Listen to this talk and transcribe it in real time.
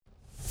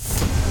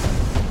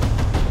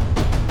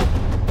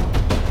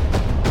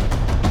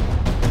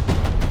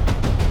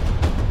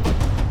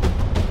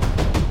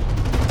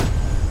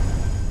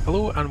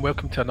and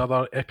welcome to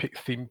another epic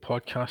themed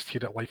podcast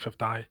here at Life of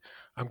Die.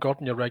 I'm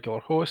Gordon, your regular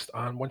host,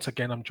 and once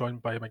again I'm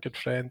joined by my good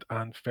friend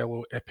and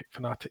fellow epic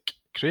fanatic,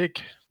 Craig.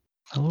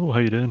 Hello, how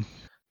you doing?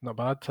 Not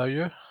bad, how are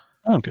you?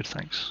 I'm good,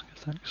 thanks.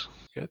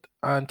 Good.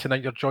 And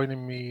tonight you're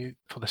joining me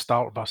for the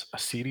start of a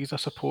series, I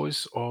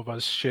suppose, of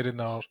us sharing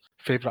our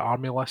favourite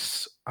army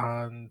lists,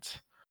 and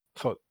I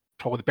thought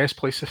probably the best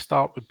place to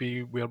start would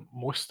be where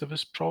most of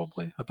us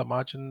probably, I'd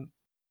imagine,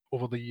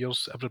 over the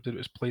years, everybody that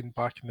was playing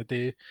back in the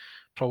day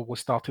probably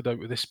started out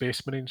with the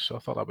Space Marines, so I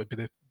thought that would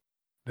be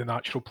the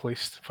natural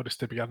place for us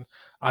to begin,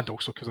 and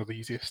also because they're the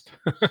easiest.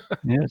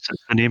 Yeah, it's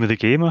the name of the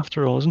game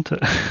after all, isn't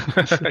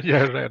it?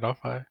 Yeah, right enough.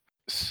 Aye.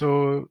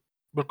 So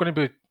we're going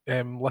to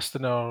be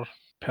listing our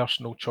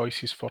personal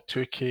choices for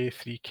 2K,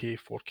 3K,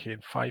 4K,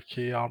 and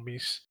 5K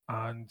armies,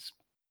 and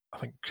I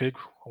think, Craig,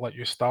 I'll let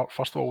you start.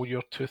 First of all,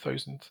 your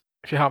 2000.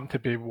 If you happen to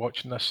be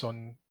watching this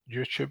on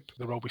YouTube,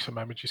 there will be some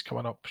images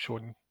coming up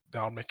showing the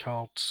army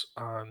cards,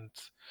 and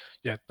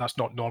yeah, that's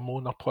not normal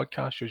in our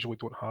podcast. Usually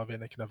don't have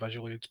any kind of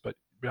visual aids, but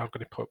we are going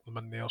to put them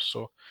in there.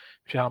 So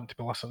if you happen to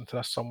be listening to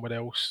this somewhere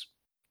else,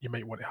 you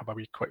might want to have a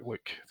wee quick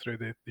look through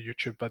the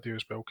YouTube video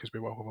as well, because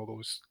we will have all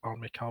those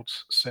army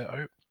cards set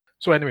out.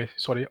 So anyway,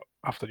 sorry,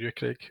 after you,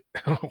 Craig,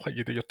 I'll let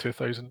you do your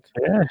 2000.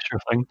 Yeah, sure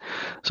thing.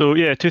 So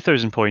yeah,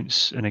 2,000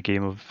 points in a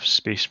game of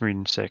Space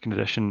Marine Second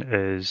Edition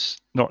is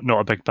not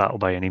a big battle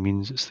by any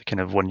means. It's the kind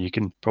of one you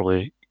can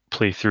probably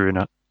play through in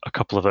a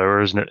couple of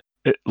hours, and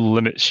it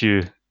limits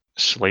you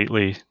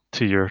slightly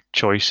to your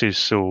choices.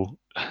 So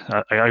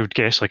I would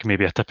guess like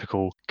maybe a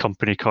typical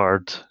company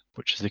card,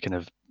 which is the kind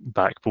of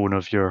backbone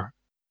of your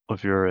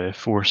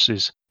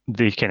forces.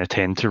 They kind of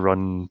tend to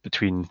run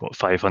between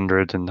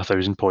 500 and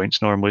 1,000 points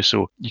normally,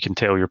 so you can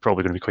tell you're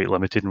probably going to be quite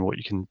limited in what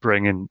you can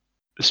bring in.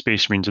 The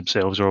Space Marines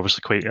themselves are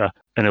obviously quite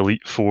an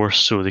elite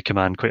force, so they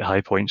command quite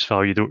high points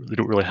value. They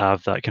don't really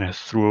have that kind of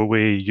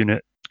throwaway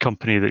unit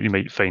company that you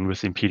might find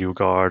with the Imperial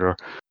Guard or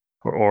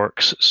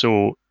Orcs.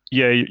 So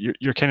yeah,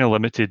 you're kind of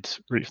limited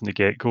right from the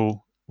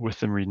get-go with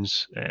the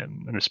Marines,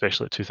 and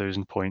especially at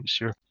 2,000 points,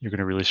 you're going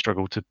to really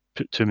struggle to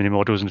put too many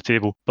models on the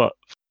table. But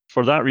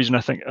for that reason,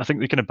 I think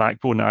the kind of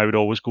backbone that I would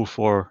always go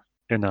for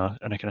in a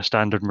kind of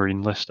standard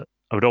Marine list,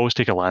 I would always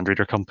take a Land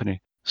Raider company.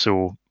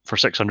 So for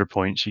 600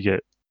 points, you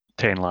get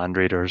 10 Land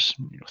Raiders,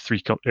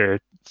 three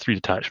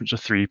detachments of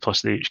 3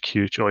 plus the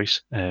HQ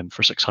choice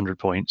for 600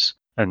 points,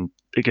 and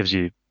it gives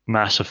you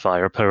massive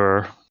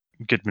firepower,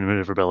 good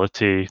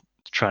maneuverability,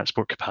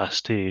 transport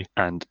capacity,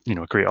 and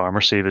great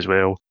armor save as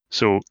well.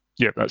 So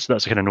yeah, that's a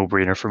kind of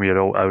no-brainer for me.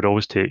 I would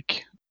always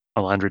take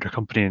a Land Raider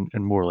company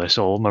in more or less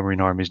all my Marine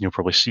armies, and you'll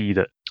probably see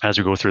that as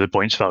we go through the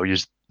points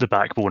values, the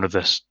backbone of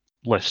this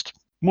list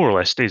more or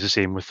less stays the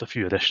same with a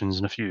few additions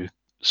and a few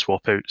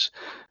swap outs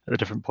at the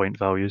different point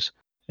values.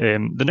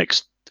 The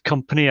next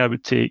company I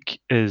would take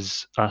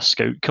is a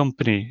Scout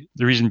company.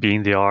 The reason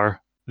being they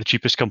are the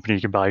cheapest company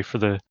you can buy for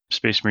the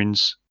Space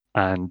Marines,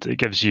 and it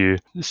gives you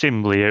the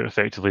same layout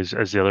effectively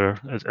as the other,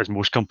 as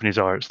most companies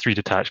are. It's 3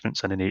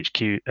 detachments and an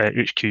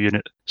HQ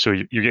unit. So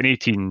you're getting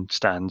 18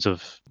 stands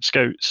of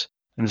Scouts.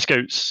 And the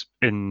Scouts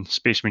in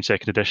Space Marine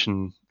Second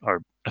Edition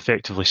are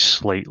effectively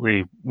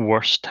slightly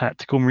worse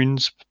tactical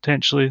Marines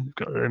potentially.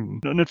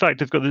 And in fact,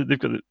 they've got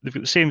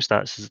the same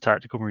stats as the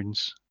tactical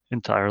Marines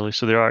entirely.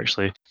 So they're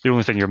actually the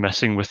only thing you're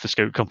missing with the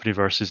Scout company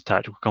versus the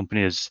tactical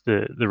company is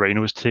the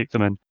Rhinos to take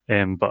them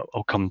in. But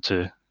I'll come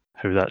to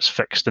how that's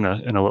fixed in a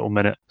little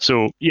minute.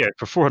 So yeah,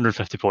 for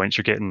 450 points,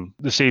 you're getting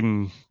the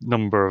same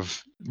number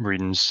of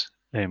Marines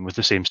with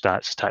the same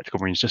stats as tactical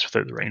Marines, just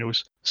without the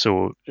Rhinos.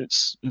 So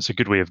it's a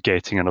good way of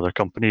getting another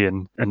company,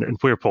 and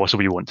where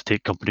possible, you want to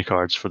take company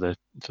cards for the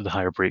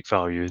higher break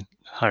value,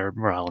 higher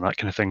morale, and that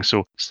kind of thing.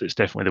 So it's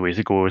definitely the way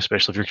to go,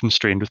 especially if you're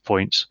constrained with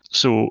points.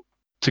 So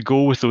to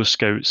go with those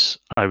Scouts,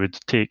 I would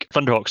take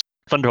Thunderhawks.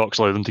 Thunderhawks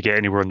allow them to get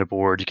anywhere on the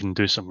board. You can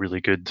do some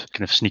really good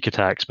kind of sneak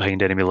attacks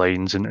behind enemy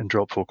lines and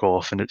drop folk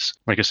off. And it's,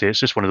 like I say, it's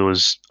just one of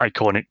those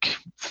iconic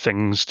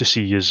things to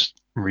see as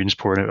Marines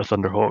pouring out a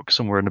Thunderhawk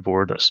somewhere on the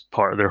board. That's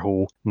part of their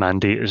whole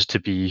mandate, is to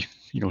be,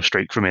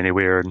 strike from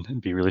anywhere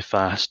and be really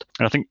fast.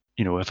 And I think,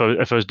 if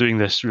I was doing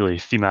this really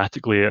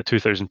thematically at a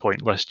 2,000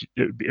 point list,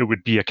 it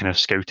would be a kind of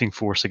scouting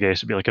force, I guess.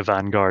 It'd be like a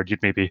vanguard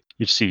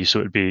you'd see. So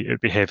it'd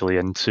be heavily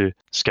into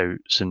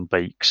scouts and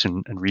bikes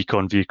and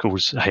recon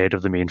vehicles ahead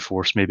of the main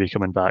force maybe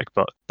coming back.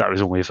 But that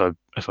was only if I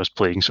was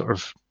playing sort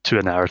of to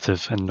a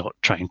narrative and not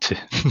trying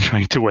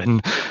to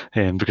win,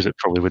 because it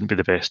probably wouldn't be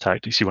the best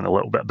tactics. You want a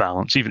little bit of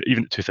balance. Even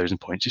at 2,000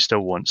 points, you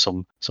still want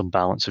some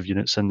balance of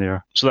units in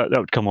there. So that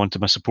would come on to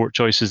my support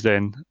choices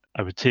then.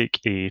 I would take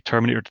a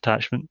Terminator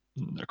detachment.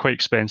 They're quite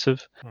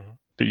expensive,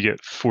 but you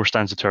get 4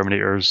 stands of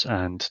Terminators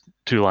and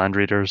 2 Land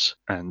Raiders,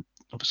 and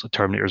obviously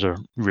Terminators are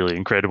really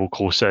incredible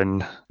close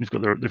in. They've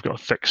got a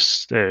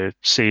fixed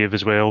save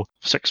as well,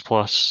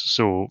 6+,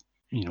 so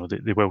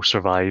they will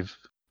survive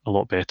a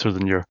lot better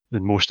than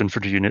most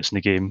infantry units in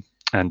the game.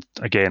 And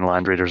again,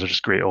 Land Raiders are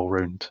just great all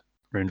round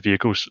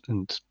vehicles,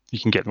 and you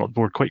can get them on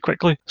board quite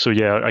quickly. So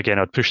yeah, again,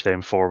 I'd push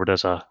them forward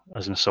as an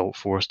assault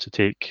force to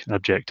take an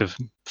objective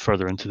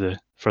further into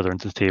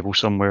the table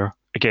somewhere.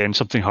 again,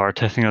 something hard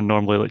hitting I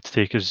normally like to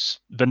take is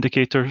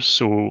Vindicators.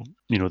 So,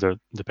 they're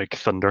the big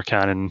thunder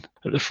cannon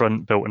at the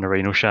front, built in a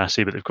Rhino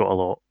chassis, but they've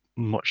got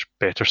much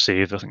better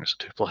save. I think it's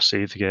a 2+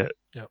 save to get.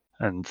 Yep.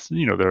 And,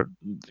 they're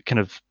kind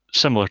of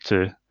similar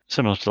to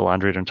the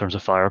Land Raider in terms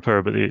of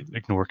firepower, but they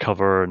ignore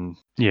cover, and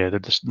they're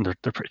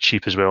pretty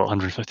cheap as well,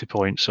 150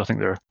 points. So I think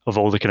they're, of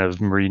all the kind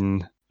of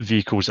marine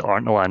vehicles that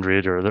aren't a Land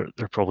Raider,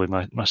 they're probably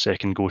my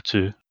second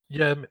go-to.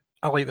 Yeah,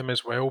 I like them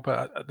as well,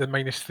 but the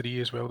 -3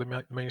 as well, the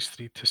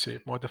 -3 to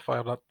save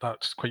modifier,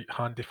 that's quite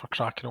handy for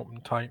cracking open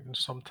Titans.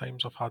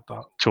 Sometimes I've had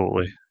that.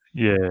 Totally.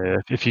 Yeah,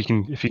 if you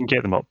can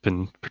get them up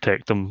and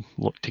protect them,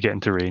 look to get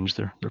into range,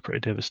 they're pretty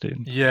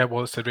devastating. Yeah,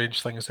 well, it's the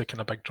range thing is the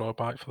kind of big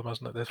drawback for them,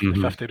 isn't it? The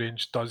 50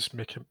 range does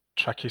make it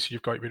tricky, so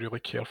you've got to be really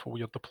careful with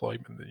your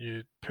deployment, that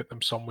you put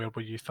them somewhere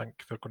where you think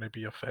they're going to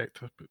be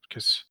effective,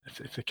 because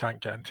if they can't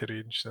get into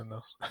range, then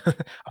they're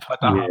I've had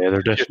that happen they're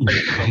a few times.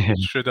 definitely I'm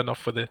shrewd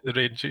enough with the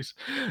ranges.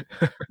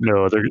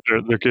 no,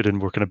 they're good in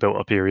working a built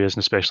up areas,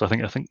 and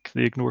especially I think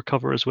they ignore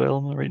cover as well.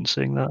 Am I right in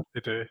saying that?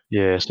 They do.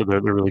 Yeah, so they're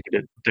really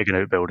good at digging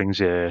out buildings.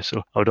 Yeah,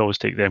 so I would always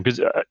take them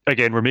because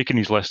again, we're making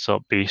these lists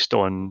up based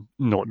on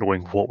not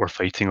knowing what we're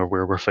fighting or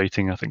where we're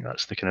fighting. I think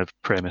that's the kind of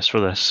premise for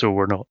this. So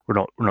we're not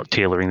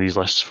tailoring these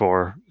lists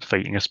for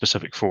fighting a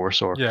specific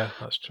force or Yeah,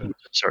 that's true.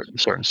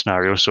 certain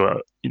scenarios.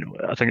 So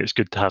I think it's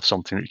good to have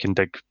something that you can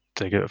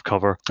dig out of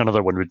cover.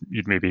 Another one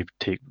you'd maybe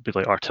take would be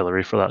like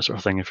artillery for that sort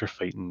of thing if you're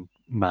fighting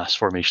mass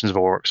formations of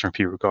orcs or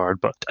Imperial Guard.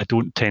 But I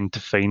don't tend to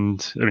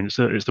find, I mean, it's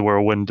the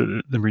whirlwind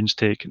that the Marines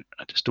take.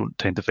 I just don't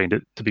tend to find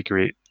it to be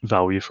great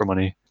value for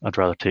money. I'd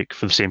rather take,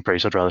 for the same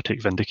price,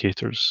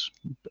 Vindicators,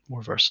 a bit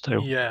more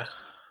versatile. Yeah,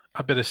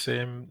 I'd be the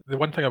same. The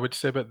one thing I would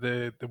say about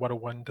the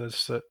Whirlwind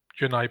is that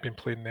you and I have been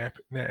playing Net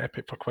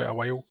Epic for quite a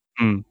while,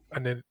 and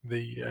then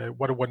the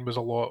Whirlwind was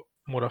a lot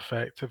more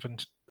effective in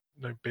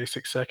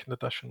basic second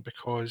edition,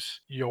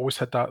 because you always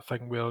had that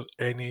thing where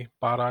any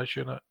barrage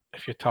unit,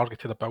 if you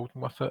targeted a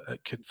building with it,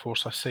 it could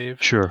force a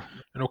save. Sure.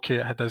 And okay,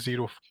 it had a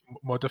 0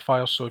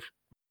 modifier, so if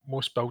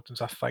most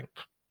buildings, I think,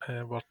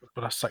 were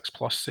a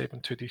 6+ save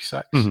and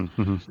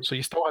 2d6. So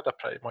you still had a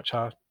pretty much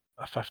a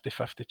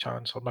 50-50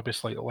 chance, or maybe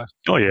slightly less.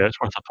 Oh yeah, it's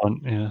worth a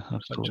punt. Yeah,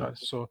 absolutely.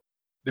 Chance. So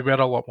they were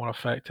a lot more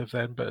effective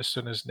then, but as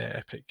soon as Net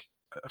Epic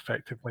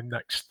effectively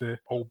nixed the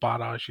all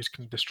barrages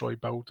can destroy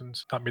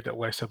buildings, that made it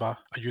less of a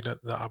unit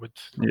that I would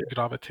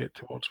gravitate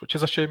towards, which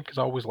is a shame because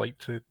I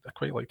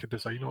quite like the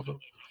design of them.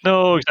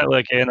 No, exactly.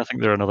 Again, I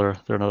think they're another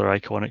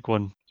iconic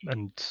one,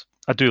 and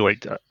I do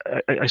like,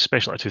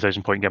 especially at a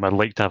 2,000 point game, I'd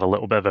like to have a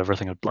little bit of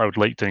everything. I would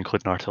like to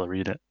include an artillery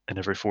unit in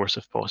every force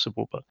if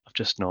possible, but I've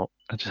just not.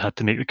 I just had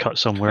to make the cut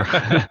somewhere.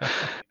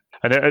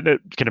 And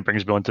it kind of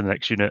brings me on to the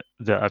next unit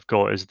that I've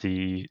got is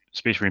the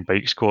Space Marine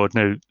Bike Squad.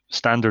 Now,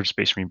 standard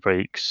Space Marine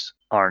bikes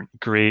aren't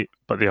great,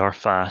 but they are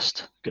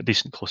fast, got a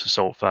decent close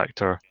assault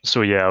factor.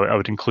 So yeah, I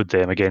would include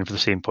them again for the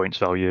same points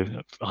value,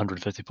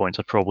 150 points.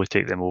 I'd probably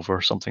take them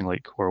over something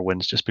like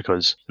Whirlwinds, just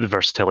because the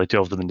versatility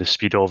of them and the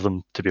speed of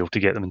them to be able to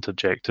get them into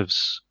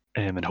objectives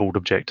and hold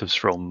objectives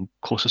from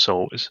close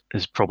assault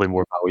is probably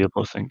more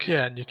valuable, I think.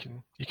 Yeah, and you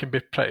can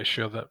be pretty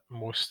sure that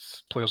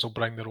most players will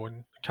bring their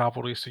own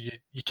cavalry, so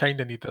you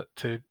kind of need it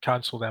to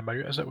cancel them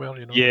out, as it were.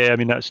 Yeah, I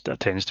mean that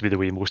tends to be the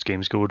way most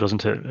games go,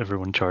 doesn't it?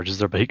 Everyone charges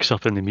their bikes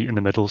up and they meet in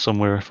the middle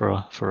somewhere for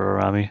a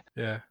Rami.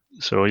 Yeah.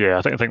 So yeah,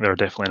 I think they're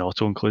definitely an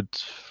auto include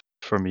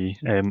for me.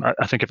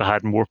 I think if I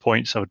had more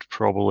points, I would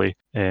probably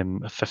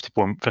 50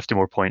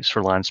 more points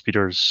for land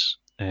speeders.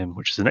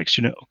 Which is the next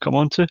unit I'll come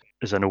on to,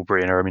 is a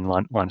no-brainer. I mean,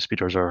 land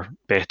speeders are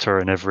better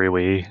in every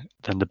way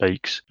than the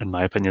bikes. In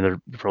my opinion,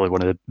 they're probably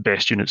one of the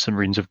best units the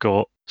Marines have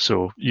got.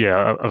 So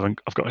yeah,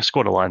 I've got a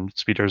squad of land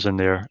speeders in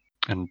there,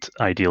 and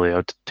ideally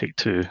I'd take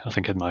 2. I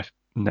think in my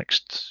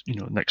next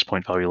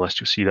point value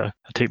list, you'll see that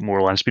I take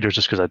more land speeders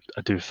just because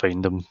I do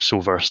find them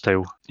so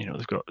versatile.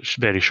 They've got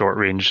very short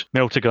range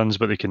melta guns,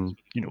 but they can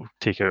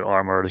take out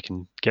armor, they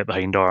can get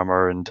behind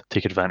armor and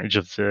take advantage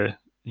of the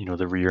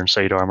rear and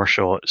side armor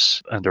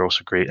shots, and they're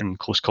also great in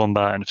close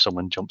combat. And if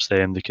someone jumps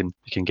them, they can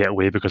get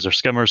away because they're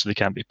skimmers, so they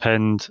can't be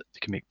pinned. They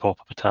can make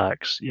pop-up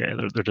attacks. Yeah,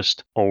 they're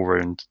just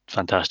all-round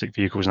fantastic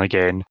vehicles. And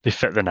again, they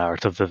fit the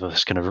narrative of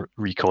this kind of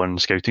recon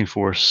scouting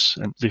force,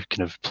 and they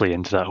kind of play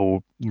into that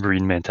whole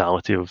Marine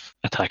mentality of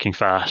attacking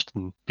fast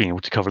and being able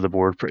to cover the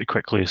board pretty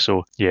quickly.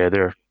 So yeah,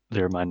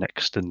 they're my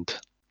next and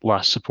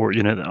last support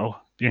unit that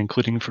I'll be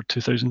including for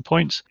 2,000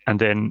 points. And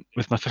then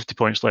with my 50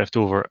 points left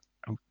over,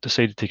 I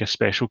decided to take a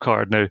special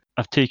card. Now,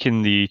 I've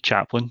taken the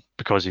Chaplain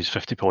because he's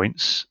 50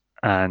 points,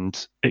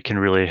 and it can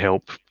really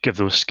help give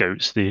those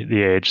scouts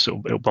the edge.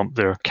 So it'll bump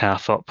their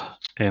CAF up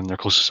and their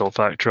close assault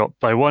factor up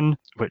by 1,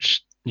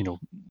 which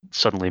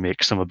suddenly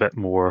makes them a bit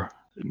more.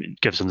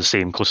 It gives them the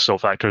same close assault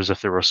factor as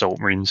if they were assault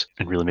marines,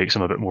 and really makes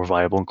them a bit more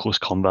viable in close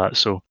combat.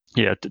 So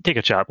yeah, take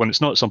a Chaplain.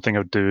 It's not something I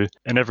would do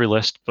in every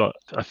list, but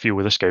I feel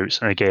with the scouts,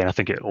 and again, I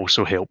think it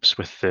also helps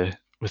with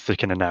the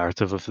kind of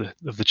narrative of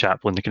the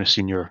Chaplain, the kind of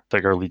senior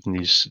figure leading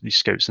these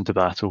scouts into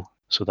battle.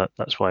 So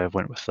that's why I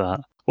went with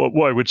that.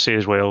 What I would say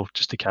as well,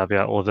 just to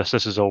caveat all of this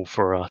is all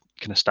for a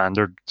kind of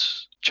standard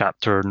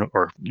chapter,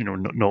 or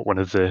not one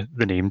of the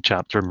named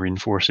chapter Marine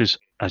forces,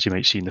 as you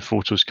might see in the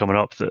photos coming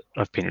up. That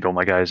I've painted all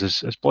my guys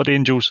as Blood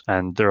Angels,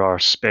 and there are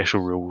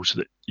special rules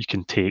that you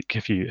can take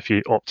if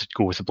you opt to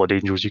go with the Blood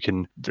Angels. You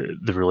can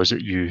the rule is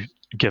that you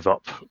give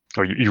up,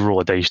 or you roll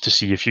a dice to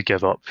see if you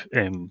give up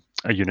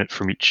a unit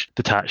from each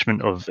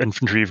detachment of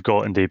infantry you've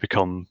got, and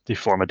they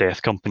form a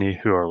death company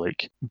who are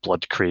like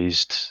blood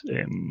crazed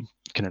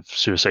kind of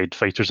suicide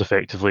fighters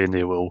effectively, and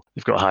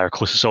they've got a higher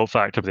close assault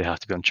factor, but they have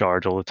to be on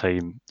charge all the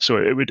time. So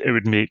it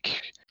would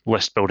make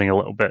list building a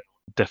little bit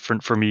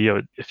different for me.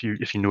 If you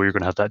know you're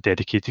going to have that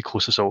dedicated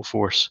close assault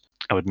force,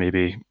 I would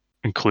maybe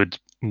include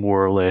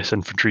more or less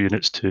infantry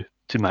units to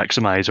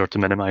maximize or to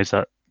minimize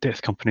that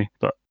death company.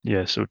 But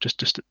yeah, so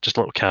just a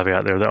little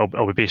caveat there that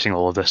I'll be basing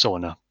all of this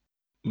on a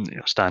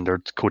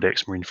standard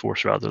Codex Marine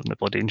Force rather than the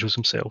Blood Angels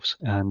themselves.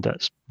 And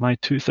that's my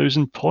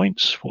 2,000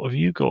 points. What have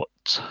you got?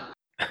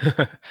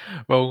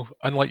 Well,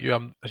 unlike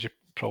you, as you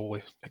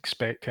probably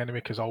expect anyway,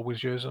 because I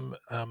always use them,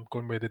 I'm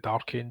going with the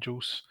Dark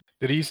Angels.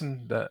 The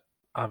reason that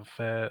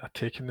I've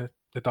taken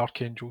the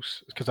Dark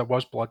Angels is because it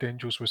was Blood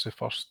Angels was the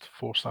first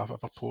force I've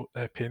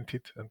ever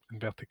painted, in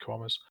inverted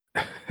commas.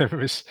 It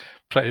was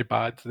pretty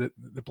bad,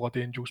 the Blood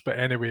Angels. But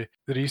anyway,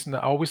 the reason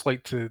that I always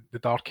liked the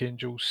Dark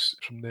Angels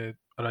from the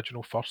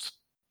original first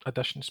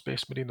edition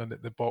Space Marine, and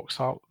the box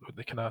art,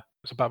 they kind of,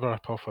 it's a bit of a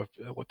rip-off of,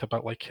 it looked a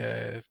bit like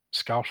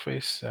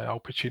Scarface, Al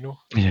Pacino.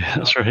 Yeah,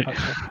 that's right.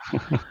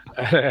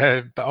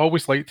 But I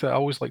always liked it. I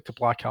always liked the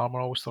black armor.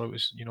 I always thought it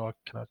was, a kind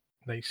of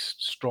nice,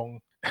 strong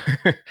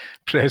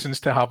presence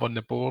to have on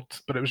the board.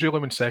 But it was really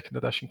when second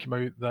edition came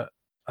out that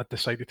I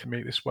decided to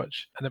make the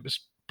switch, and it was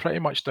pretty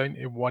much down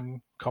to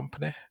one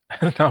company,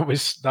 and that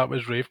was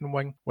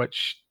Ravenwing,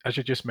 which, as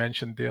you just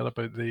mentioned there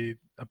about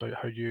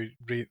how you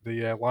rate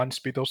the land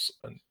speeders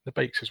and the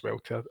bikes as well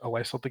to a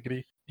lesser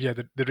degree. Yeah,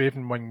 the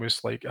Ravenwing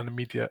was like an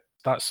immediate.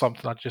 That's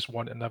something I just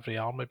want in every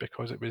army,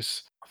 because it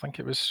was, I think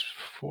it was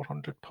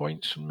 400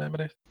 points from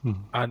memory.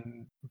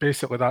 And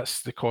basically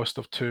that's the cost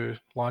of 2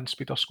 land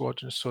speeder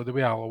squadrons. So the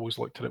way I always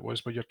looked at it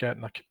was, well, you're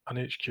getting an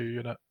HQ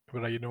unit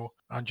with Rhino,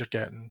 and you're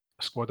getting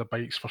a squad of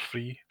bikes for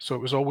free. So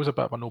it was always a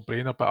bit of a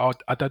no-brainer,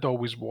 but I did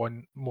always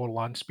want more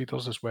land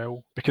speeders as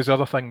well, because the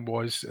other thing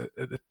was,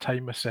 at the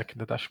time of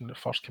second edition when it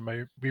first came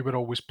out, we were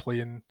always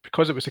playing,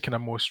 because it was the kind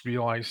of most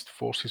realised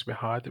forces we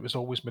had, it was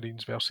always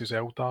Marines versus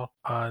Eldar.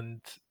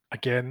 And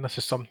again, this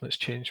is something that's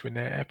changed with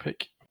Net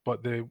Epic,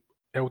 but the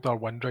Eldar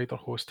Windrider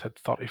host had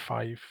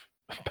 35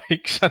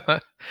 bikes in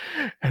it,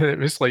 and it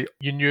was like,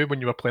 you knew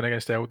when you were playing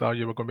against Eldar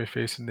you were going to be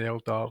facing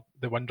the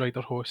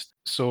Windrider host.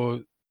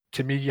 So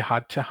to me, you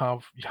had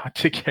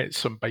to get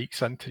some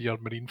bikes into your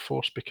Marine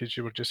force, because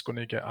you were just going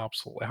to get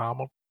absolutely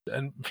hammered.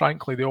 And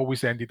frankly, they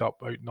always ended up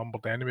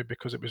outnumbered anyway,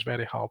 because it was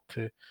very hard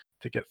to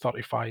get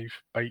 35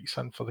 bikes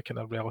in for the kind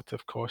of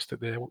relative cost that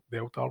the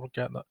Eldar were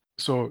getting it.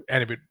 So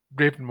anyway,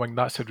 Ravenwing,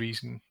 that's the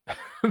reason.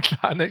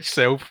 That in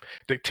itself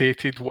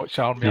dictated which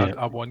army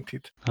I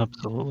wanted.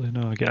 Absolutely,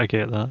 no, I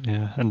get that,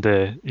 yeah. And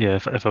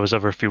if I was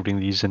ever fielding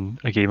these in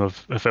a game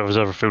of, if I was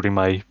ever fielding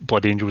my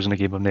Blood Angels in a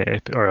game of Net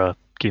Epic or a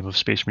game of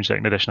Space Marine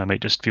Second Edition, I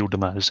might just field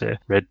them as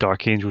Red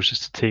Dark Angels,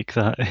 just to take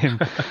that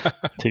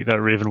take that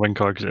Ravenwing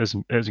card, because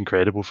it is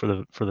incredible for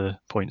the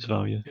points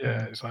value.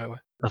 Yeah, exactly.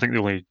 I think the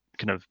only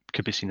kind of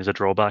could be seen as a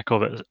drawback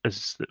of it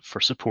is that for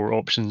support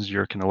options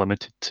you're kind of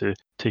limited to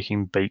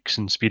taking bikes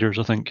and speeders,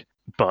 I think.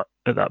 But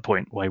at that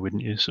point, why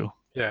wouldn't you? So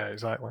yeah,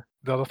 exactly.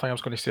 The other thing I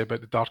was going to say about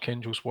the Dark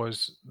Angels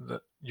was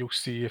that you'll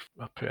see, if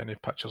I put any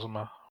pictures of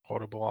my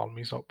horrible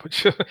armies up,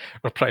 which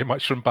were pretty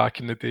much from back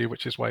in the day,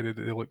 which is why they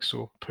look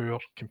so poor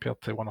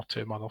compared to one or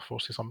two of my other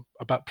forces. I'm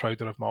a bit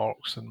prouder of my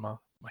Orcs and my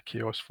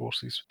Chaos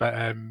forces,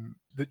 but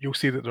you'll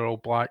see that they're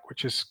all black,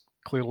 which is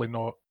clearly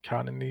not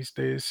canon these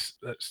days.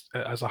 It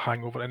is a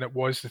hangover, and it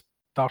was the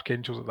Dark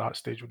Angels at that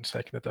stage when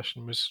second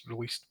edition was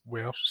released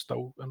were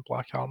still in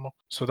black armour.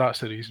 So that's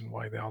the reason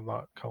why they are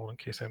that colour, in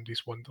case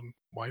anybody's wondering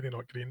why they're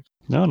not green.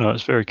 No,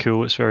 it's very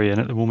cool. It's very in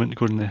at the moment,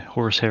 going the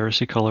Horus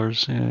Heresy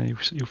colours.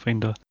 You'll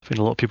find a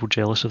lot of people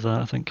jealous of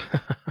that, I think.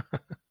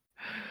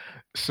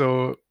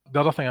 So the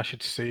other thing I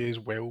should say as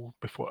well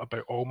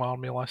about all my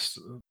army lists,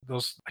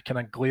 there's a kind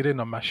of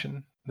glaring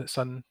omission that's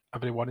in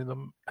every one of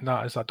them, and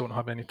that is I don't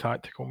have any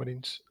tactical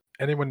Marines.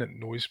 Anyone that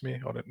knows me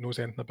or that knows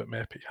anything about my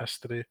epic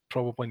history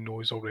probably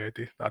knows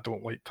already that I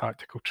don't like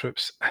tactical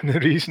troops. And the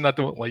reason I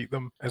don't like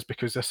them is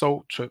because the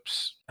assault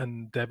troops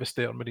and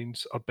Devastator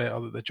Marines are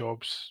better at the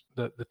jobs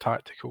that the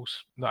tacticals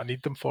that I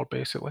need them for,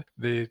 basically.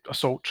 The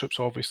assault troops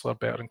obviously are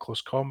better in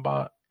close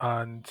combat,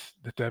 and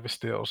the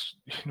Devastators,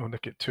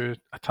 they've got 2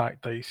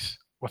 attack dice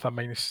with a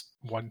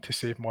 -1 to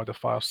save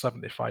modifier,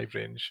 75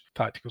 range.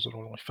 Tacticals are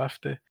only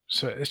 50.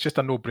 So it's just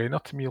a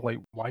no-brainer to me. Like,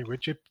 why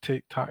would you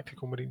take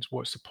tactical Marines?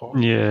 What's the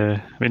point?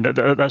 Yeah, I mean,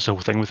 that's the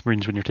whole thing with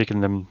Marines. When you're taking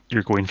them,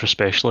 you're going for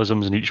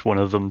specialisms, and each one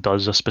of them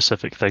does a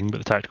specific thing, but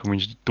the tactical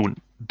Marines don't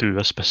do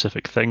a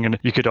specific thing. And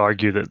you could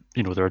argue that,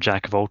 they're a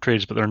jack of all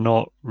trades, but they're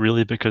not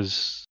really,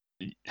 because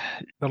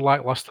they're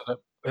lackluster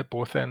at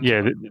both ends.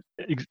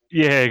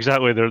 Yeah,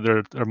 exactly.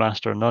 They're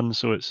master of none,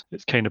 so it's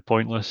kind of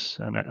pointless,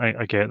 and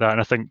I get that.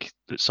 And I think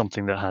it's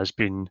something that has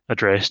been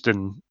addressed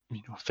in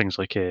things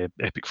like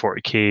Epic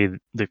 40k.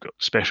 They've got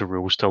special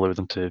rules to allow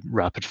them to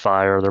rapid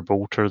fire their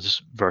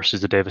bolters versus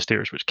the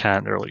Devastators, which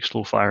can't. They're like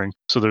slow firing.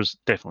 So there's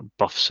definitely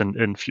buffs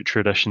in future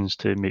editions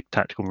to make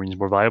Tactical Marines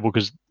more viable,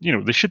 because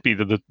they should be.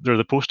 They're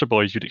the poster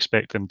boys. You'd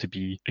expect them to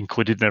be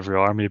included in every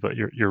army, but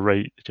you're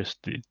right. They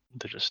just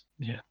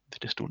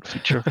don't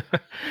feature.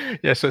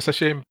 Yeah, so it's a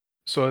shame.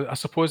 So I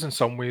suppose in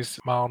some ways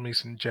my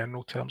armies in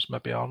general terms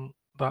maybe aren't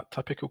that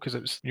typical, because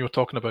it was, you were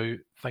talking about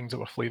things that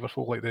were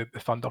flavorful, like the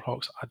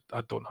Thunderhawks.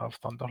 I don't have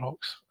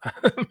Thunderhawks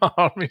in my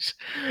armies,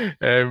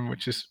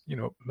 which is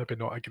maybe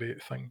not a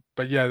great thing.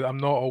 But yeah, I'm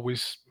not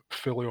always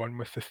fully on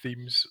with the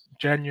themes.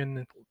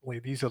 Genuinely,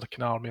 these are the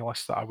kind of army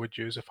lists that I would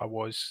use if I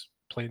was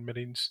playing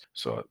Marines.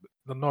 So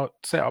they're not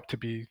set up to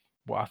be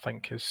what I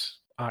think is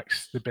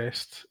acts the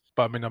best.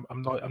 But I mean,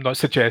 I'm not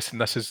suggesting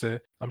this is the.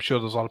 I'm sure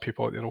there's a lot of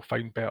people out there who'll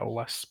find better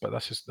lists, but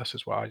this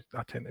is what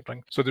I tend to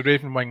bring. So the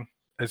Raven Wing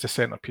is the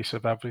centerpiece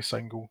of every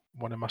single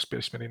one of my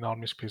Space Marine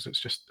armies, because it's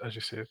just, as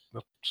you say,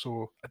 they're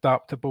so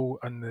adaptable,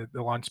 and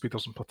the land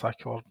speeders in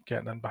particular,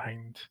 getting in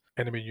behind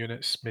enemy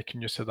units, making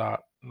use of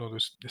that,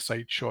 those the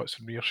side shots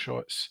and rear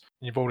shots.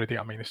 You've already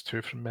got a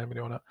 -2 from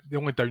memory on it. The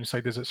only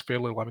downside is it's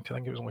fairly limited. I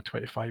think it was only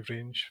 25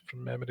 range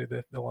from memory,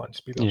 the land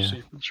speeder.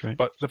 Yeah, that's right.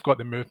 But they've got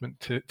the movement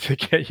to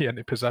get you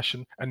into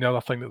position. And the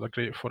other thing that they're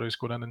great for is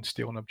going in and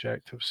stealing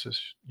objectives.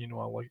 Is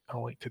I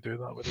like to do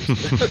that with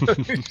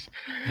these.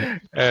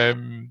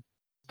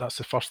 That's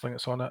the first thing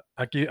that's on it.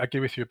 I agree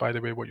with you, by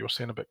the way, what you were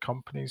saying about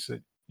companies,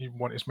 that you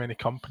want as many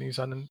companies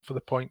in for the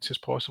points as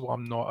possible.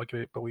 I'm not a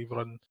great believer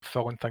in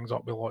filling things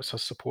up with lots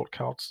of support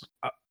cards.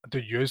 I do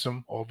use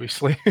them,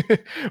 obviously,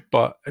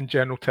 but in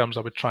general terms,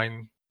 I would try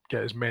and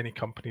get as many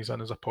companies in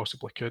as I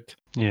possibly could.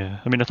 Yeah,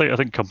 I mean, I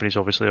think companies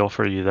obviously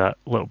offer you that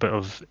little bit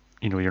of,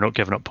 you're not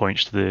giving up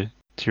points to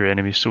your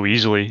enemies so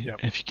easily. Yep.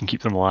 If you can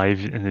keep them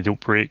alive and they don't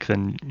break,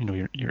 then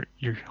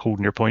you're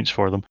holding your points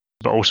for them.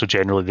 But also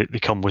generally they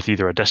come with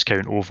either a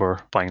discount over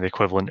buying the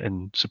equivalent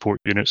in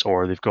support units,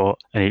 or they've got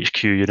an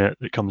HQ unit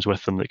that comes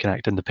with them that can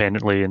act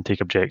independently and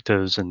take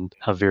objectives and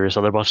have various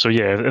other buffs. So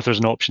yeah, if there's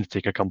an option to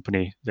take a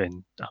company,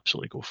 then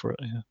absolutely go for it.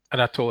 Yeah.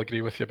 And I totally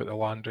agree with you about the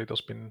Land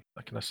Raiders being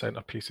a kind of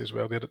centerpiece as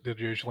well. They're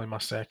usually my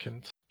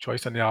second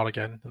choice, and they are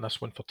again in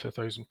this one for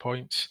 2,000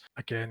 points.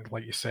 Again,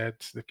 like you said,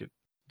 they're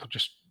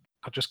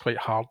just quite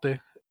hardy.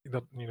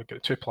 They're get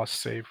a 2+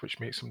 save, which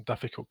makes them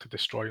difficult to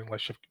destroy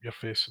unless you're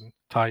facing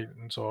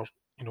Titans or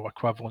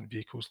equivalent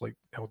vehicles like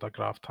Eldar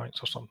Grav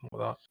tanks or something like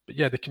that. But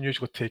yeah, they can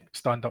usually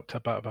stand up to a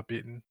bit of a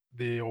beating.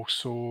 They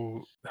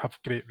also have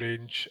great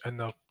range, and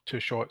their 2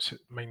 shots at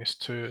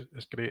 -2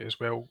 is great as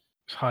well.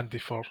 It's handy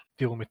for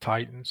dealing with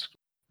Titans.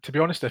 To be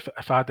honest, if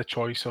I had the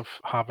choice of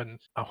having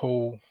a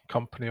whole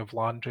company of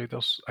Land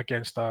Raiders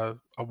against a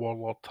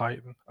Warlord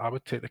Titan, I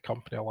would take the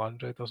company of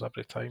Land Raiders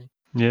every time.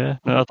 Yeah,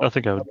 no, I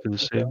think I would do the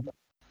same.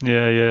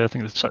 Yeah, I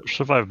think the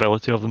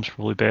survivability of them is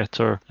probably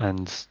better,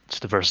 and it's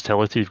the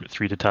versatility. You've got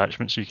 3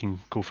 detachments, so you can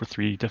go for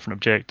 3 different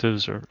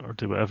objectives or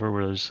do whatever,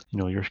 whereas,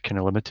 you're kind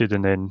of limited.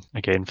 And then,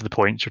 again, for the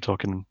points, you're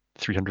talking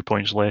 300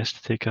 points less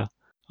to take a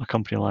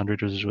company of Land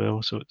Raiders as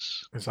well, so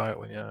it's...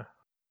 Exactly, yeah.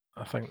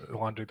 I think the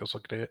Land Raiders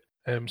are great.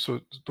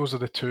 So those are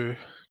the 2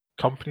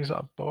 companies that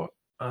I've bought,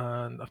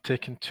 and I've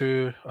taken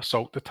 2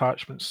 assault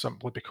detachments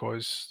simply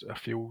because I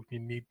feel you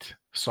need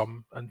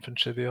some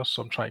infantry there,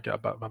 so I'm trying to get a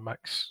bit of a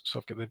mix. So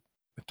I've got the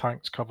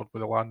tanks covered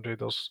with the Land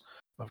Raiders,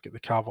 I've got the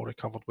cavalry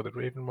covered with the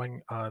Raven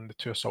Wing, and the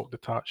 2 assault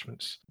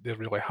detachments. They're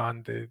really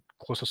handy.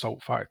 Close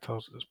assault factor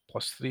is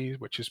 +3,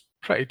 which is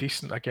pretty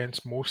decent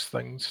against most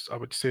things. I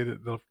would say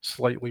that they're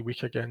slightly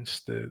weak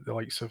against the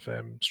likes of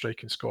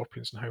Striking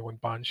Scorpions and Howling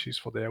Banshees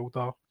for the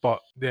Eldar, but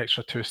the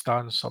extra 2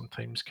 stands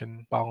sometimes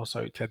can balance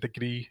out to a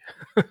degree.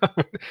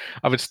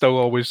 I would still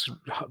always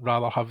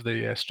rather have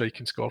the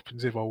Striking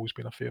Scorpions. They've always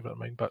been a favourite of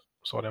mine, but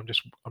sorry, I'm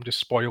just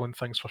spoiling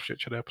things for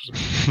future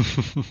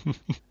episodes.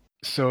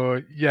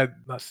 So yeah,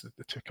 that's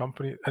the 2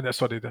 company, and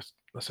sorry, that's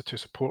the 2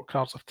 support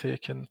cards I've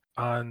taken,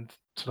 and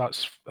so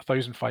that's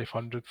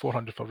 1,500,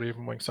 400 for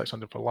Raven Wing,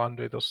 600 for Land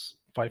Raiders,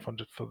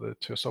 500 for the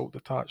 2 assault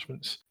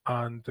detachments,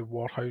 and the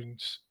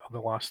Warhounds are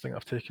the last thing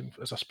I've taken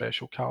as a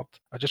special card.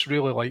 I just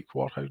really like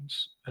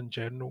Warhounds in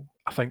general.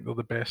 I think they're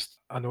the best.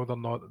 I know they're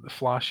not the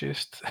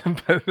flashiest,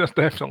 but they're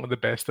definitely the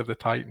best of the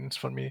Titans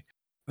for me.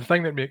 The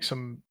thing that makes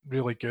them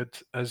really good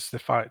is the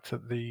fact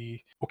that they've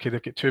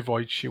got 2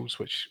 void shields,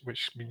 which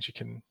means you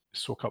can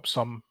soak up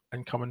some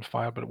incoming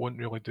fire, but it won't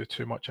really do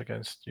too much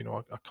against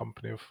a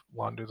company of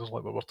Land Raiders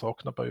like what we're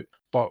talking about.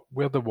 But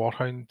where the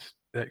Warhound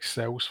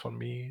excels for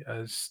me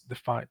is the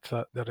fact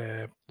that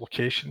their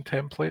location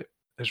template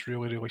is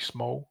really, really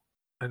small,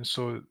 and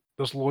so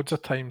there's loads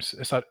of times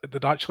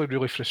they're actually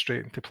really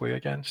frustrating to play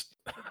against.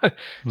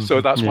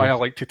 So that's why I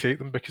like to take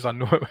them, because I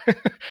know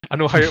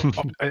how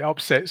it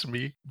upsets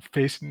me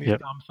facing these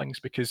damn things,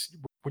 because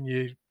when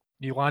you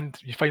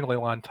finally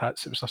land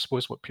hits. It was, I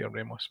suppose, what Peter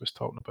Ramos was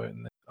talking about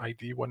in the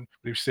ID one,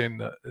 where he was saying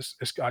that it's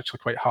actually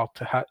quite hard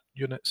to hit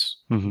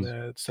units in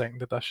the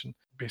 2nd edition.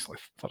 Basically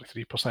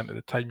 33% of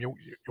the time you'll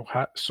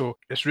hit. So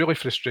it's really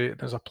frustrating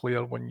as a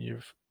player when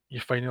you've you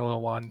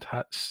finally land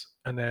hits,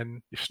 and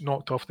then you've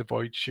knocked off the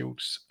void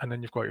shields, and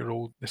then you've got to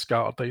roll the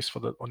scatter dice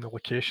on the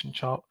location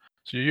chart.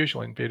 So you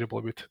usually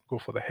invariably would go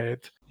for the head.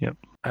 Yep.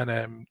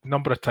 And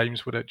number of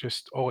times where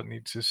all it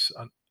needs is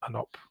an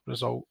up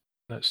result,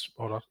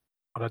 or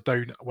a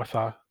down with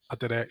a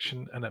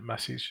direction, and it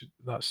misses.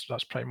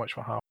 That's pretty much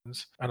what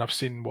happens. And I've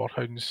seen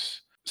Warhounds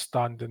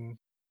standing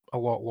a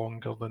lot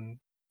longer than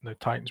the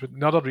Titans. But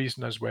another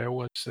reason as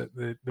well is that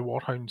the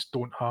Warhounds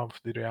don't have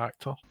the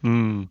reactor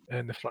in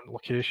the front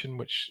location,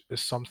 which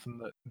is something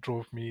that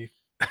drove me.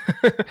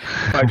 In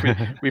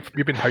fact,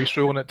 we've been house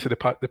rolling it to the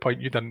point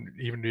you didn't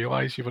even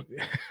realise you were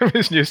it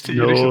was news to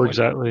you recently. No,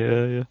 exactly,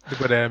 yeah.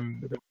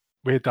 But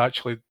we had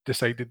actually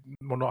decided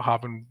we're not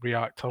having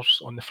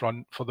reactors on the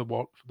front for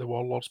the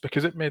warlords,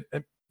 because it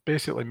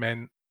basically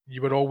meant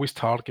you were always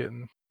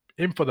targeting.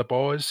 Aim for the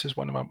boss, as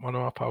one of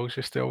my pals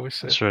used to always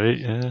say. That's right,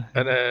 yeah.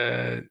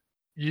 And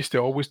you used to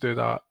always do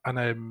that,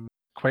 and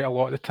quite a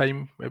lot of the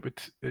time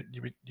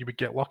you would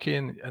get lucky,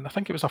 and I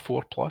think it was a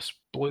 4+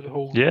 blow the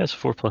whole. Yeah, it's a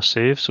 4+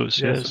 save, so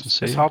it's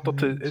it's harder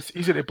to. It's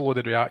easier to blow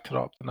the reactor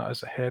up than it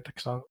is the head,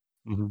 because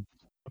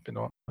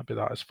maybe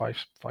that is 5,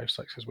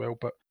 6 as well.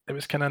 But it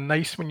was kind of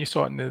nice when you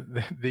saw it in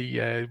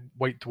the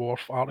White Dwarf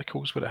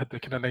articles, where it had the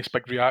kind of nice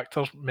big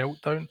reactor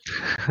meltdown.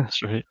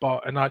 That's right.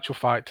 But in actual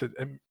fact, it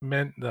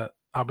meant that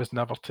I was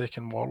never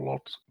taking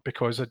warlords,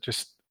 because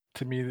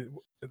to me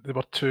they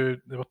were too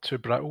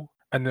brittle.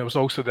 And there was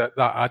also that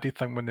added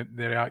thing when the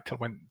reactor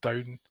went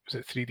down. Was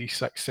it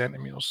 3d6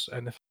 centimeters,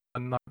 and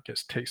that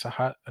takes a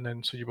hit, and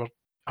then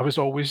I was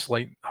always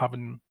like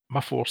having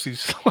my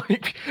forces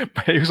like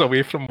miles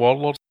away from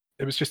warlords.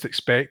 It was just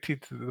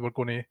expected that they were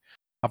going to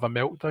have a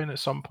meltdown at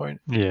some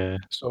point. Yeah.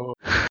 So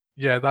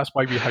yeah, that's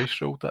why we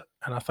house rolled it,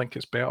 and I think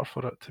it's better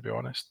for it, to be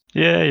honest.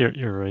 Yeah,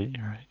 you're right.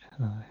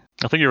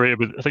 I think you're right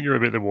about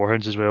the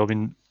Warhounds as well. I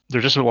mean,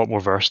 they're just a lot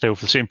more versatile.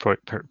 For the same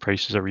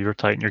price as a Reaver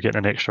Titan, you're getting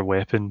an extra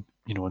weapon.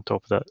 On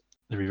top of that,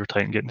 the Reaver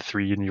Titan getting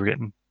 3, and you're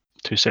getting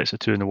 2 sets of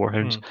 2 in the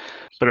Warhounds.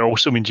 But it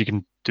also means you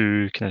can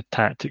do kind of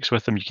tactics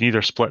with them. You can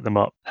either split them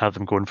up, have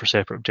them going for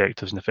separate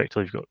objectives, and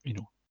effectively you've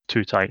got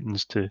 2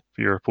 Titans for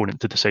your opponent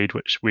to decide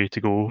which way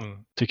to go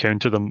to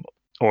counter them.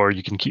 Or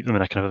you can keep them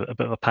in a kind of a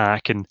bit of a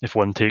pack, and if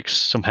one takes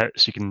some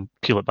hits, you can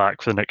peel it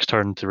back for the next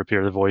turn to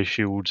repair the void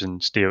shields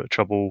and stay out of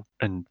trouble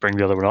and bring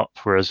the other one up.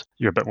 Whereas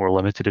you're a bit more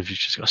limited if you've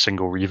just got a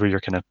single Reaver. You're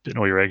kind of putting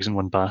all your eggs in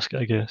one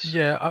basket, I guess.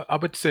 Yeah, I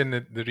would say in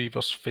the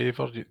Reaver's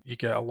favour, you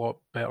get a lot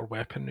better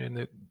weaponry in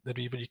the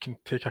Reaver. You can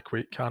take a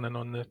Quake Cannon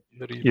on the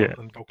Reaver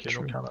and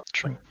Volcano Cannon.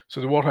 True. So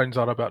the Warhounds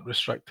are a bit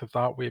restrictive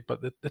that way, but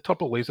the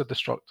Turbo Laser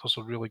Destructors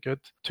are really good.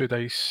 2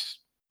 dice,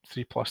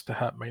 3+ to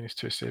hit,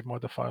 -2 save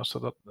modifier.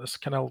 So it's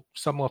kind of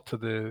similar to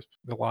the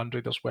Land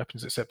Raiders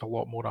weapons, except a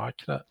lot more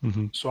accurate.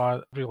 So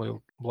I really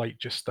like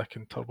just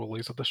sticking Turbo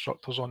Laser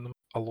Destructors on them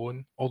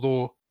alone.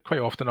 Although quite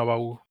often I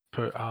will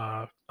put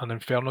an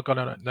Inferno Gun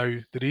in it. Now,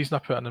 the reason I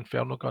put an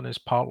Inferno Gun is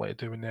partly to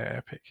do with Net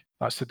Epic.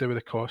 That's to do with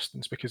the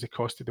costings, because they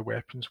costed the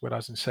weapons,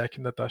 whereas in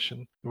 2nd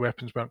edition, the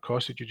weapons weren't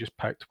costed. You just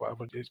picked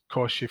whatever. It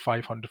costs you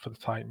 500 for the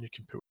Titan. You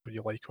can put what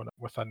you like on it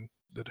within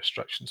the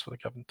restrictions for the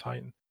given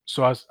Titan.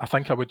 So I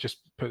think I would just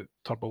put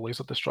Turbo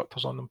Laser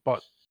Destructors on them.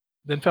 But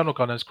the Inferno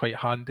Gun is quite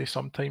handy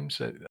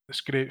sometimes.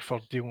 It's great for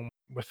dealing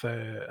with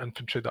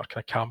infantry that are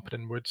kind of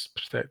camping in woods,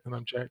 protecting an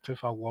objective.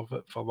 I love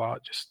it for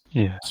that. Just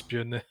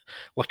spewing the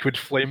liquid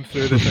flame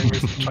through the things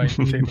to try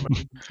and take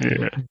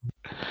them out.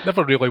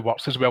 Never really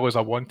works as well as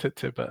I want it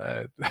to,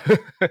 but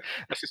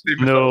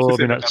no, I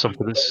mean that's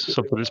something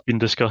that's been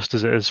discussed.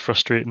 As it is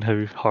frustrating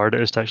how hard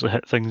it is to actually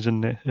hit things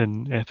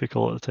in Epic a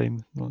lot of the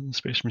time,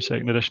 especially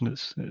in 2nd edition.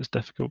 It's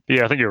difficult. But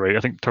yeah, I think you're right. I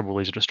think Turbo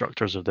Laser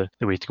Destructors are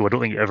the way to go. I don't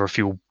think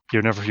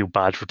you never feel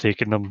bad for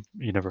taking them.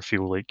 You never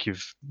feel like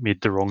you've made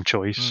the wrong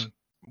choice.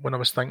 When I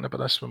was thinking about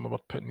this, when we were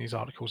putting these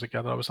articles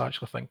together, I was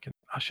actually thinking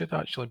I should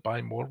actually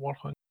buy more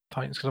Warhound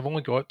Titans, because I've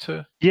only got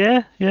 2.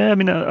 Yeah. I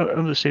mean,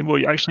 I'm the same. Well,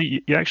 you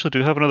actually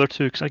do have another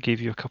 2, because I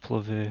gave you a couple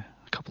of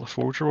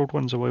 4-year-old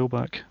ones a while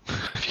back.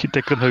 If you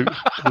dig them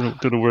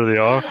out, don't know where they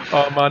are.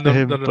 Oh man,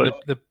 they're in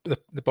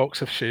the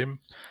box of shame.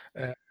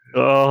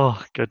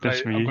 Oh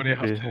goodness me!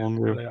 I'm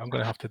going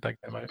to have to dig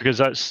them out, because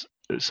it's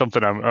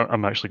something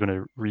I'm actually going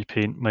to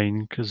repaint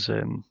mine, because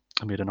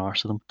I made an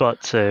arse of them.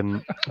 But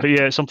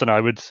yeah, it's something I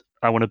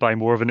want to buy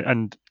more of,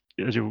 and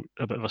as a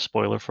bit of a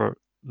spoiler for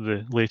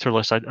the later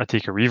list, I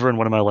take a Reaver in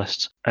one of my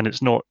lists, and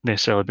it's not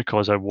necessarily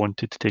because I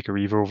wanted to take a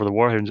Reaver over the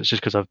Warhounds. It's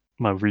just because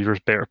my Reaver's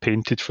better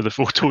painted for the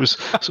photos,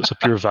 so it's a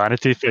pure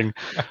vanity thing.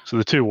 So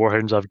the 2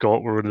 Warhounds I've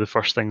got were one of the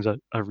first things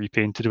I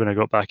repainted when I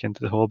got back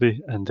into the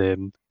hobby, and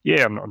I'm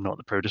not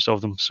the proudest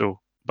of them. So,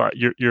 but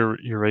you're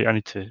right.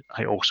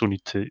 I also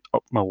need to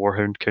up my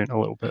Warhound count a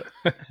little bit,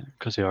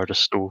 because they are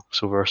just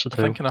so versatile.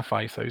 I think in a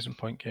 5,000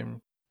 point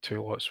game,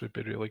 2 lots would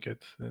be really good.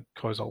 It'd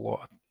cause a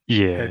lot of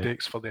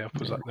headaches for the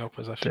opposition.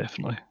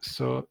 Definitely.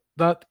 So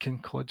that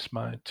concludes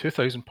my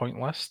 2,000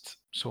 point list.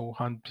 So I'll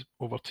hand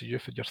over to you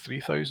for your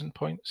 3,000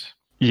 points.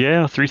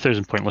 Yeah,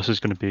 3,000 point list is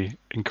going to be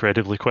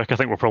incredibly quick. I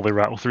think we'll probably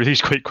rattle through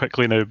these quite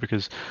quickly now,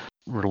 because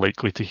we're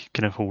likely to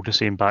kind of hold the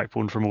same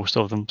backbone for most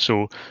of them.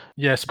 So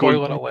yeah,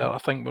 spoiler alert, I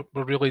think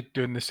we're really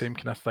doing the same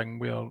kind of thing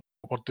where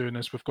what we're doing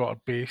is we've got our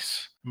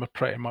base and we're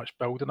pretty much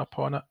building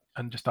upon it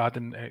and just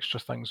adding extra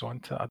things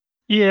onto it.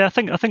 Yeah, I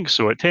think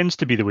so. It tends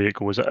to be the way it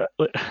goes.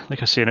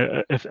 Like I say,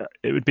 if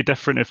it would be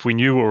different if we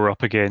knew what we're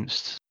up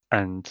against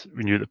and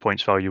we knew what the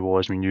points value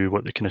was, we knew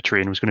what the kind of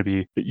terrain was going to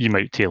be. You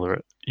might tailor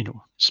it,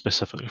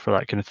 specifically for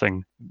that kind of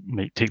thing.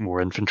 Might take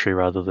more infantry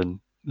rather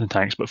than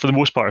tanks. But for the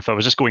most part, if I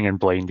was just going in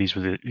blind, these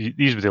were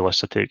the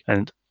lists I take.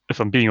 And if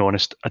I'm being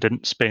honest, I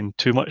didn't spend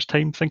too much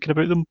time thinking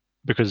about them.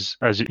 Because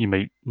as you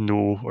might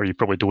know, or you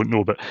probably don't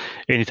know, but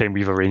anytime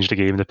we've arranged a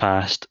game in the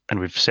past and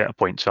we've set a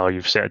points value,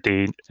 we've set a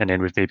date, and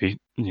then we've maybe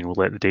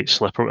let the date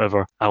slip or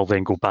whatever, I'll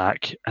then go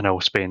back and I'll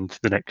spend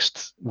the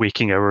next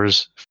waking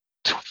hours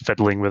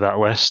fiddling with that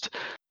list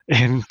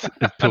and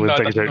pulling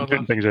things out,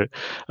 putting things out.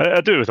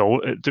 I do it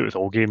with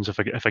all games. If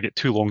I get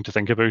too long to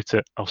think about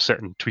it, I'll sit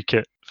and tweak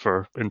it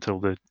until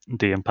the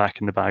day I'm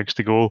packing the bags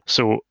to go.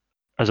 So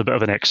as a bit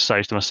of an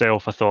exercise to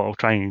myself, I thought I'll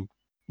try and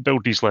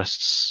build these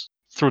lists,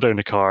 throw down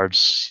the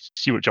cards,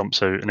 see what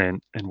jumps out,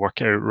 and work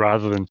it out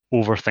rather than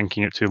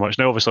overthinking it too much.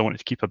 Now, obviously, I wanted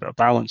to keep a bit of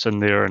balance in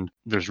there, and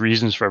there's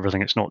reasons for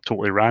everything. It's not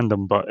totally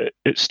random, but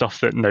it's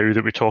stuff that now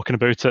that we're talking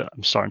about it,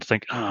 I'm starting to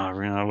think,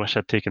 I wish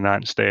I'd taken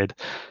that instead.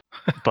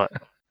 But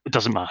it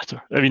doesn't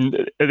matter. I mean,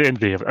 at the end of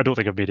the day, I don't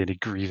think I've made any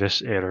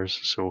grievous errors.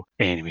 So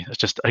anyway, it's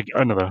just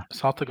another. It's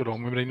hard to go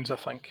wrong with Marines, I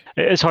think.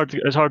 It's hard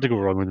to go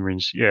wrong with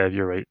Marines. Yeah,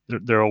 you're right.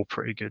 They're all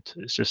pretty good.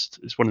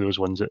 It's one of those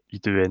ones that you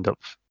do end up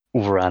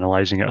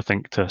over-analysing it, I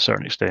think, to a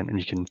certain extent, and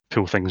you can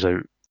pull things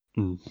out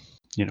and,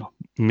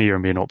 may or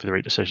may not be the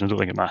right decision. I don't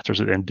think it matters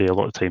at the end of the day. A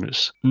lot of the time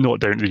it's not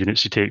down to the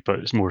units you take, but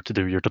it's more to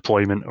do with your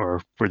deployment or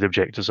where the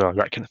objectives are,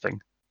 that kind of thing,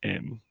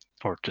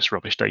 or just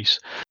rubbish dice.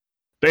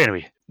 But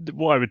anyway,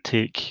 what I would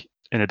take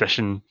in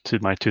addition to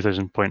my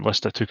 2,000 point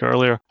list I took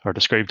earlier, or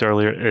described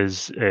earlier,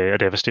 is a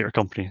Devastator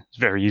company. It's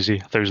very easy,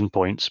 1,000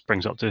 points,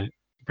 brings up to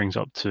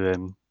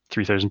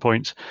 3,000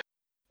 points,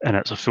 and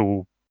it's a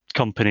full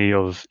company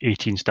of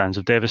 18 stands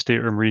of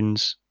Devastator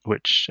Marines,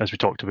 which, as we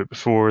talked about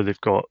before, they've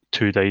got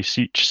 2 dice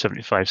each,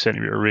 75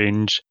 centimeter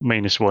range,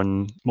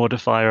 -1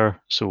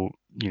 modifier, so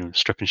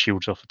stripping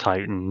shields off the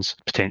Titans,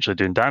 potentially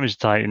doing damage to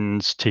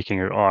Titans,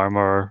 taking out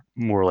armor,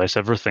 more or less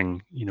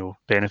everything,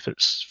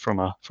 benefits from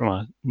a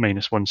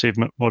 -1 save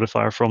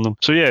modifier from them.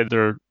 So yeah,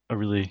 they're a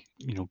really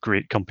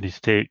great company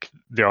to take.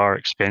 They are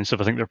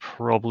expensive. I think they're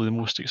probably the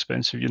most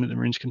expensive unit the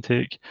Marines can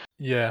take.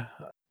 Yeah,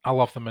 I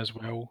love them as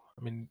well.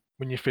 I mean,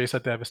 when you face a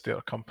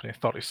Devastator company,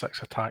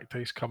 36 attack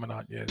dice coming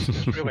at you,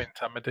 it's really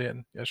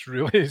intimidating. It's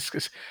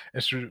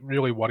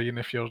really worrying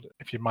if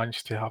you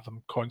manage to have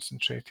them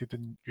concentrated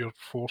and your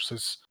force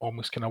is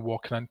almost kind of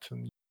walking into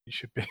them. You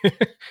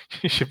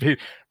should be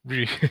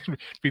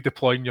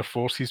redeploying your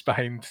forces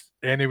behind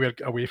anywhere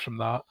away from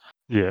that.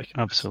 Yeah,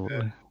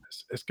 absolutely.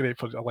 It's great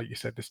for, like you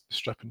said, the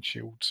stripping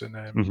shields and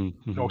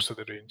also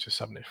the range, the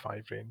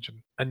 75 range.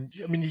 And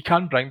I mean, you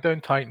can bring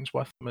down Titans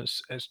with them.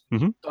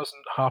 It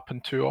doesn't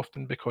happen too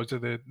often because of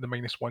the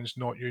 -1's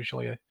not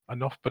usually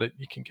enough, but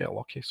you can get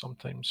lucky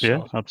sometimes. Yeah,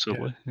 so,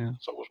 absolutely. Yeah.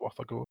 So it was worth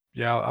a go.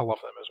 Yeah, I love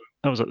them as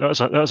well.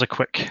 That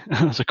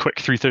was a quick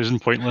 3,000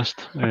 point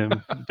list.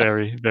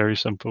 Very, very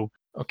simple.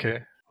 Okay.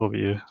 What about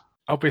you?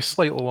 I'll be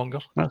slightly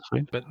longer. That's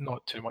fine. But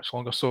not too much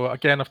longer. So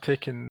again, I've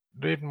taken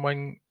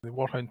Ravenwing, the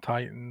Warhound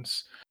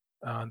Titans,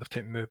 and I've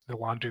taken the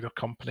Land Raider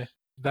Company.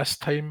 This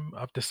time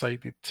I've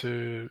decided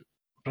to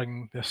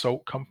bring the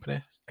Assault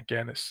Company.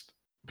 Again, it's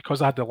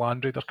because I had the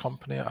Land Raider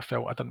Company, I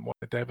felt I didn't want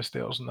the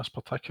Devastators in this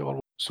particular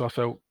one. So I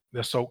felt the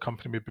Assault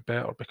Company would be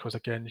better because,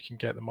 again, you can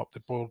get them up the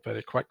board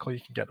very quickly.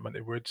 You can get them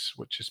into woods,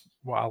 which is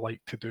what I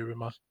like to do with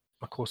my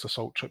close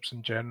assault troops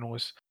in general.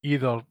 Is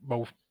either,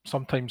 well,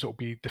 sometimes it'll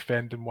be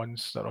defending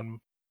ones that are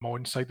on my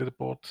own side of the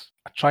board.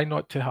 I try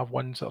not to have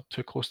ones that are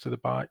too close to the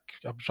back.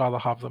 I'd rather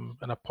have them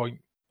in a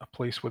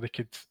place where they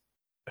could,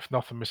 if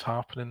nothing was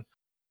happening,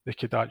 they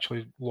could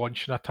actually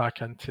launch an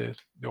attack into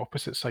the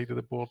opposite side of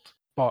the board.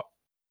 But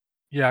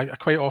yeah, I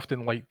quite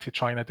often like to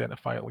try and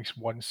identify at least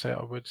one set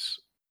of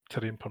woods,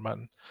 terrain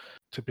permitting,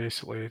 to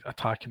basically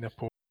attacking the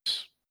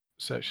opponent's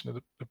section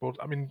of the board.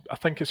 I mean, I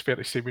think it's fair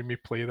to say when we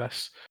play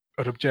this,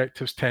 our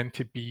objectives tend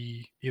to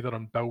be either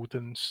on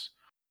buildings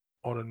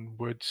or in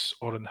woods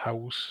or in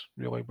hills,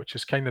 really, which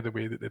is kind of the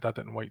way that they did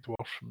it in White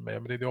Dwarf from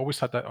memory. They always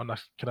had that on a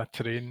kind of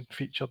terrain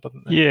feature,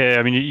 didn't they? Yeah,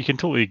 I mean, you can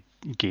totally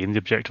game the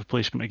objective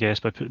placement, I guess,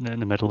 by putting it in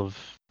the middle of,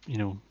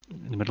 in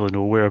the middle of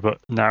nowhere, but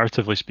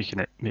narratively speaking,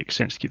 it makes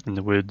sense to keep them in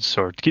the woods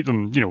or to keep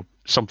them,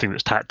 something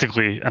that's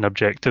tactically an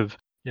objective.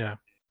 Yeah.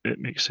 It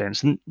makes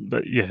sense.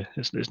 But yeah,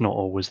 it's not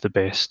always the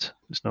best.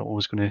 It's not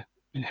always going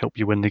to help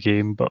you win the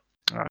game, but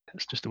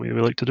it's just the way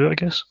we like to do it, I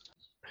guess.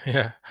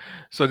 Yeah.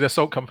 So the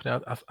Assault Company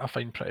I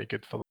find pretty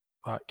good for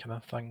that kind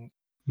of thing.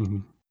 Mm-hmm.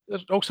 They're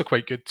also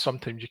quite good.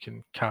 Sometimes you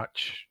can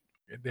catch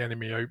the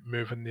enemy out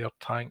moving their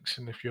tanks,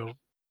 and if your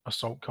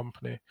Assault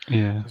Company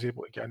is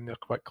able to get in there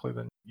quickly,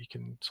 then you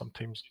can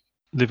sometimes...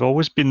 They've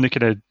always been the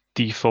kind of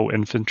default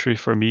infantry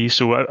for me.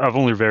 So I've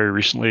only very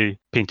recently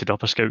painted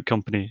up a scout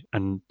company,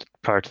 and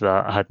prior to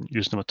that, I hadn't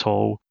used them at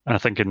all. And I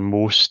think in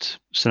most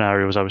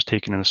scenarios, I was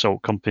taking an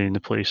assault company in the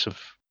place of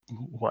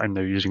what I'm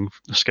now using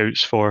the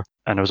scouts for,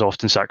 and I was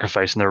often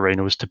sacrificing their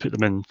rhinos to put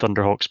them in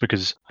Thunderhawks,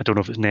 because I don't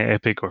know if it's net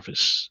epic or if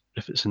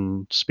it's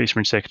in Space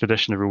Marine 2nd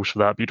Edition, the rules for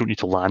that, but you don't need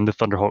to land the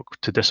Thunderhawk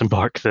to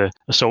disembark the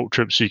assault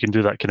troops, so you can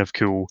do that kind of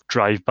cool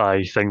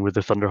drive-by thing with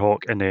the Thunderhawk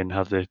and then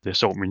have the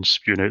assault Marines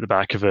spewing out the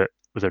back of it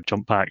with their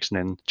jump packs and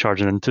then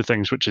charging into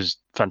things, which is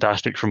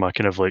fantastic from a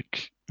kind of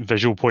like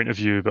visual point of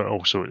view, but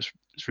also it's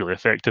really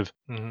effective.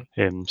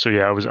 So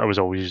yeah, I was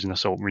always using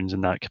assault Marines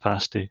in that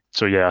capacity.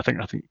 So yeah, I think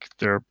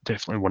they're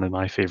definitely one of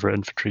my favourite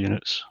infantry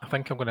units. I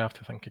think I'm going to have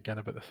to think again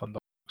about the Thunderhawks.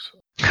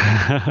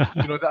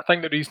 I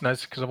think the reason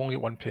is because I've only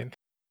got one paint.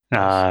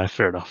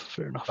 Fair enough.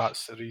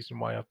 That's the reason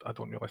why I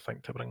don't really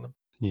think to bring them.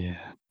 Yeah.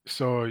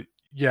 So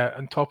yeah,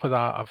 on top of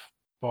that, I've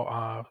bought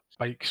a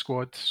bike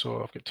squad.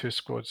 So I've got 2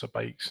 squads of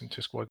bikes and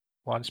 2 squad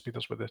land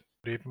speeders with the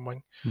Raven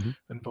Wing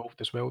involved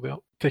as well there.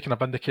 Taking a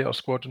Vindicator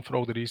squadron for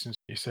all the reasons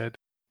you said.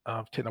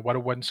 I've taken a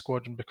Whirlwind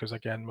squadron because,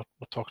 again, we're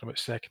talking about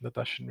 2nd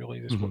edition, really.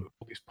 There's all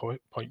these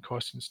point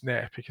costings.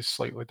 Net Epic is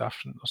slightly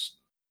different.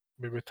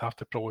 We would have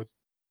to probably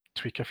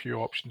tweak a few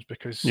options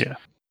because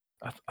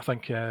I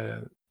think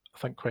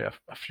quite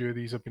a few of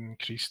these have been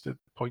increased, the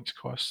points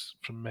costs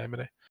from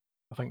memory.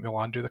 I think the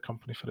Land Raider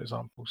company, for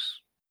example,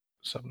 is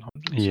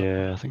 700.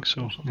 Yeah, I think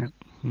so.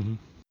 Yeah.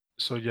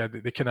 So yeah,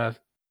 they kind of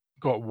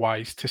got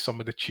wise to some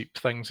of the cheap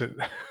things,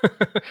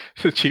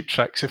 the cheap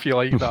tricks, if you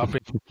like, that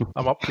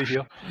I'm up to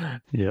here.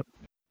 Yep.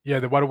 Yeah,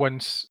 the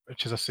Whirlwinds,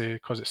 which, as I say,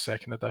 because it's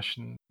 2nd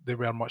edition, they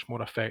were much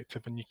more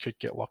effective and you could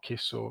get lucky.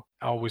 So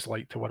I always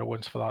liked the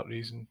Whirlwinds for that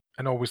reason,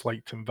 and always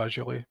liked them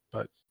visually.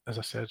 But as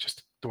I said,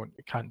 just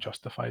can't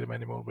justify them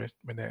anymore with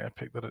Net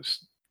Epic. That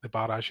it's the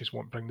barrages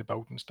won't bring the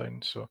buildings down.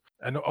 So,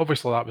 and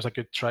obviously that was a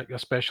good trick,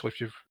 especially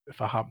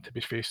if I happen to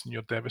be facing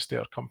your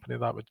Devastator company.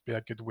 That would be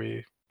a good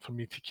way for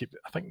me to keep.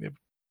 I think they've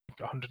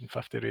got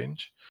 150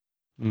 range.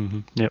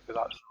 Yep. But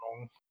that's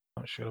wrong.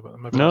 Not sure about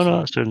them. Maybe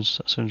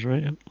that sounds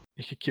right. Yep.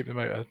 You could keep them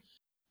out of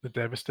the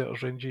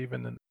Devastator's range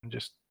even, and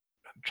just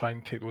try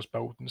and take those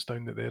buildings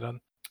down that they're in.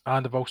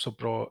 And I've also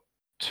brought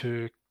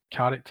 2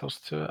 characters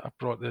to it. I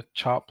brought the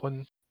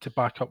Chaplain to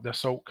back up the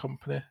assault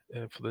company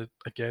for the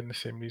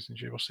same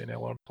reasons you were saying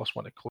earlier,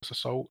 +1 to close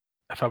assault.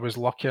 If I was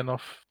lucky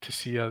enough to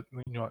see if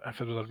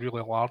it was a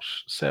really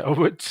large set of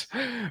woods,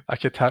 I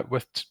could hit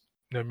with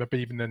maybe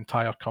even the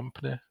entire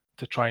company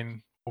to try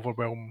and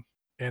overwhelm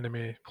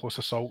enemy close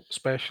assault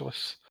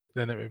specialists.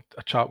 Then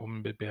a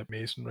Chaplain would be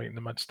amazing right in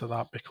the midst of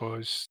that,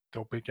 because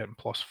they'll be getting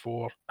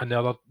 +4. And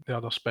the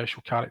other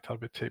special character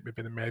would take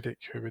maybe the medic,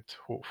 who would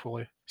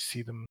hopefully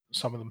see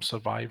some of them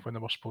survive when they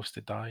were supposed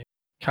to die.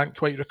 Can't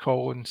quite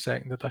recall in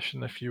 2nd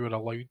edition if you were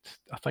allowed.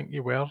 I think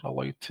you were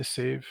allowed to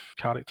save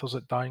characters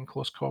that die in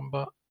close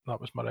combat.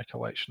 That was my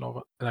recollection of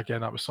it. And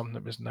again, that was something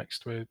that was next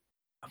to it.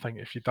 I think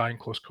if you die in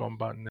close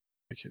combat and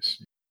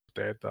it's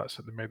dead, that's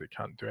it. The medic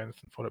can't do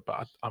anything for it.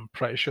 But I'm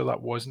pretty sure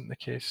that wasn't the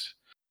case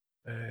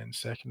in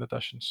 2nd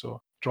edition.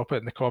 So drop it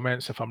in the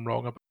comments if I'm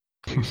wrong about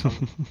it, please.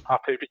 I'm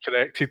happy to be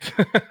corrected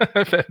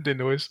if anybody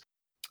knows.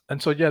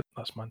 And so yeah,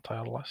 that's my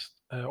entire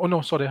list. I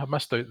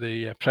missed out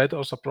the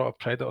Predators. I brought a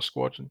Predator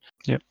squadron.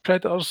 Yep.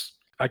 Predators,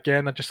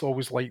 again, I just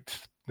always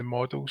liked the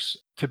models.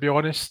 To be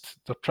honest,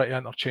 they're pretty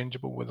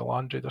interchangeable with the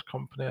Land Raider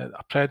company.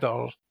 A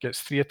Predator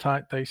gets 3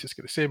 attack dice. It's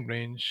got the same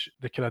range.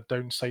 The kind of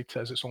downside to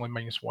it is it's only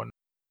 -1,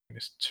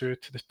 -2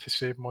 to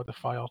save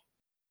modifier.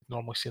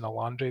 Normally seen a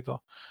Land Raider.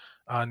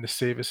 And the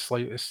save is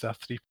slightly, it's a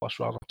 3+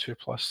 rather than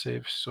 2+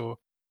 save. So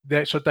the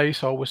extra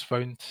dice I always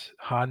found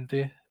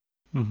handy.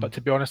 But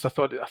to be honest, I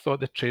thought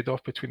the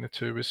trade-off between the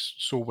two was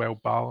so well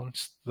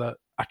balanced that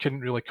I couldn't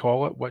really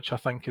call it which I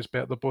think is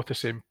better. They're both the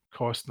same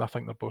cost, and I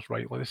think they're both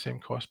rightly the same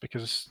cost,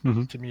 because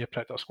to me a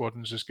Predator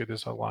squadron is as good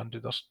as a Land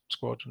Raider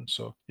squadron.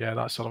 So yeah,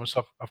 that's sort of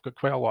stuff. I've got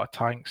quite a lot of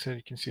tanks here.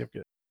 You can see I've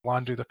got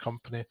Land Raider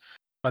company,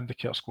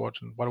 Vindicator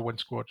squadron, Whirlwind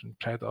squadron,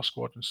 Predator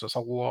squadron. So it's a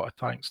lot of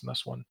tanks in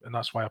this one, and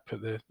that's why I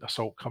put the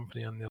assault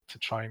company in there to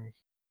try and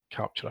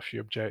capture a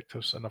few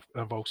objectives. And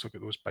I've also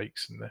got those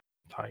bikes in the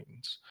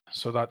Titans.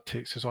 So that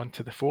takes us on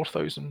to the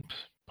 4,000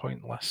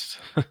 point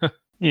list.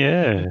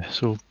 Yeah,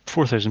 so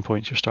 4,000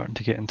 points, you're starting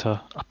to get into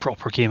a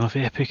proper game of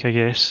Epic, I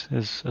guess,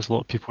 as a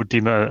lot of people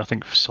deem it. I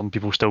think some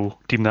people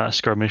still deem that a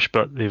skirmish,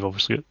 but they've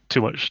obviously got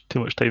too much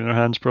time in their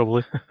hands,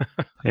 probably.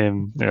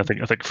 I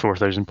think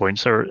 4,000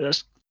 points are.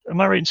 Am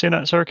I right in saying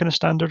that's our kind of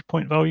standard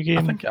point value game?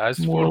 I think it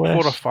is more or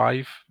less. 4 or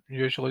 5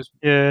 usually.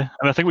 Yeah,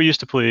 and I think we used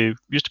to pay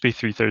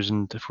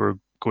 3,000 if we're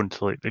going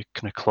to like the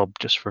kind of club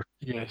just for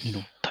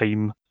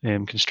time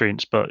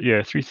constraints. But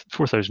yeah,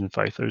 4,000 and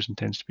 5,000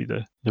 tends to be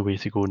the way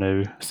to go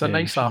now. It's a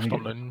nice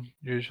afternoon,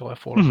 usually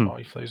 4,000 or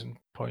 5,000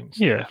 points.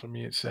 Yeah, for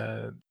me it's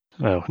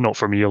well, not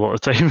for me a lot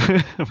of the time.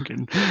 I'm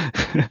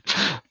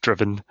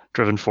getting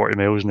driven 40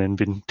 miles and then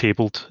being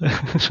tabled.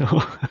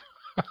 So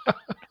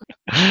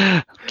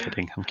I'm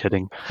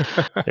kidding.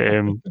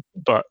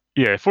 But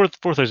yeah,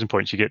 4,000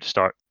 points you get to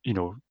start.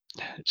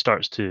 It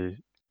starts to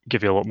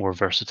give you a lot more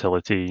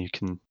versatility. You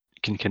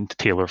can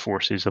tailor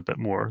forces a bit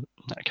more,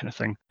 that kind of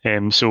thing.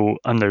 So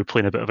I'm now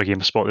playing a bit of a game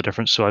of Spot the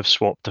Difference. So I've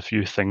swapped a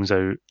few things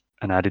out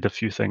and added a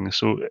few things.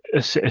 So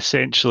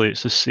essentially,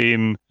 it's the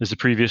same as the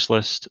previous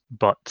list,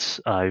 but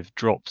I've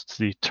dropped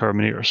the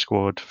Terminator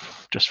squad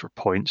just for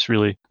points,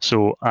 really.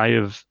 So I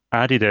have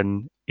added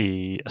in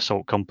a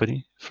assault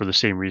company for the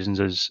same reasons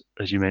as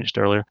you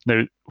mentioned earlier.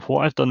 Now,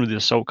 what I've done with the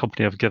assault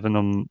company, I've given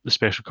them the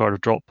special card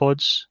of drop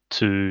pods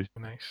to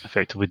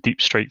effectively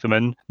deep strike them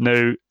in.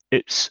 Now,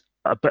 it's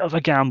a bit of a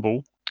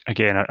gamble.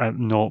 Again,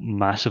 I'm not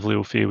massively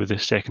au fait with the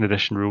second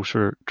edition rules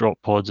for drop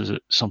pods. Is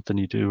it something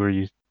you do where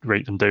you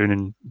write them down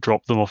and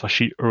drop them off a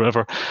sheet or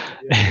whatever?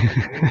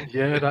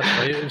 Yeah, that's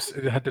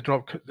right. They had the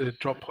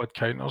drop pod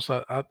counters.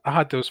 I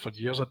had those for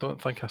years. I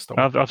don't think I still.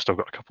 I've still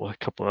got a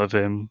couple of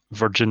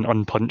virgin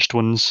unpunched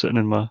ones sitting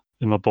in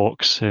my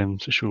box to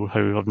show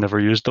how I've never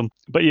used them.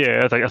 But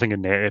yeah, I think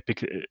in Net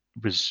Epic it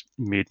was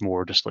made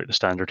more just like the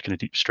standard kind of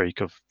deep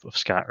strike of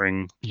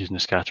scattering using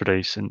the scatter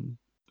dice and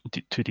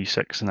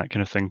 2d6 and that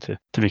kind of thing to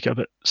make it a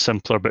bit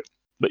simpler. But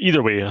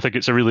either way, I think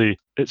it's a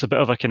bit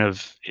of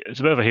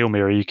a Hail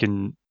Mary. You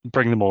can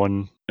bring them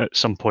on at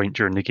some point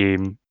during the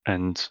game,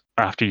 and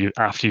after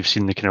you've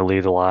seen the kind of lay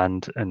of the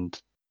land and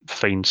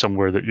find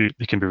somewhere that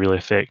they can be really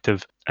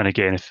effective. And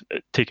again, if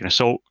taking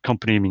assault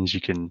company means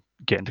you can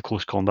get into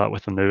close combat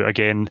with them now,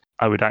 again,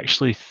 I would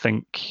actually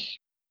think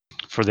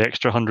for the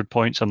extra 100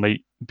 points, I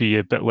might be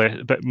a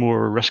bit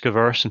more risk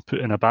averse and put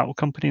in a battle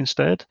company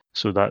instead.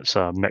 So that's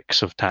a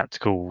mix of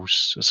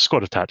tacticals. It's a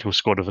squad of tacticals,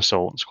 squad of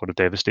assault, and squad of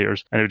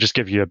devastators, and it would just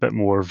give you a bit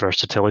more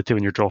versatility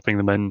when you're dropping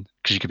them in,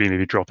 because you could be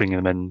maybe dropping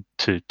them in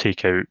to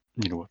take out,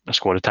 a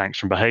squad of tanks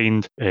from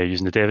behind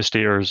using the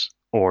devastators,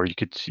 or you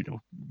could,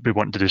 be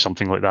wanting to do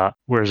something like that.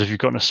 Whereas if you've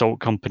got an assault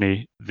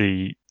company,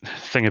 the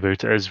thing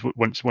about it is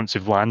once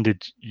they've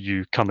landed,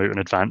 you come out in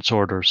advance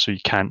order, so you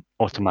can't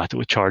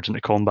automatically charge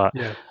into combat,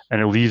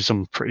 and it leaves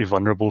them pretty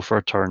vulnerable for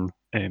a turn,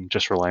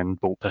 just relying on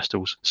bolt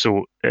pistols.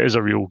 So it is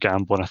a real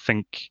gamble, and I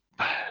think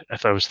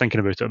if I was thinking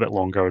about it a bit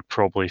longer, I would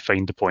probably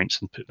find the points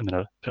and put them in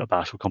a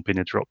battle company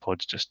in drop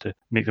pods just to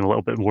make them a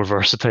little bit more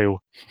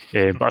versatile.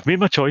 But I've made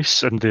my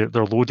choice, and they're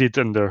loaded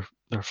and they're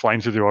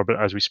flying through the orbit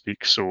as we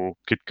speak. So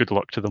good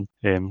luck to them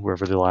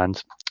wherever they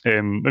land.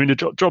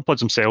 The drop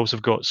pods themselves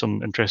have got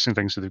some interesting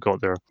things. So they've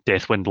got their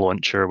Deathwind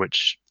launcher,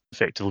 which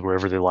effectively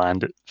wherever they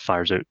land, it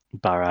fires out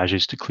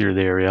barrages to clear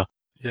the area.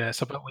 Yeah,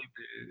 it's a bit like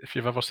if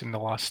you've ever seen The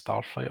Last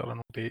Starfighter, an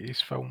old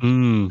 80s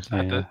film.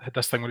 Had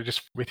this thing where it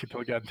just waited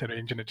till it got into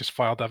range and it just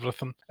fired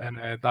everything. And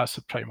that's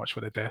pretty much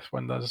what the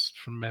Deathwind is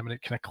from memory.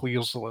 It kind of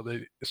clears,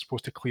 it's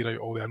supposed to clear out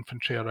all the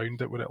infantry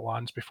around it where it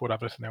lands before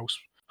everything else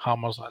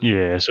hammers in.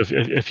 Yeah, so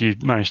if you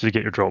manage to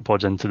get your drop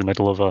pods into the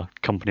middle of a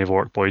company of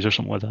orc boys or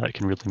something like that, it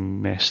can really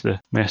mess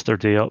their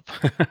day up.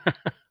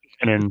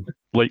 And then,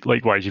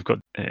 likewise, you've got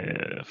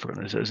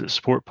is it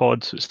support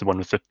pods? It's the one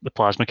with the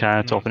plasma cannon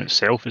on top, and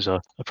itself is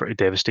a pretty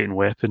devastating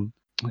weapon.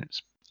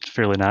 It's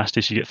fairly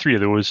nasty. So you get 3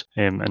 of those,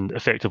 and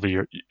effectively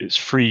it's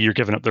free. You're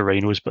giving up the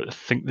rhinos, but I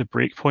think the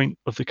breakpoint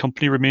of the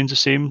company remains the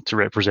same to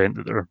represent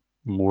that they're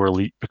more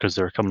elite because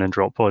they're coming in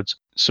drop pods.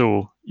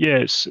 So yeah,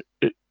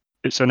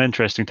 it's an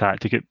interesting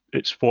tactic.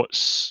 It's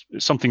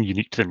something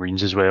unique to the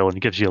Marines as well, and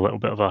it gives you a little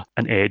bit of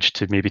an edge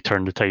to maybe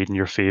turn the tide in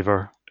your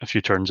favour a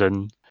few turns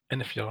in. And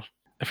if you're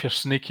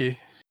sneaky,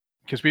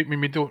 because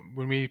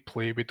when we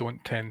play, we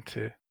don't tend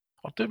to,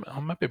 or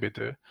maybe we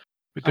do.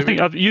 I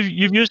think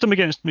you've used them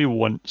against me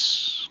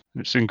once.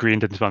 It's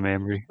ingrained into my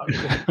memory.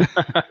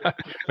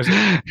 Was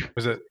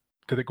it?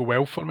 Did it go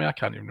well for me? I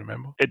can't even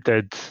remember. It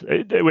did.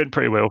 It went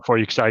pretty well for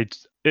you because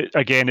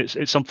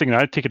it's something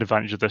I'd taken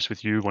advantage of this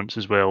with you once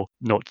as well.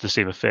 Not to the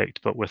same effect,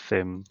 but with I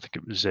think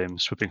it was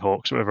Swooping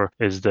Hawks or whatever.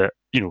 Is that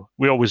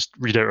we always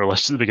read out our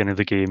lists at the beginning of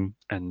the game,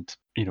 and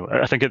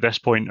I think at this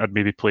point I'd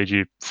maybe played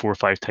you 4 or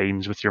 5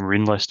 times with your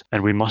Marine list,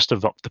 and we must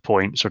have upped the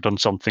points or done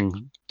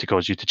something to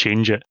cause you to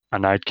change it,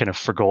 and I'd kind of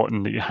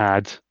forgotten that you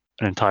had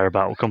an entire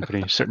battle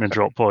company sitting in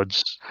drop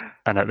pods.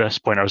 And at this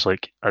point I was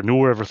like, I know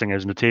where everything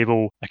is on the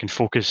table, I can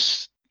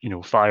focus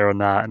fire on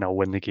that and I'll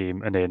win the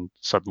game. And then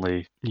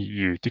suddenly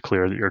you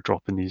declare that you're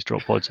dropping these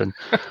drop pods in.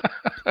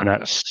 And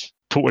that's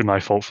totally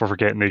my fault for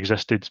forgetting they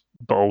existed,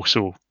 but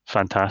also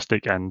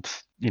fantastic. And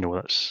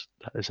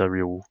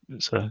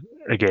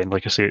again,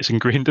 like I say, it's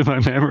ingrained in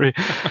my memory.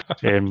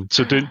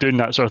 So doing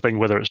that sort of thing,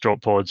 whether it's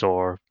drop pods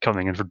or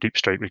coming in for deep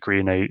strike with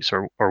Grey Knights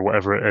or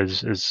whatever it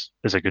is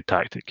a good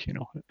tactic.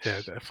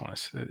 Yeah,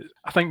 definitely.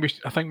 I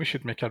think we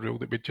should make a rule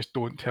that we just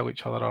don't tell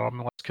each other our army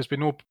lists, because we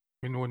know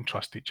and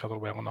trust each other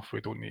well enough.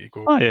 We don't need to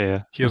go. Oh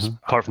yeah.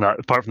 Apart from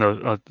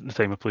the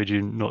time I played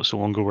you not so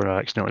long ago, where I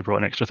accidentally brought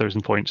an extra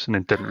 1,000 points and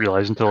then didn't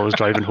realise until I was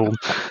driving home,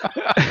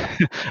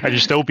 and you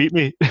still beat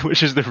me,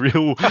 which is the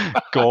real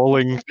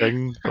galling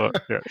thing.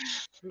 But yeah,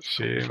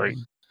 shame.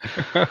 Fine.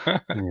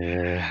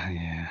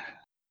 Yeah.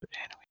 But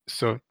anyway.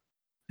 So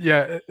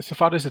yeah, so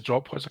far as the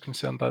drop pods are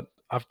concerned,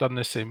 I've done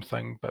the same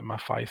thing, but my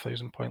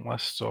 5,000 point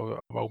list. So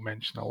I will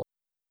mention a lot.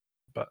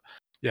 But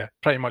yeah,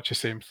 pretty much the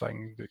same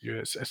thing. That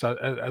it's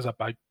a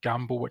big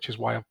gamble, which is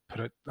why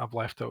I've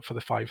left it for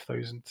the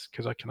 5,000,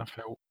 because I kind of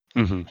felt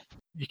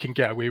you can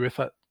get away with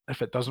it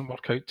if it doesn't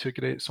work out too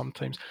great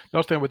sometimes. The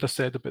other thing I would have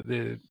said about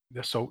the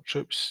assault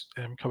troops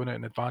coming out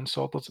in advance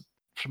orders,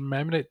 from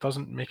memory, it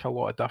doesn't make a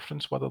lot of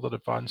difference whether they're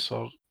advanced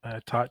or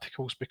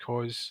tacticals,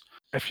 because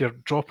if you're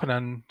dropping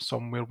in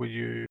somewhere where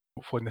you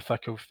hopefully in the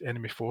thick of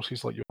enemy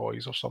forces like your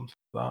boys or something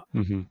like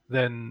that,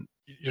 then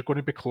you're going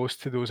to be close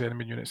to those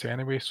enemy units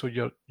anyway. So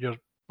your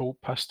bolt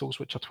pistols,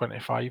 which are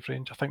 25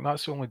 range, I think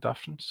that's the only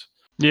difference.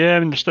 Yeah, I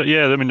mean,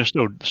 they're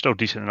still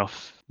decent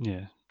enough.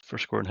 Yeah, for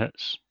scoring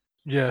hits.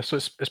 Yeah, so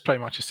it's pretty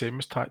much the same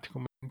as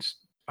tactical means,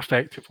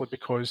 effectively,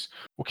 because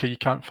okay, you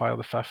can't fire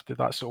the 50.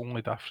 That's the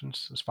only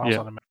difference as far as I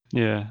remember.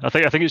 Yeah, I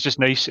think it's just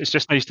nice. It's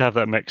just nice to have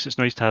that mix. It's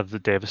nice to have the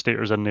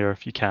Devastators in there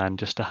if you can,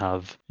 just to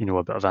have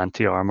a bit of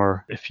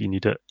anti-armor if you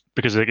need it.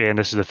 Because again,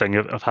 this is the thing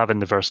of having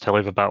the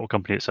versatility of a battle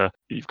company.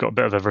 You've got a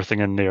bit of everything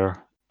in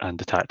there, and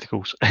the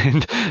tacticals,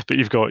 but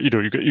you've got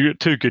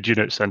two good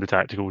units and the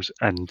tacticals,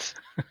 and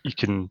you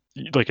can,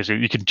 like I say,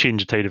 you can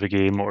change the tide of a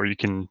game, or you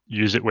can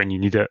use it when you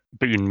need it,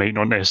 but you might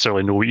not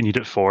necessarily know what you need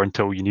it for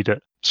until you need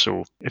it.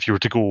 So if you were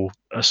to go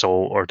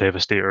assault or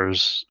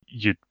devastators,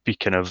 you'd be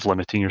kind of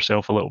limiting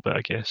yourself a little bit,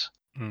 I guess.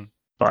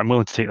 But I'm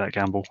willing to take that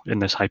gamble in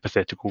this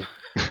hypothetical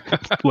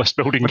list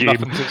building game.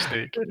 Nothing's at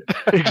stake.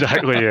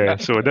 Exactly, yeah.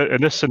 So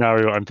in this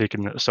scenario, I'm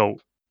taking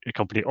assault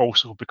company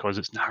also because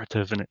it's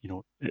narrative and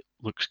it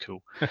looks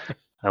cool.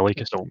 I like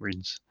Assault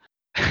Marines.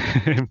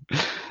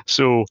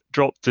 So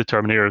dropped the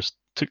Terminators,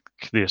 took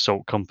the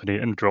Assault Company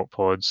and drop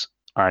pods.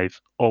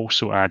 I've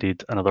also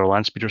added another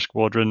Landspeeder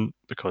squadron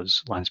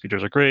because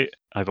Landspeeders are great.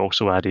 I've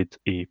also added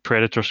a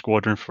Predator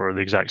squadron for the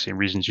exact same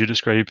reasons you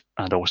described,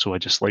 and also I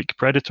just like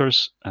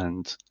Predators,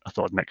 and I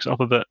thought I'd mix it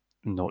up a bit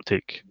and not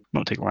take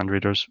Land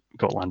Raiders.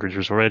 Got Land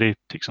Raiders already,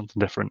 take something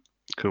different.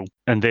 Cool.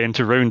 And then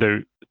to round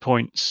out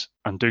points,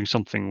 I'm doing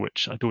something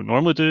which I don't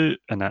normally do,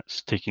 and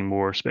that's taking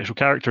more special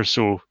characters.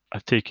 So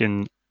I've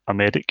taken a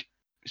medic.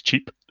 It's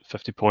cheap,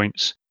 50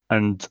 points,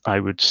 and I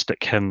would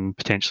stick him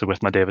potentially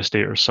with my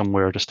Devastator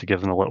somewhere just to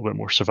give them a little bit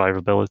more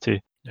survivability.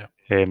 Yeah.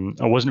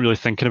 I wasn't really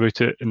thinking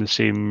about it in the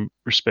same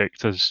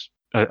respect as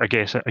I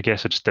guess I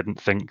just didn't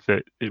think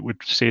that it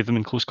would save them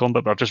in close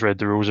combat, but I've just read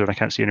the rules and I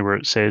can't see anywhere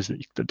it says that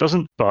it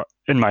doesn't. But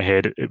in my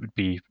head, it would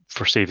be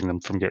for saving them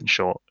from getting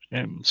shot.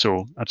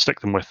 So I'd stick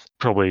them with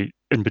probably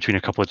in between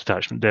a couple of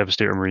detachment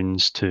Devastator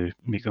Marines to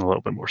make them a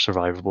little bit more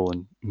survivable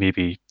and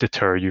maybe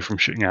deter you from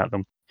shooting at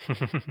them.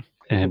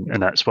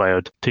 And that's why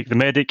I'd take the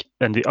medic.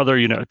 And the other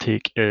unit I'd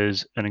take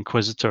is an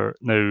Inquisitor.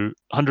 Now,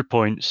 100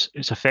 points,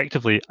 it's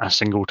effectively a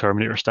single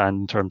Terminator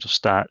stand in terms of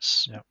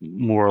stats,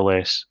 more or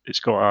less. He's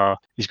got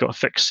a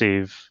fixed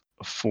save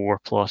of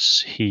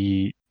 4+.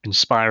 He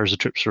inspires the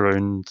troops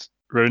around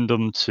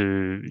them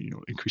to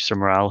increase their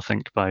morale, I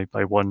think, by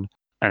 1.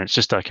 And it's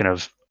just a kind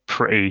of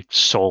pretty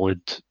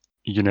solid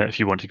unit if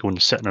you want to go and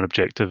sit in an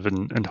objective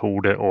and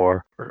hold it,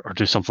 or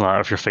do something like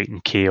that if you're fighting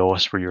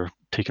chaos where you're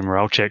taking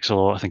morale checks a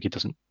lot. I think he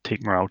doesn't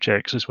take morale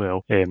checks as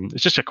well.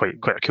 It's just quite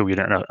a cool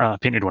unit, and I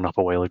painted one up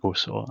a while ago,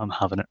 so I'm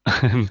having it.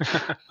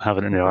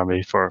 Having it in the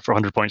army for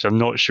 100 points. I'm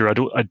not sure. I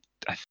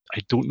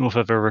don't know if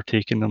I've ever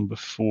taken them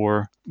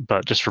before,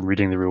 but just from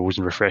reading the rules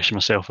and refreshing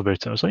myself about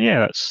it, I was like, yeah,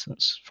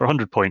 that's for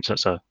 100 points.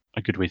 That's a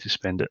good way to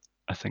spend it.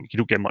 I think you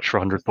don't get much for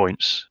 100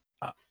 points.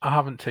 I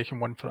haven't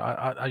taken one for.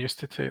 I used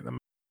to take them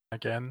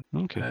again.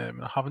 Okay.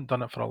 I haven't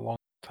done it for a long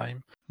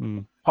time.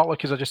 Partly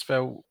because I just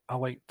felt I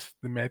liked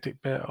the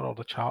medic better, or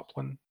the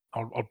chaplain,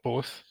 or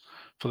both,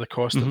 for the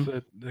cost of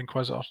the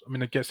Inquisitor. I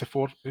mean, it gets the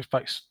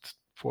fixed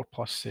 4+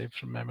 save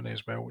from memory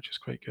as well, which is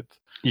quite good.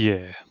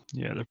 Yeah,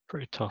 they're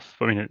pretty tough.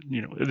 I mean, at the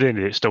end of the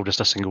day, it's still just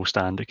a single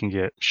stand. It can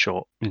get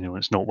shot.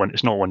 It's not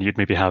one you'd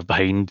maybe have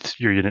behind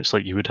your units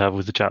like you would have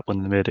with the chaplain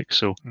and the medic.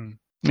 So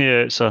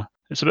yeah, it's a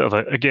bit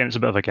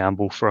of a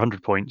gamble. For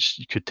 100 points,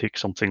 you could take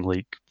something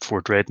like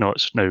 4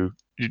 dreadnoughts. Now,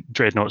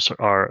 dreadnoughts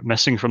are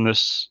missing from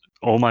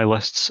all my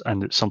lists,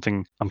 and it's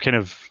something I'm kind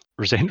of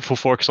resentful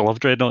for because I love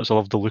dreadnoughts. I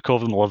love the look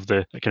of them. I love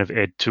the kind of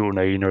Ed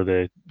 209 or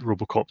the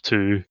Robocop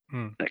 2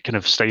 kind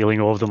of styling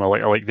of them. I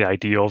like the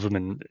idea of them,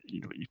 and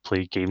you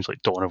play games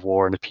like Dawn of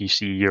War on the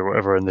PC or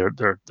whatever, and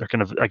they're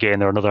kind of, again,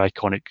 they're another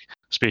iconic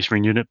Space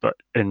Marine unit, but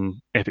in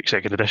Epic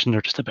 2nd Edition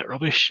they're just a bit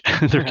rubbish.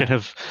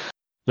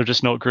 They're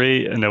just not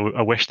great, and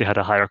I wish they had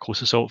a higher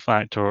close assault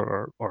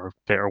factor or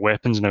better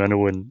weapons. Now I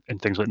know in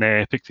things like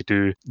Epic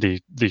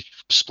they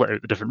split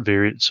out the different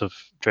variants of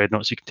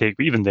dreadnoughts you can take,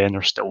 but even then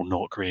they're still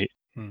not great.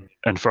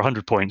 And for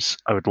 100 points,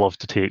 I would love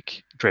to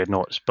take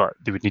dreadnoughts, but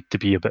they would need to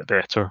be a bit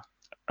better.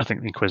 I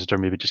think the Inquisitor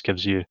maybe just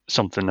gives you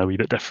something a wee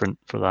bit different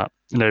for that.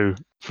 Now,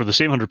 for the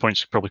same 100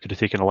 points, you probably could have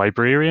taken a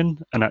Librarian,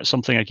 and that's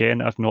something,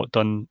 again, I've not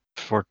done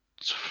for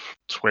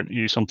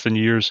 20-something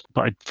years.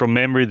 But from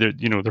memory,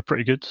 they're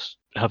pretty good.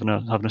 Having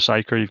a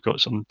Psyker, you've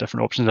got some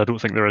different options. I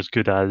don't think they're as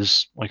good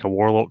as like a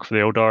Warlock for the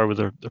Eldar with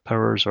their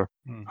powers or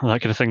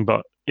that kind of thing.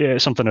 But yeah,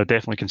 it's something I'd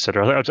definitely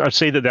consider. I'd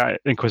say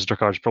that Inquisitor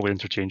card is probably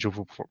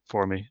interchangeable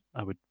for me.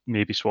 I would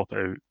maybe swap it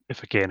out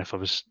if I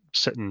was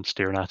sitting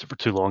staring at it for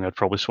too long. I'd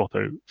probably swap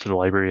it out for the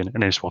Librarian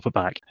and then swap it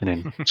back and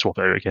then swap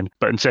it out again.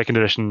 But in second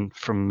edition,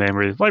 from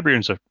memory,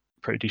 Librarians are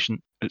pretty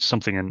decent. It's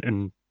something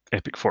in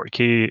Epic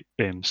 40k,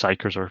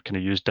 Psykers are kind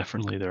of used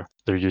differently.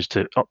 They're used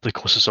to up the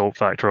close assault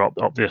factor, up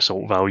the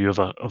assault value of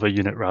a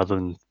unit rather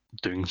than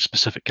doing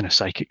specific kind of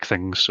psychic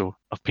things. So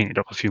I've painted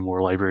up a few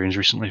more Librarians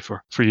recently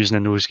for using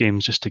in those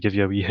games, just to give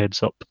you a wee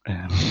heads up.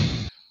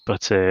 No,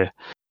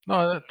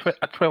 I'd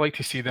quite like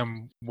to see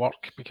them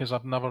work, because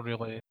I've never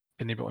really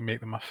been able to make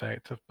them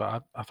effective,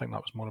 but I think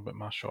that was more about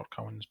my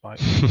shortcomings back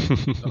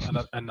then.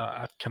 and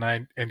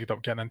I ended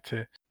up getting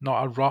into,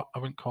 not a rut, I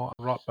wouldn't call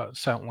it a rut, but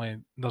certainly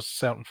there's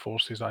certain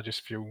forces I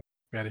just feel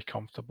very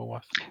comfortable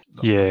with.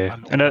 Yeah,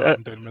 and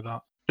I'm doing with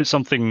that. It's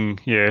something,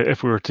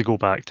 if we were to go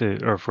back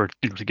to, or if we're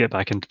to get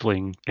back into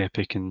playing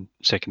Epic in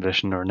second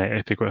edition or Net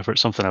Epic, whatever,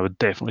 it's something I would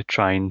definitely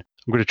I'm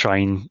going to try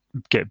and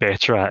get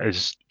better at,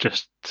 is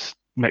just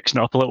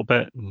mixing it up a little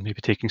bit and maybe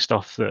taking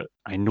stuff that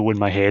I know in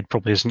my head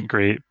probably isn't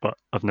great, but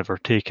I've never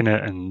taken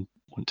it and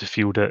want to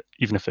field it,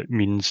 even if it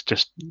means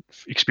just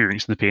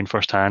experiencing the pain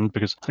firsthand,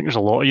 because I think there's a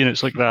lot of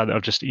units like that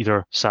have just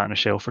either sat on a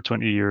shelf for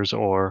 20 years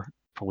or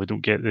probably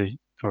don't get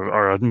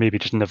or maybe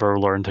just never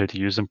learned how to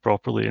use them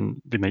properly,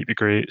 and they might be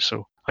great.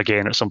 So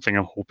again, it's something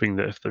I'm hoping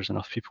that if there's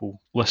enough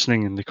people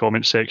listening in the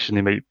comment section,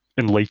 they might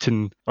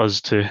enlighten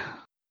us to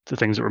the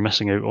things that we're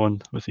missing out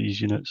on with these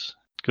units.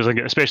 Because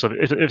especially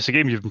if it's a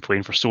game you've been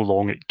playing for so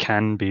long, it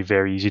can be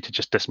very easy to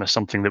just dismiss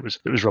something that was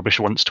rubbish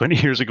once 20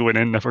 years ago and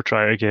then never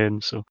try again.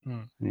 So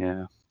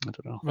yeah, I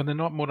don't know. Well, they're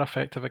not more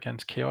effective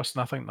against Chaos,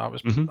 and I think that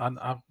was. And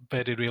I've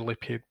very rarely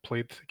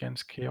played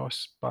against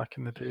Chaos back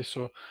in the day,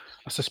 so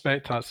I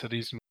suspect that's the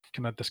reason we've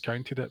kind of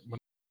discounted it, when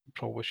we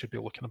probably should be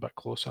looking a bit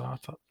closer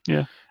at it.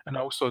 Yeah. And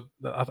also,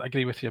 I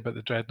agree with you about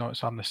the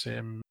Dreadnoughts. I'm the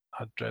same. I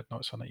had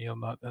Dreadnoughts on it here,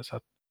 and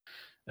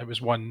it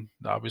was one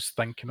that I was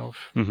thinking of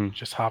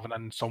just having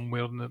in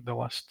somewhere in the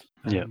list,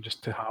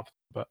 just to have.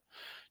 But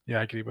yeah,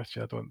 I agree with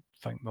you. I don't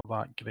think they're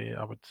that great.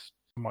 I would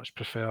much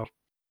prefer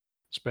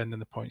spending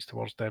the points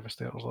towards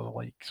Devastators or the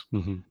likes.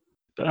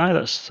 But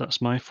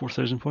that's my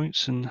 4,000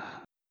 points, and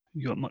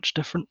you got much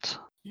different?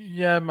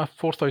 Yeah, my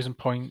 4,000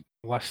 point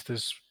list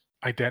is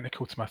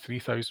identical to my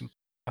 3,000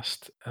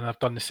 list, and I've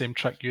done the same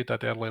trick you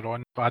did earlier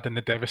on, adding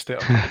the Devastator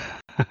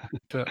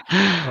to it.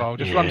 So I'll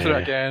just run through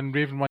it again.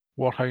 Ravenwing,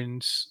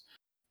 Warhounds,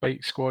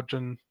 Bike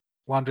Squadron,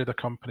 Land Raider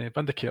Company,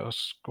 Vindicator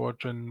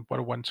Squadron,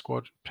 Whirlwind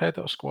Squadron,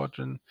 Predator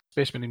Squadron,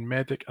 Space Marine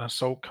Medic, an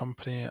Assault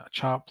Company, a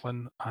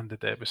Chaplain, and the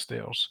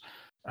Devastators.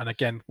 And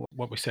again,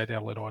 what we said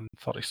earlier on,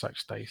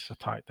 36 dice,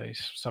 attack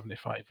dice,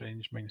 75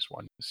 range,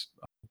 -1. It's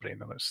a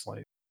brainer. It's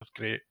like, they're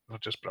great. They're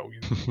just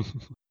brilliant.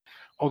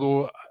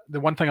 Although, the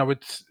one thing I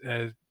would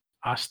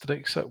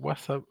asterisk it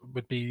with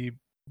would be,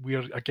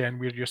 we're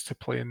used to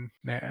playing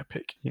Net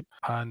Epic.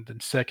 And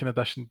in second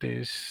edition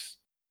days,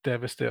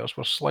 Devastators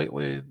were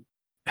slightly,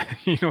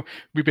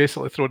 we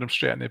basically throw them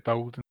straight into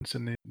buildings,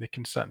 and they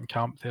can sit and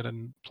camp there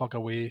and plug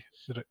away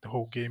the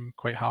whole game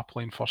quite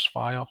happily in first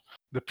fire.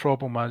 The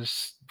problem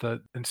is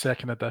that in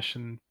second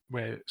edition,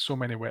 where so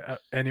many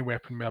any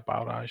weapon with a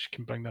barrage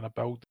can bring down a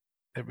building,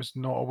 it was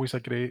not always a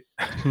great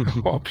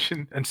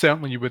option. And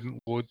certainly you wouldn't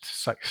load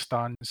 6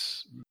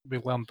 stands. We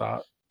learned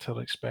that to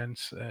their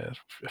expense a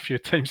few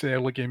times in the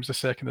early games of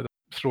second edition,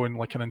 throwing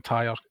like an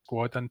entire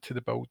squad into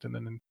the building,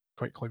 and then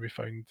quickly we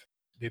found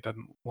they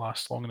didn't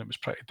last long, and it was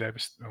pretty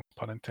devastating,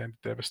 pun intended,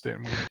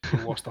 devastating.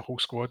 We lost a whole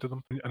squad of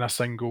them in a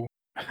single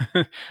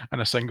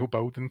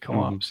building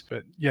collapse.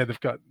 But yeah, they've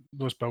got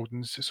those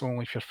buildings. It's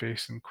only if you're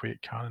facing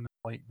Quake Cannon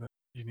like that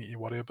you need to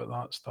worry about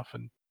that stuff,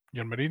 and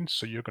you're Marines,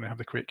 so you're going to have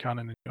the Quake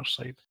Cannon on your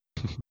side.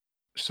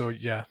 So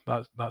yeah,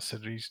 that's the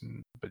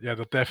reason. But yeah,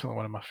 they're definitely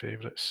one of my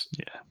favourites.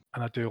 Yeah,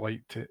 and I do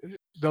like to.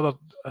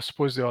 I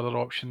suppose the other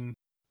option,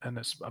 and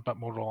it's a bit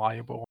more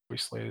reliable,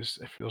 obviously, is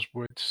if there's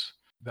woods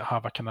that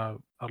have a kind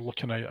of are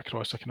looking out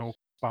across a kind of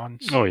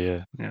bands. Oh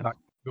yeah.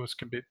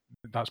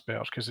 That's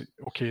better, because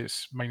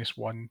it's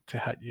 -1 to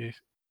hit you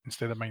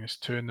instead of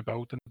 -2 in the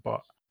building,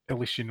 but at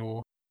least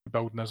the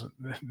building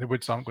the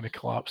woods aren't going to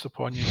collapse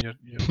upon you.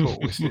 You're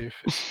totally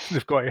safe.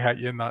 They've got to hit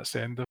you in that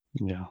sender.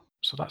 Yeah.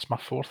 So that's my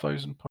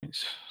 4,000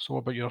 points. So what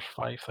about your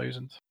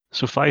 5,000?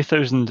 So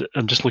 5,000,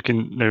 I'm just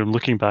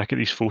looking back at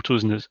these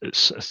photos, and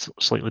it's a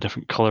slightly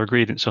different colour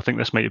gradient. So I think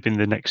this might have been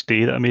the next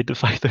day that I made the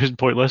 5,000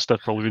 point list. I've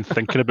probably been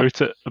thinking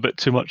about it a bit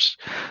too much.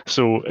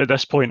 So at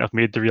this point, I've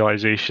made the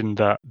realisation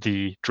that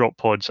the drop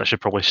pods, I should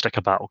probably stick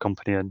a battle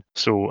company in.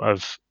 So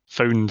I've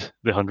found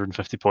the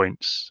 150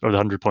 points, or the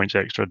 100 points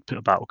extra, I'd put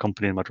a battle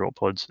company in my drop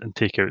pods and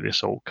take out the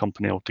assault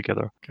company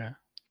altogether. Okay.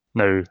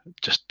 Now,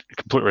 just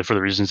completely for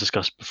the reasons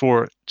discussed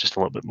before, just a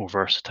little bit more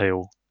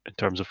versatile in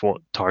terms of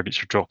what targets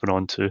you're dropping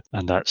onto,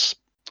 and that's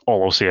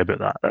all I'll say about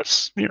that.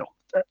 That's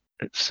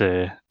it's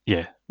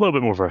Yeah, a little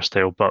bit more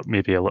versatile, but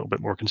maybe a little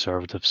bit more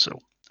conservative. So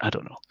I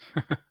don't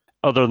know.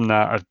 Other than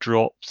that, I've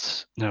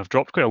dropped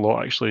quite a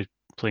lot actually.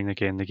 Playing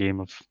again the game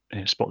of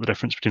spot the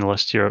difference between the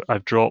lists here.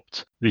 I've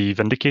dropped the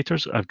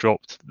Vindicators, I've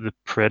dropped the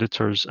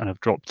Predators, and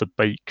I've dropped the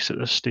bikes at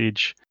this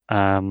stage.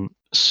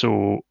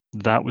 So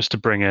that was to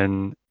bring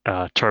in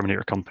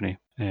Terminator Company.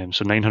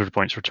 So 900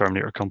 points for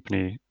Terminator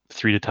Company,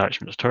 3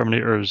 detachments of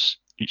Terminators,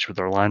 each with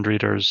their Land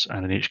Raiders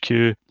and an HQ.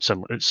 It's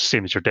the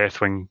same as your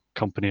Deathwing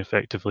Company,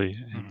 effectively.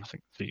 I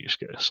think they just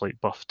get a slight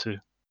buff to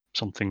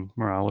something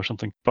morale or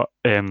something. But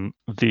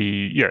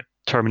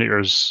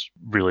Terminators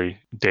really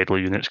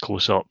deadly units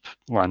close up.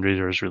 Land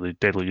Raiders really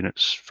deadly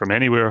units from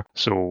anywhere.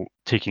 So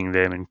taking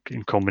them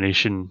in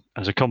combination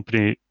as a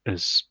company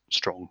is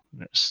strong.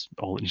 That's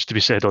all that needs to be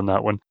said on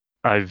that one.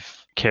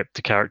 I've kept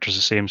the characters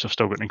the same, so I've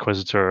still got an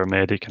Inquisitor, a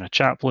Medic, and a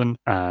Chaplain,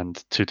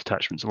 and 2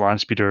 detachments of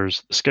Land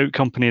Speeders. The Scout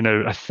Company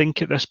now, I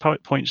think at this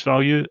points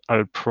value, I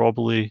would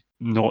probably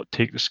not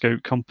take the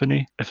Scout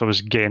Company. If I was,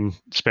 again,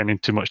 spending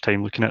too much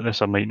time looking at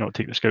this, I might not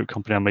take the Scout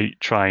Company. I might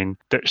try and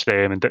ditch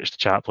them and ditch the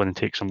Chaplain and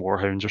take some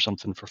Warhounds or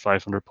something for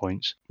 500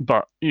 points.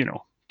 But,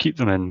 keep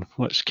them in.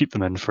 Let's keep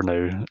them in for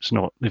now. It's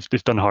not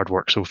they've done hard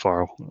work so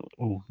far.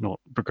 We'll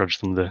not begrudge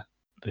them the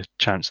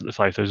chance at the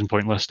 5,000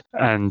 point list.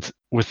 And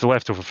with the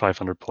leftover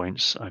 500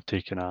 points, I've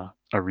taken a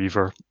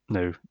Reaver.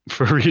 Now,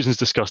 for reasons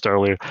discussed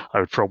earlier, I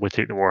would probably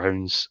take the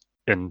Warhounds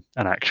in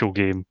an actual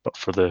game, but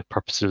for the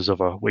purposes of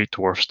a White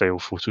Dwarf style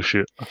photo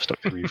shoot, I've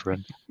stuck the Reaver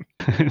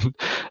in.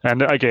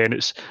 And again,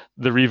 it's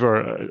the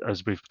Reaver,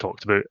 as we've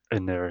talked about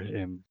in their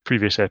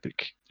previous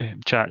Epic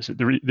chats.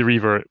 The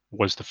Reaver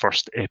was the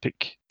first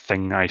Epic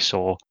thing I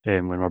saw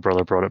when my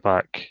brother brought it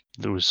back.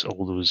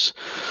 All those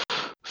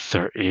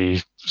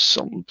 30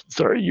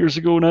 years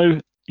ago now.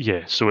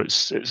 Yeah, so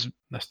it's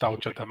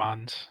nostalgia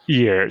demands.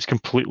 Yeah, it's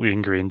completely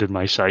ingrained in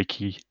my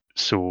psyche.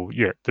 So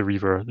yeah, the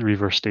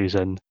Reaver stays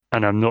in,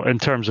 and I'm not in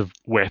terms of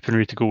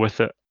weaponry to go with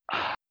it.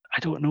 I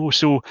don't know.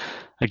 So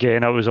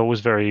again, I was always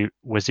very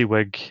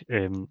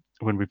WYSIWYG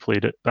when we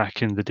played it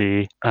back in the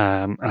day.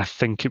 I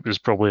think it was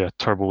probably a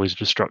Turbo Laser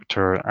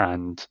Destructor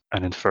and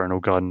an Inferno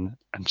Gun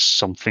and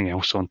something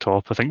else on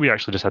top. I think we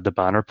actually just had the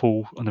banner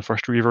pole on the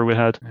first Reaver we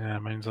had. Yeah,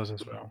 mine does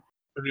as well.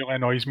 It really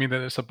annoys me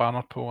that it's a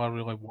banner pole. I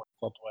really want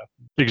third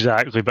weapon.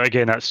 Exactly, but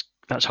again,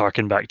 that's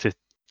harking back to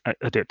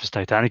Adeptus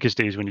Titanicus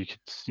days when you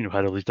could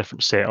had all these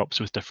different setups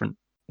with different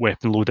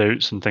weapon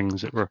loadouts and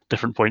things that were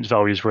different points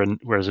values.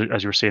 Whereas,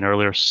 as you were saying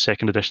earlier,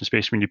 second edition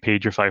Space Marine, you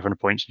paid your 500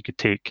 points, you could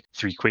take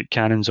 3 Quake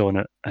cannons on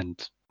it,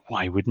 and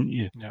why wouldn't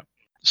you? Yeah.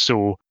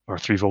 So, or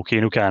 3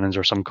 volcano cannons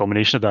or some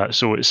combination of that.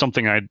 So it's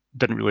something I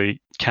didn't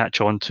really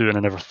catch on to, and I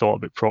never thought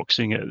about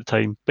proxying it at the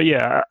time. But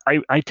yeah,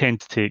 I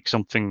tend to take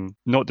something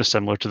not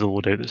dissimilar to the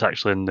loadout that's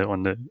actually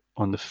on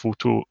the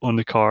photo on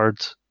the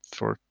card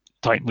for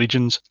Titan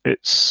Legions.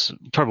 It's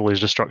Turbo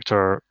Laser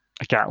Destructor,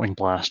 a Gatling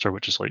Blaster,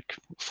 which is like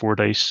 4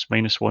 dice,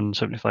 -1,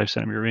 75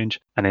 centimeter range,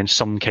 and then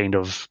some kind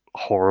of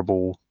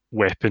horrible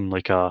weapon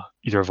like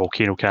either a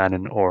volcano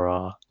cannon or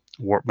a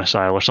warp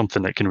missile or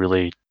something that can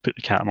really put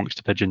the cat amongst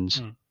the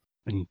pigeons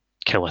and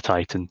kill a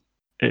Titan,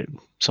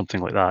 something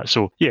like that.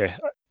 So yeah,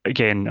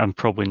 again, I'm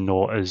probably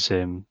not as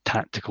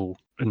tactical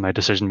in my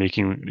decision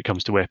making when it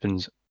comes to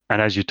weapons.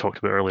 And as you talked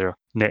about earlier,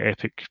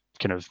 NetEpic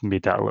kind of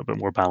made that a little bit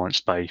more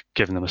balanced by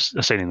giving them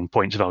assigning them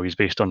points values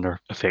based on their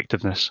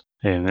effectiveness,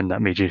 and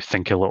that made you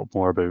think a little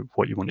more about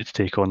what you wanted to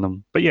take on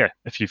them. But yeah,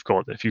 if you've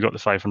got the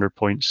 500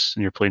 points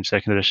and you're playing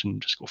second edition,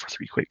 just go for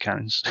 3 Quake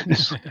cannons.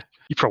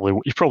 you probably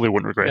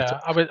wouldn't regret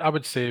it. Yeah, I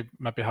would say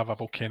maybe have a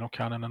volcano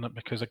cannon in it,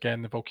 because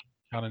again, the volcano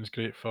cannon is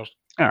great for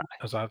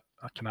as a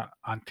kind of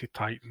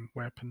anti-Titan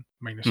weapon,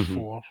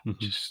 -4.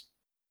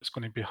 It's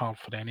going to be hard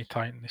for any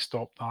Titan to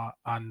stop that,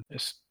 and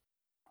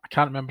I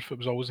can't remember if it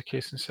was always the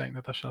case in second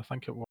edition. I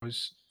think it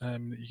was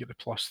that you get the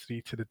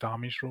 +3 to the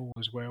damage roll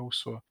as well.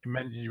 So it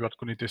meant you were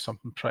going to do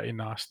something pretty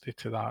nasty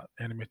to that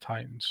enemy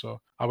Titan. So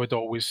I would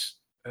always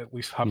at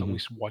least have at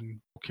least one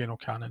volcano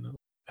cannon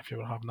if you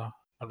were having a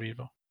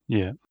Reaver.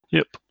 Yeah.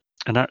 Yep.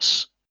 And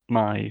that's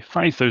my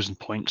 5,000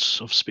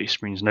 points of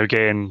Space Marines. Now,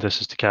 again,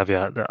 this is the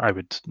caveat that I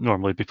would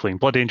normally be playing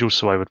Blood Angels,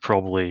 so I would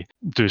probably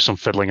do some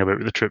fiddling about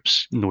with the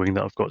troops, knowing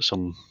that I've got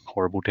some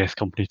horrible Death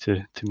Company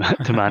to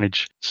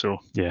manage. So,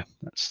 yeah,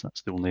 that's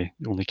the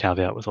only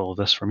caveat with all of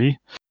this for me.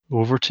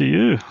 Over to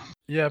you.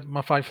 Yeah,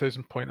 my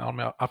 5,000 point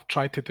army, I've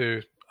tried to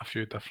do a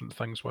few different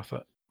things with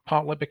it,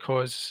 partly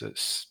because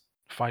it's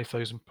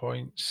 5,000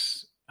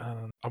 points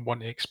and I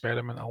want to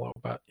experiment a little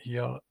bit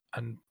here,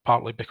 and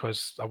partly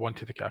because I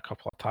wanted to get a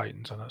couple of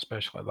Titans in it,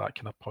 especially at that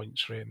kind of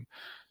points range.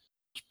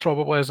 It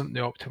probably isn't the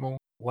optimal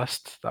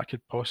list that I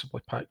could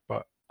possibly pick,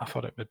 but I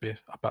thought it would be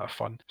a bit of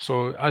fun.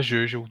 So as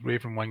usual,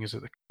 Raven Wing is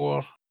at the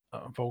core.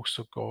 I've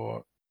also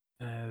got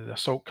the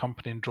Assault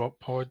Company and drop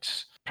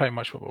pods, pretty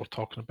much what we were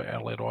talking about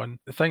earlier on.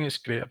 The thing that's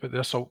great about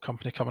the Assault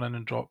Company coming in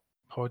and drop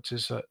pods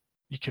is that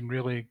you can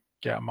really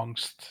get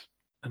amongst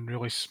and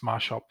really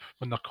smash up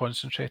when they're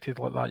concentrated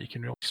like that. You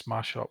can really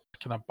smash up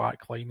kind of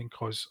backline and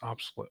cause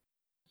absolute.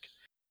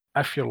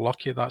 If you're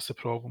lucky, that's the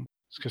problem.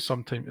 because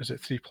sometimes is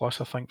it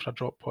 3+ I think for a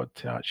drop pod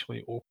to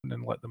actually open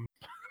and let them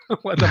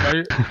let them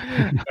out.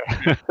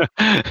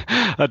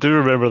 I do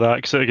remember that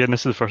because again,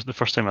 this is the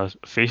first time I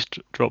faced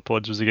drop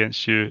pods was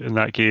against you in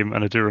that game,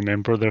 and I do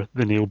remember the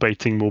nail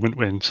biting moment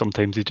when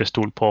sometimes they just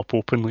don't pop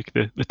open like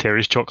the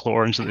Terry's chocolate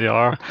orange that they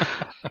are,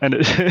 and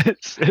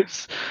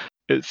it's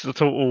a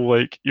total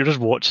like you're just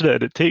watching it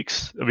and it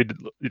takes. I mean,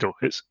 you know,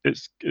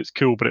 it's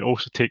cool, but it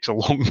also takes a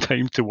long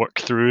time to work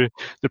through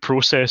the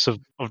process of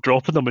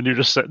dropping them, and you're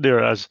just sitting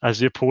there as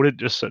the opponent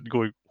just sitting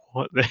going,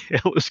 what the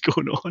hell is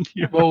going on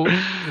here? Well,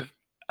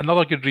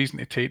 another good reason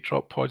to take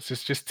drop pods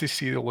is just to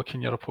see the look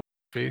in your opponent's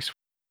face when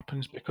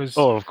it happens, because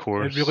of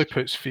course, it really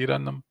puts fear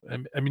in them.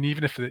 I mean,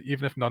 even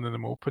if none of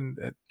them open,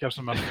 it gives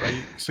them a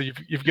fright. So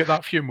you've got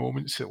that few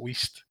moments at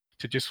least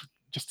to just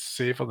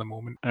savor the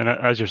moment. And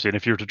as you're saying,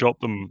 if you're to drop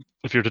them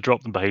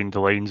behind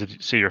the lines,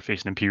 say you're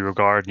facing Imperial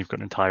Guard and you've got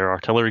an entire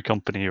artillery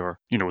company, or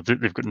you know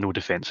they've got no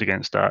defense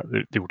against that,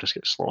 they will just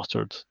get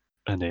slaughtered.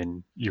 And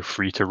then you're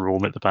free to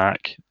roam at the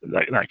back.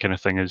 That kind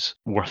of thing is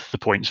worth the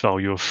points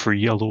value of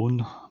free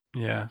alone.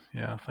 Yeah,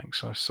 I think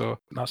so. So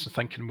that's the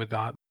thinking with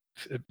that.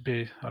 It'd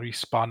be a wee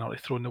spanner to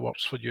throw in the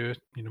works for you,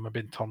 maybe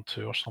in turn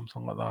 2 or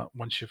something like that.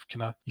 Once you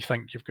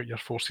think you've got your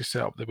forces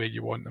set up the way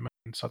you want them,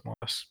 and suddenly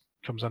this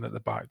comes in at the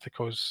back to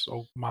cause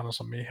all manners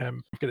of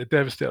mayhem. I've got the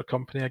Devastator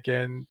Company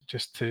again,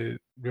 just to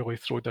really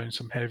throw down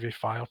some heavy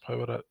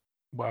firepower at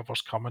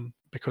whatever's coming,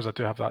 because I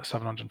do have that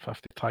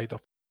 750 tied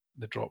up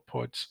the drop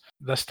pods.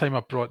 This time I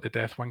brought the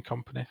Deathwing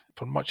Company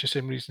for much the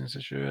same reasons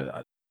as you.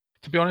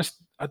 To be honest,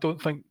 I don't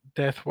think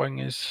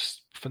Deathwing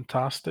is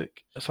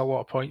fantastic. It's a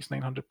lot of points,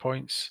 900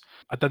 points.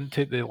 I didn't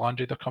take the Land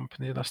Raider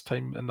Company this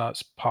time, and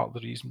that's part of the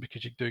reason,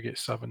 because you do get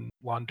 7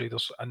 Land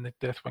Raiders in the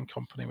Deathwing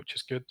Company, which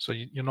is good. So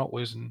you're not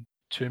losing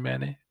too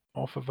many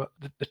off of it.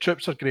 The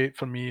troops are great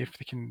for me if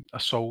they can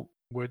assault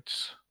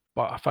woods,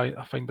 but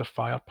I find their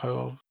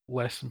firepower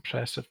less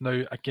impressive.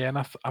 Now, again,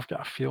 I've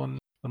got a feeling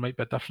there might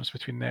be a difference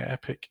between Net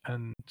Epic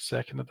and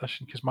second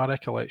edition, because my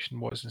recollection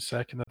was in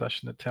second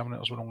edition that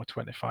Terminators were only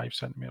 25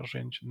 centimeters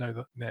range. Now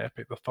that Net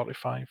Epic they're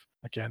 35.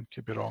 Again,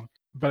 could be wrong,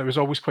 but it was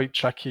always quite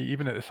tricky,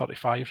 even at the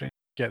 35 range,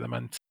 get them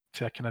into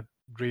a kind of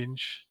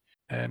range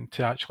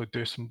to actually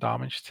do some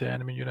damage to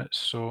enemy units.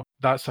 So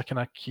that's a kind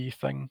of key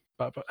thing.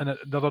 But and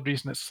the other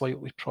reason it's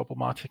slightly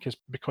problematic is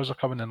because they're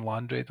coming in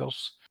Land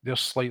Raiders, they're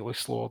slightly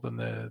slower than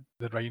the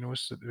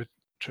Rhinos that the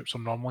troops are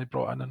normally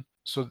brought in.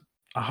 So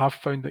I have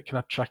found it kind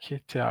of tricky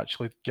to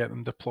actually get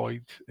them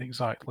deployed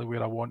exactly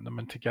where I want them,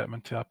 and to get them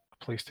into a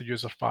place to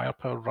use their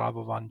firepower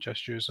rather than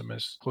just use them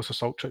as close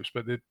assault troops.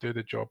 But they do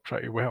the job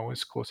pretty well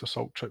as close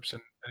assault troops.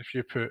 And if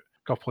you put a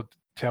couple of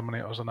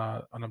Terminators on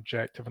an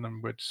objective and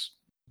in woods,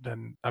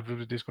 then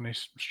everybody's going to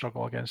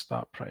struggle against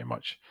that pretty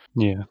much.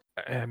 Yeah.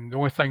 The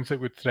only things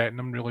that would threaten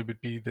them really would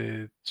be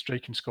the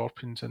Striking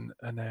Scorpions and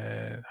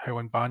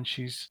Howling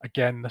Banshees.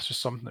 Again, this was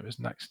something that was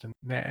next in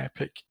Net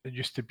Epic. It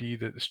used to be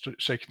that the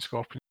Striking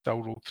Scorpions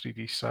still rolled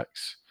 3d6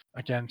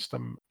 against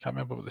them. Can't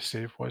remember what the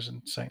save was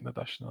in second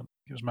edition.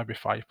 It was maybe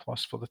 5+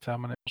 for the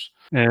Terminators.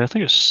 I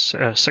think it's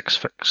 6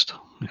 fixed.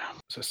 Yeah.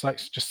 So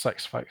 6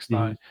 fixed.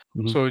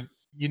 Mm-hmm. So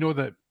you know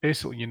that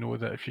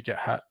if you get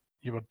hit,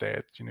 you were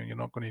dead. You're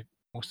not going to.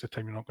 Most of the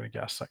time, you're not going to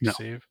get a 6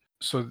 save.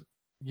 So,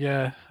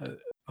 yeah,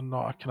 I'm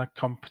not a kind of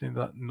company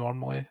that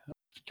normally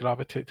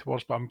gravitate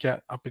towards, but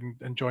I've been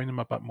enjoying them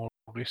a bit more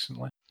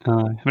recently.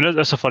 I mean,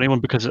 that's a funny one,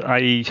 because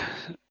I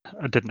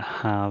didn't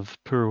have,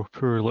 poor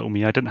little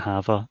me, I didn't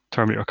have a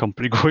Terminator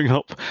Company growing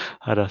up.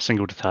 I had a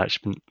single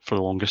detachment for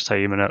the longest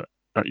time, and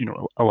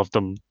I loved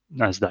them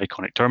as the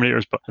iconic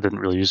Terminators, but I didn't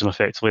really use them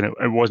effectively. And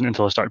it wasn't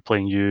until I started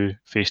playing you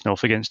facing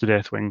off against the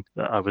Deathwing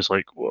that I was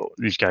like, whoa,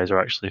 these guys are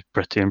actually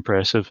pretty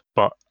impressive.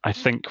 But I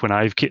think when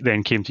I've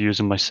then came to use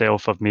them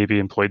myself, I've maybe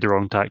employed the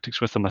wrong tactics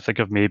with them. I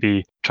think I've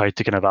maybe tried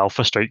to kind of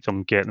alpha strike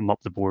them, get them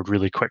up the board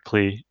really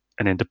quickly,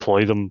 and then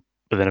deploy them.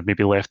 But then I've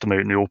maybe left them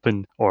out in the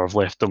open, or I've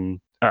left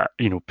them,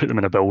 put them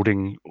in a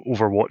building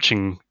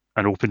overwatching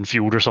an open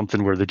field or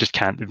something where they've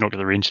not got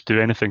the range to do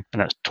anything,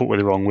 and that's totally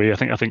the wrong way.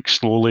 I think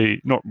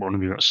slowly, not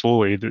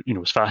slowly,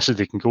 as fast as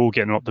they can go,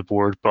 getting up the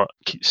board, but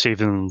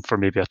saving them for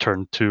maybe a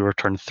turn 2 or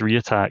turn 3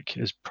 attack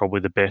is probably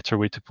the better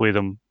way to play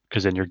them,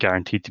 because then you're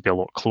guaranteed to be a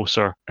lot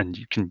closer and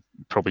you can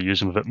probably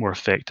use them a bit more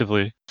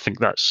effectively. I think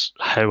that's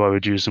how I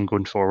would use them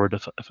going forward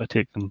if I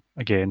take them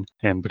again.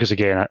 Because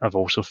again, I've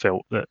also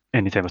felt that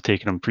anytime I've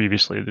taken them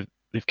previously,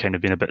 they've kind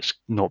of been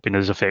not been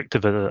as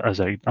effective as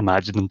I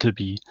imagined them to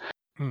be.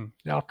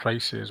 They are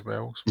pricey as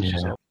well.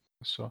 Yeah.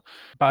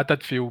 But I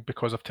did feel,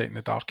 because I've taken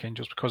the Dark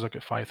Angels, because I've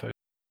got 5,000,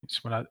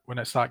 when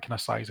it's that kind of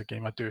size of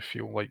game, I do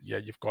feel like,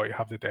 you've got to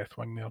have the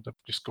Deathwing there. They've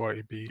just got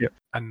to be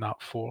in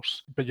that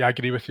force. But yeah, I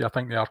agree with you. I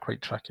think they are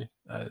quite tricky.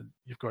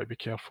 You've got to be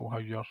careful how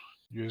you're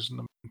using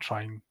them and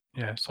trying.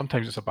 Yeah,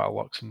 sometimes it's a bit of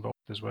luck's involved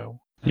as well.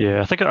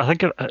 Yeah, I think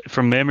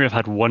from memory I've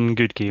had one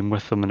good game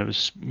with them, and it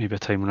was maybe a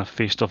time when I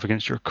faced off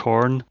against your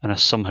Khorne, and I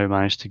somehow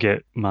managed to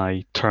get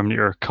my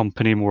Terminator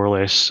Company more or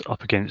less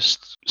up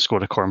against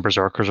squad of Khorne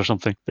Berserkers or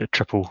something. They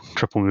triple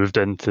moved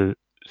in to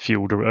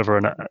field or whatever,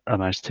 and I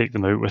managed to take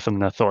them out with them.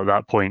 And I thought at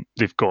that point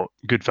they've got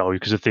good value,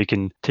 because if they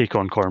can take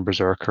on Khorne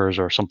Berserkers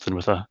or something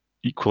with a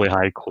equally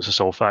high close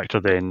assault factor,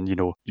 then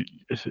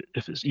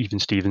if it's even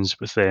Stevens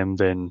with them,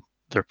 then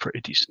they're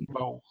pretty decent.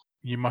 Well,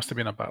 you must have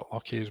been a bit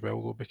lucky as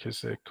well, though,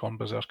 because the Khorne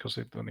Berserkers,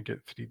 they'd only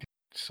get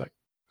 3d6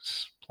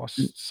 plus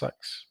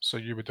 6, so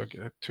you would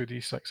get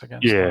 2d6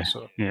 against that.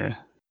 So yeah.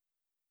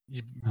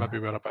 You maybe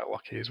were a bit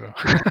lucky as well.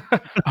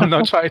 I'm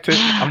not trying to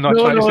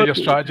say your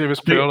strategy was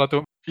poor. I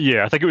don't.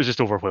 Yeah, I think it was just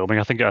overwhelming.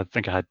 I think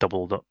I had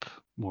doubled up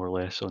more or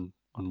less on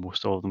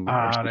most of them,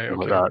 or something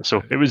like that.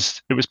 So it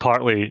was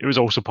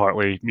also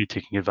partly me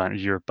taking advantage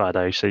of your bad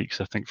eyesight,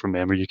 because I think from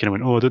memory you kind of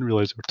went, "Oh, I didn't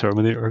realize they were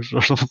Terminators,"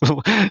 or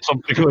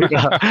something like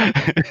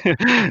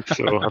that.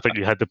 So I think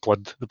you had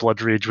the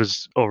blood rage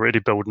was already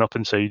building up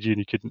inside you, and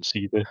you couldn't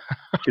see the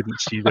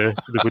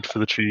wood for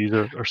the trees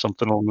or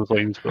something along those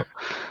lines. But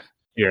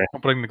yeah,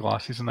 I'll bring the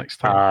glasses next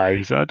time.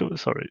 I don't.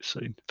 Sorry, it's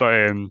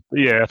fine. But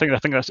yeah, I think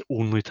that's the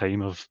only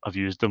time I've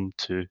used them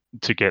to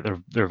get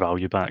their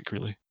value back,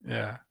 really.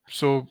 Yeah.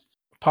 So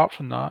apart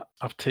from that,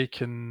 I've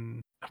got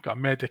a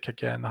medic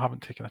again. I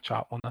haven't taken a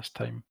chaplain this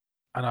time,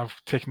 and I've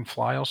taken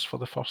flyers for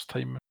the first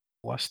time in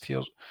the list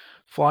here.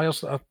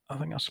 Flyers. I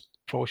think I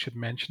probably should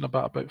mention a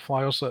bit about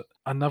flyers. That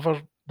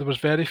there was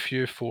very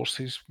few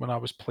forces when I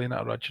was playing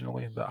it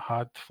originally that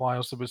had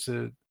flyers. There was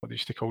what they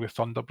used to call the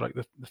Thunderbrick,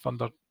 the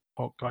Thunderhawk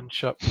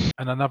gunship,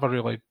 and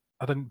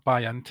I didn't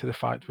buy into the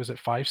fact, was it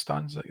 5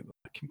 stands that it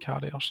can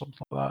carry or something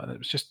like that, and it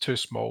was just too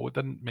small. It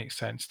didn't make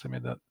sense to me,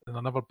 and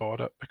I never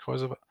bought it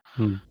because of it.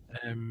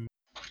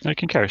 It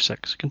can carry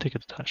 6. It can take a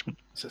detachment.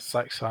 Is it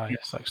 6?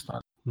 6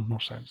 stands.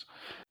 More sense.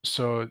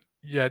 So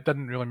yeah, it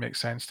didn't really make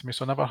sense to me.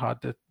 So I never had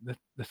the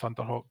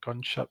Thunderhawk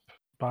gunship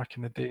back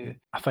in the day.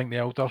 I think the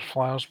Eldar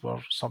flyers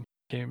were something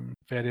came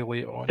very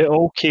late on. It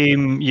all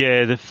came,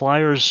 the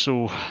flyers.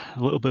 So a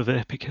little bit of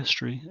epic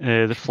history.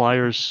 The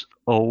flyers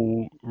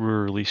all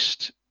were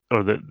released,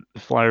 or the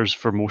flyers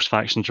for most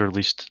factions are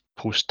released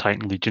post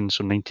Titan Legion,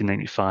 so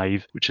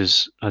 1995, which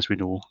is, as we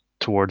know,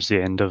 towards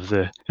the end of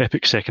the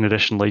Epic 2nd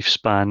Edition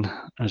lifespan,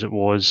 as it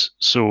was.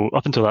 So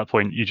up until that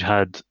point, you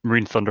had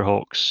Marine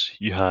Thunderhawks,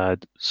 you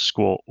had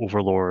Squat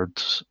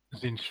Overlords,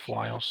 Zinj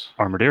flyers,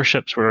 armored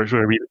airships,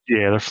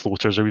 their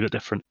floaters are a wee bit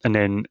different. And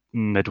then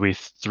midway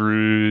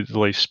through the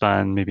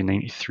lifespan, maybe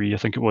 93, I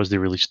think it was, they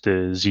released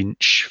the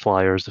Zinch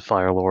flyers, the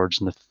Firelords,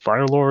 and the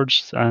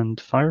Firelords and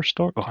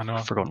Firestorm. Oh,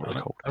 I've forgotten what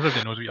they're called.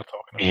 Everybody knows what you're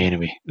talking about.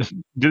 Anyway,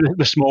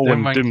 the small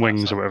one,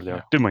 Doomwings or whatever they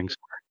are. Doomwings.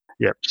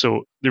 Yeah,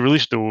 so they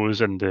released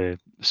those and the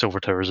Silver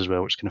Towers as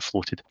well, which kind of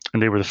floated.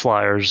 And they were the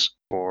flyers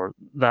for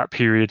that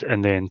period.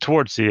 And then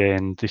towards the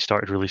end, they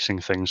started releasing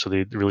things. So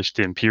they released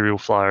the Imperial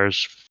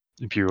flyers,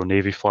 Imperial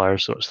Navy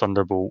flyers, so it's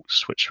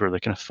Thunderbolts, which were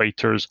the kind of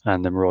fighters,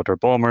 and the Marauder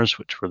bombers,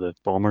 which were the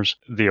bombers.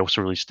 They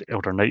also released the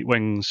Eldar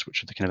Nightwings,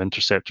 which are the kind of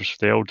interceptors for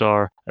the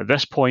Eldar. At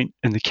this point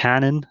in the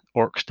canon,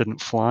 orcs didn't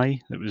fly.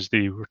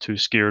 They were too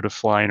scared of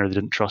flying, or they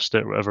didn't trust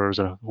it, or whatever. There's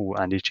a whole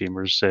Andy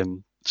Chambers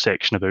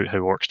section about how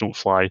orcs don't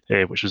fly,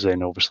 which was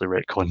then obviously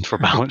retconned for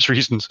balance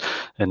reasons,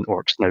 and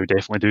orcs now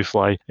definitely do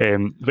fly.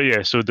 But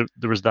yeah, so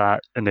there was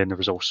that, and then there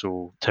was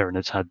also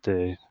Tyranids had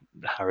the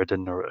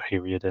Harridan or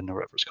Hariadan or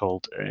whatever it's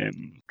called.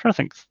 I'm trying to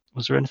think,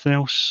 was there anything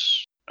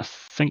else? I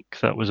think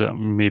that was it.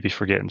 I'm maybe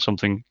forgetting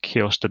something.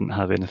 Chaos didn't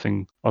have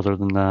anything other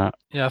than that.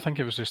 Yeah, I think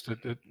it was just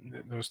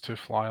those 2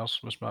 flyers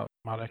was my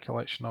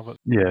recollection of it.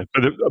 Yeah,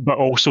 but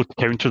also to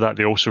counter that,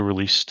 they also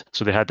released,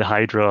 so they had the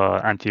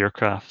Hydra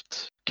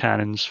anti-aircraft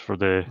cannons for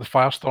the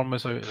Firestorm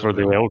was out for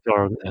the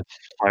Eldar, the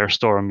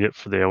Firestorm, yep,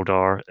 for the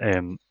Eldar.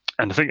 And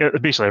I think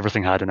basically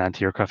everything had an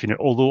anti-aircraft unit,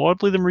 although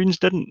oddly the Marines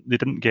didn't. They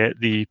didn't get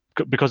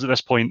because at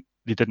this point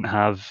they didn't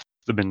have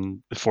them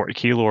in the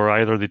 40k lore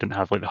either. They didn't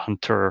have like the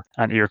Hunter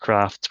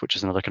anti-aircraft, which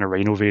is another kind of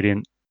Rhino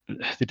variant.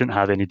 They didn't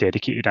have any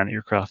dedicated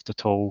anti-aircraft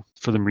at all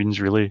for the Marines,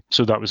 really.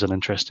 So that was an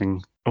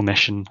interesting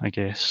omission, I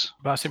guess.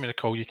 But I seem to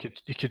recall you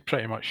could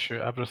pretty much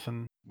shoot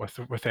everything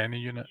with any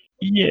unit.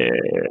 Yeah,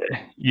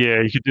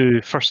 you could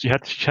do first. You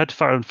had to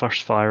fire on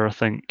first fire, I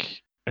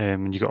think,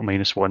 and you got a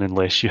 -1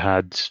 unless you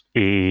had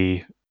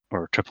A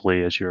or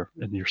AAA as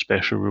in your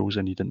special rules,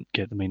 and you didn't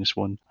get the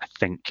 -1. I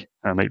think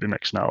I might be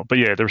mixing that up, but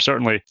yeah,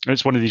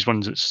 it's one of these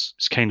ones that's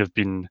it's kind of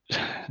been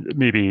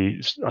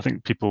maybe. I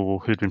think people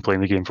who'd been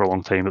playing the game for a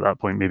long time at that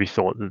point maybe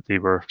thought that they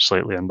were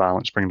slightly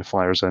imbalanced bringing the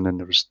flyers in, and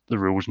the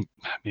rules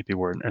maybe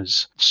weren't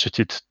as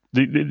suited.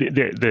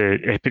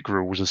 The epic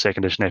rules, the 2nd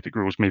edition epic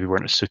rules, maybe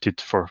weren't as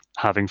suited for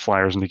having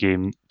flyers in the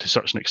game to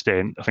such an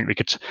extent. I think they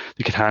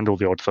could handle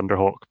the odd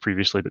Thunderhawk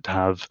previously, but to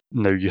have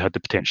now you had the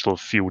potential of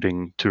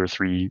fielding 2 or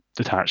 3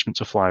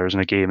 detachments of flyers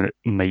in a game, and it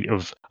might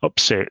have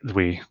upset the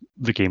way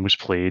the game was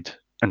played.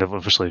 And they've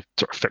obviously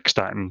sort of fixed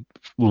that in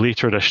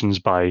later editions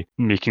by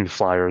making the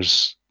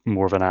flyers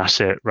more of an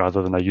asset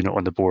rather than a unit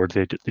on the board.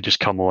 They just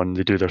come on,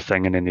 they do their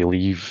thing, and then they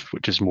leave,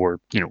 which is more,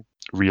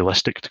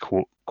 realistic, to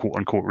quote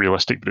unquote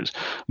realistic, but it's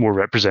more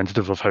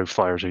representative of how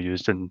flyers are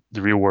used in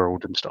the real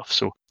world and stuff.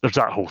 So there's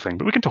that whole thing,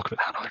 but we can talk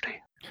about that another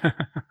day.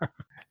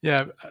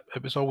 Yeah,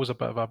 it was always a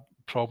bit of a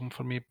problem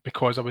for me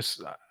because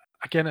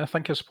again, I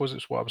suppose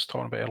it's what I was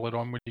talking about earlier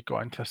on when you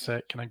got into a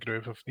set kind of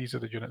groove of these are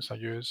the units I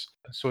use.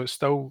 And so it's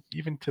still,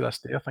 even to this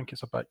day, I think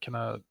it's a bit kind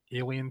of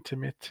alien to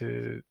me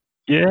to.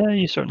 Yeah,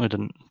 you certainly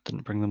didn't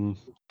bring them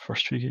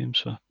first few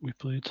games we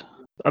played.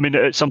 I mean,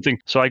 it's something.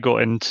 So I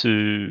got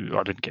into.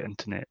 I didn't get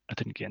into Net. I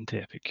didn't get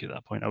into Epic at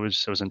that point. I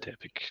was into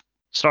Epic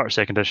start of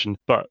second edition,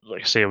 but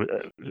like I say,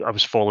 I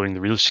was following the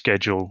real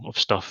schedule of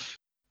stuff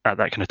at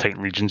that kind of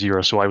Titan Legions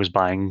era. So I was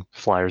buying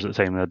flyers at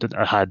the time.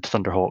 I had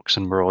Thunderhawks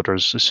and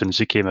Marauders as soon as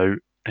they came out.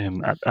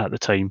 At the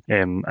time,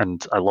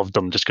 and I loved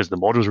them just because the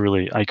models were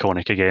really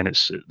iconic. Again,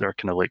 they're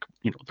kind of like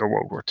they're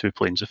World War II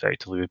planes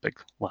effectively with big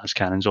las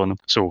cannons on them.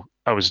 So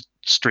I was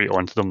straight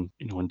onto them,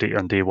 on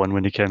day one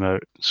when they came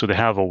out. So they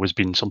have always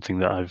been something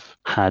that I've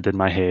had in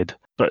my head,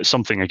 but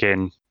something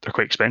again they're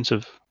quite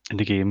expensive in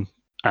the game.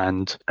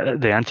 And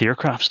the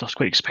anti-aircraft stuff's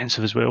quite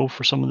expensive as well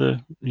for some of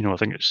the, I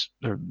think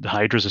the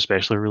Hydras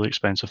especially are really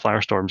expensive.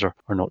 Firestorms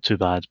are not too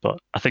bad, but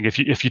I think if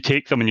you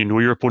take them and you know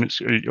your opponent's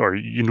going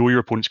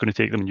to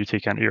take them and you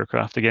take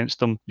anti-aircraft against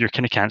them, you're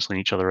kind of cancelling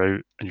each other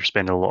out and you're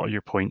spending a lot of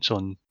your points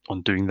on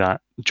doing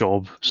that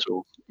job.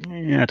 So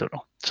I don't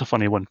know. It's a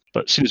funny one.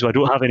 But since I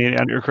don't have any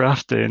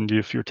anti-aircraft, and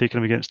if you're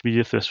taking them against me,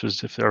 if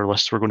our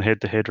lists were going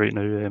head to head right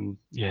now,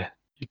 you'd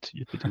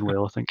be doing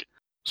well, I think.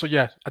 So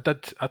yeah,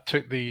 I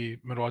took the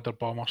Marauder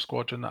Bomber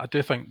Squadron. I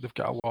do think they've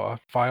got a lot of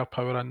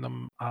firepower in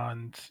them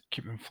and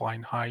keep them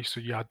flying high. So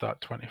you add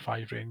that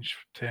 25 range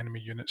to enemy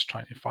units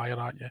trying to fire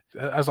at you.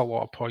 It has a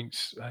lot of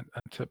points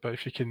into it, but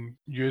if you can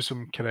use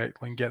them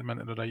correctly and get them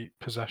into the right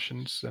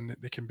positions, then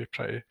they can be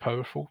pretty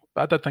powerful.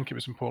 But I did think it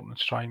was important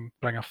to try and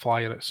bring a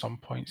flyer at some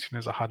point, seeing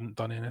as I hadn't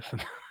done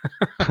anything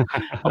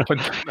up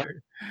until now.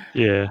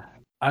 Yeah.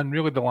 And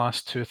really the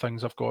last two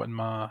things I've got in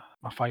my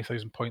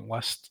 5,000 point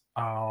list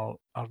are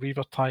a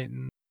Reaver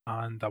Titan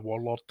and a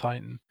Warlord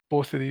Titan.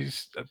 Both of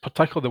these,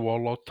 particularly the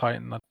Warlord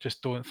Titan, I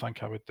just don't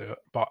think I would do it.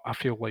 But I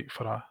feel like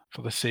for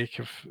the sake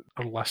of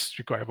our list,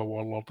 you've got to have a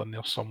Warlord in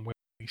there somewhere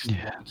at least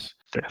once.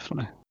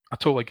 Definitely. I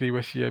totally agree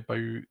with you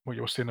about what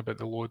you were saying about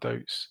the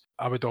loadouts.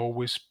 I would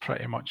always,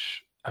 pretty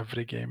much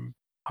every game,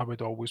 I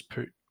would always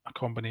put a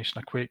combination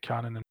of Quake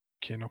Cannon and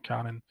Volcano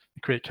Cannon.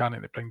 The Quake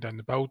Cannon that bring down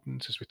the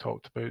buildings, as we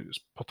talked about, it's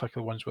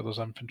particularly ones where there's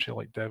infantry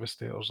like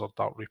Devastators or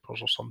Dark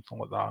Reapers or something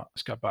like that.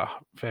 It's got a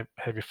bit of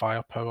heavy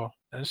firepower.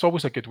 And it's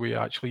always a good way,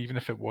 actually, even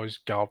if it was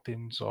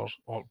Guardians or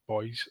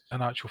Boys.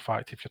 In actual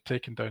fact, if you're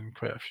taking down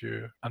quite a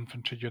few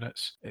infantry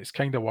units, it's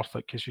kind of worth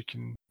it because you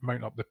can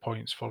mount up the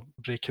points for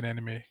breaking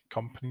enemy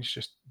companies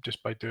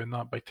just by doing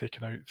that, by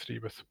taking out three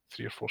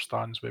or four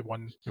stands with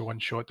one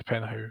shot,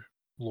 depending on how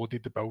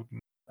loaded the building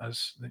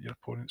is that your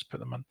opponents put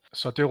them in.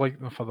 So I do like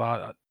them for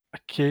that.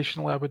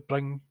 Occasionally I would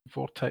bring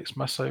Vortex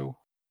Missile.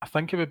 I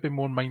think it would be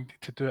more minded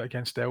to do it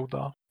against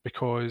Eldar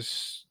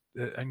because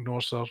it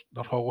ignores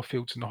their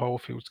holofields, and the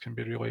holofields can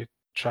be really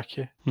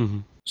tricky.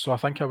 Mm-hmm. So I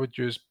think I would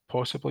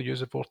possibly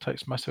use a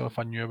Vortex Missile if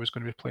I knew I was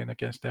going to be playing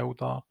against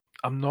Eldar.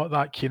 I'm not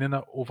that keen on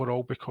it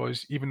overall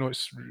because even though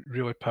it's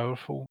really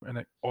powerful and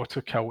it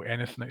auto-kill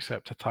anything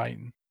except a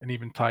Titan, and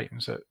even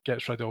Titans, it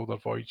gets rid of all their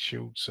void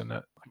shields and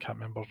I can't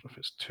remember if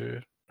it's 2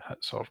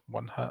 hits or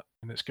 1 hit,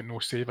 and it's got no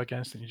save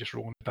against it, you just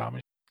roll the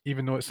damage.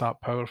 Even though it's that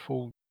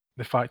powerful,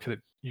 the fact that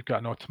you've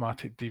got an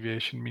automatic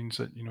deviation means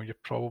that you're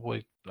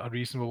probably a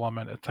reasonable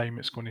amount of time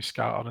it's going to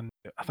scatter, and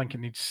I think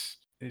it's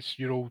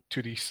your old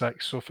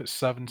 2d6, so if it's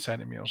 7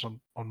 centimeters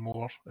or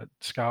more, it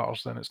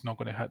scatters, then it's not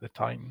going to hit the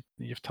Titan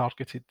that you've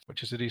targeted,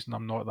 which is the reason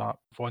I'm not that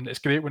fond. It's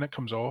great when it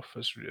comes off,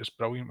 it's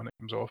brilliant when it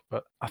comes off,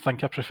 but I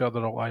think I prefer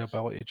the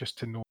reliability just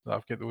to know that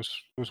I've got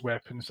those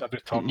weapons every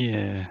turn.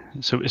 Yeah,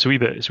 so it's a wee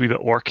bit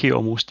orky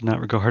almost in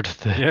that regard.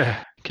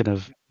 Kind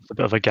of a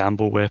bit of a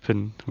gamble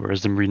weapon,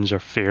 whereas the Marines are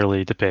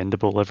fairly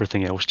dependable.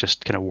 Everything else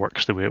just kind of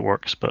works the way it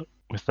works, but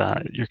with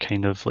that, you're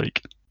kind of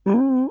like.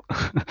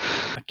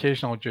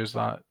 Occasionally I'll use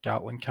that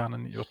Gatling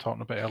cannon that you were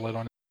talking about earlier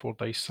on, 4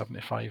 dice,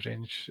 75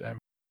 range.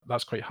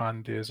 That's quite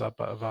handy as a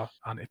bit of a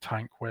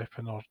anti-tank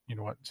weapon, or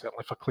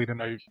certainly for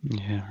clearing out.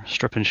 Yeah,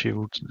 stripping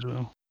shields as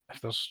well.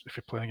 If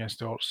you're playing against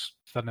the orcs,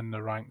 thinning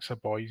the ranks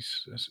of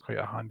boys is quite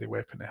a handy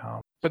weapon to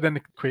have. But then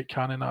the Quake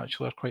Cannon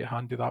actually are quite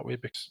handy that way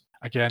because,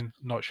 again,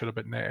 not sure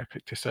about Net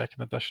Epic to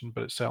second edition,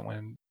 but it's certainly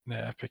in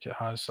Net Epic it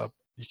has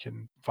you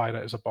can fire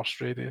it as a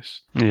burst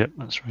radius. Yeah,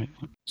 that's right.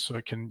 So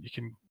you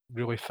can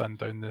really thin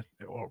down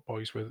the orc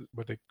boys with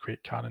the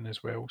Quake Cannon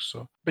as well.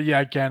 So, but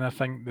yeah, again, I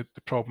think that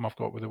the problem I've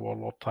got with the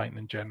Warlord Titan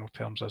in general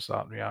terms is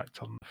that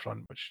reactor in the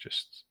front, which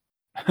just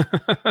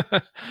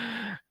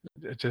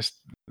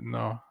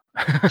no.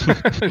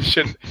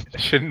 it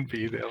shouldn't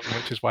be there,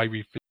 which is why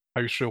we've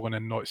been house rolling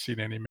and not seen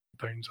any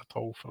meltdowns at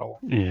all for a while.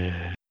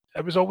 Yeah.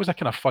 It was always a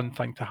kind of fun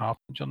thing to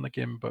happen during the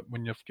game, but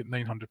when you've got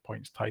 900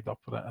 points tied up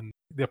with it and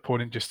the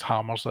opponent just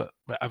hammers it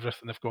with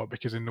everything they've got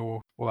because they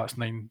know, well, that's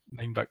nine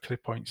victory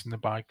points in the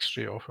bag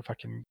straight off if I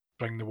can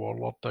bring the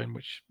Warlord down,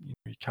 which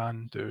you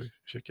can do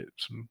if you get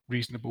some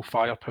reasonable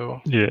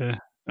firepower. Yeah.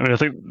 I mean, I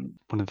think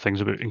one of the things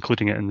about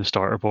including it in the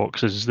starter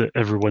box is that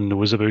everyone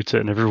knows about it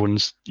and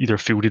everyone's either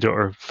fielded it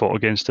or fought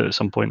against it at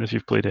some point if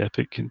you've played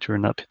Epic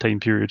during that time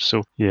period.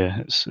 So yeah,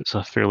 it's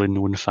a fairly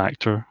known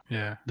factor.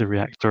 Yeah. The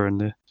reactor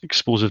and the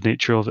explosive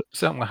nature of it.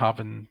 Certainly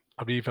having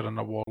a Reaver and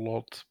a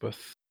Warlord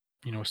with,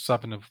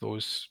 7 of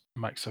those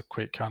mix of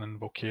Quake Cannon,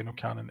 Volcano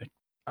Cannon.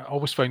 I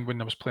always found when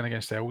I was playing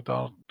against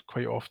Eldar,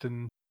 quite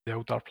often the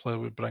Eldar player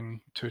would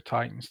bring 2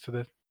 Titans to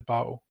the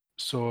battle.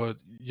 So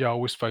yeah, I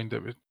always found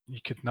you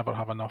could never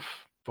have enough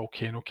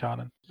Volcano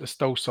Cannon. It's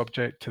still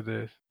subject to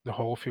the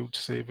Holofield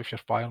save if you're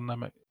firing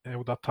them at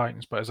Eldar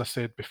Titans, but as I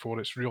said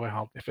before, it's really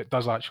hard. If it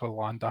does actually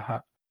land a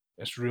hit,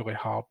 it's really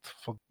hard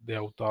for the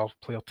Eldar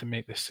player to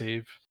make the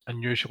save,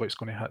 and usually it's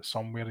going to hit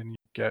somewhere, and you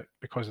get,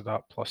 because of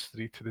that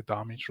 +3 to the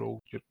damage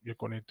roll, you're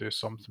going to do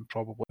something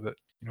probably that,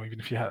 even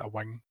if you hit a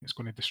wing, it's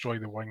going to destroy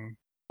the wing,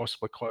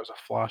 possibly cause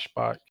a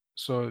flashback.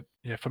 So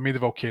yeah, for me, the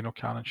Volcano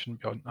Cannon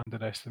shouldn't be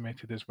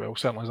underestimated as well.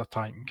 Certainly as a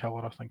Titan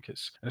killer, I think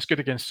it's good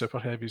against super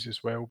heavies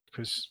as well,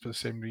 because for the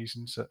same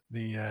reasons that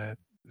the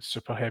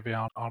super heavy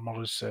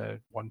armor is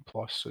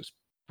 1+. So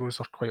those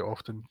are quite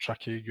often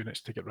tricky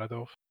units to get rid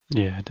of.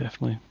 Yeah,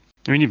 definitely.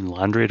 I mean, even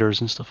Land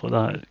Raiders and stuff like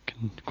that, it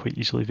can quite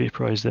easily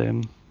vaporize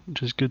them,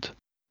 which is good.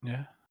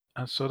 Yeah,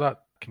 and so that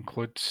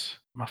concludes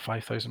my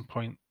 5,000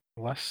 point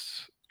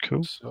list.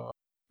 Cool. So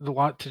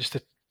just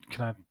to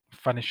kind of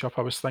finish up,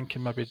 I was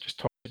thinking maybe just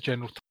talk about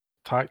general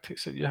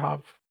tactics that you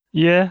have.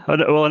 Yeah,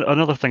 well,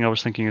 another thing I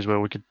was thinking as well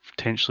we could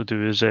potentially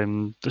do is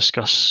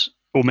discuss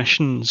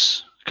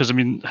omissions, because I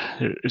mean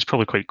it's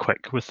probably quite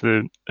quick with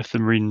the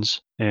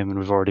Marines, and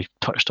we've already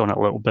touched on it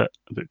a little bit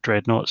about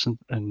dreadnoughts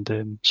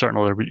and certain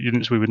other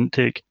units we wouldn't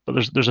take, but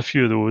there's a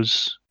few of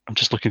those. I'm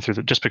just looking through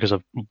just because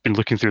I've been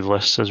looking through the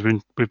lists as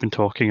we've been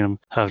talking, and I'm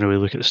having a wee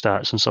look at the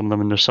stats on some of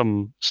them, and there's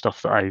some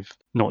stuff that I've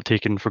not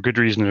taken for good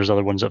reason, and there's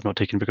other ones I've not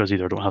taken because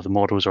either I don't have the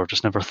models or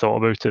just never thought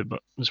about it,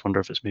 but I just wonder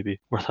if it's maybe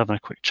worth having a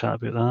quick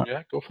chat about that.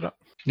 Yeah, go for it.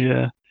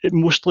 Yeah,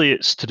 mostly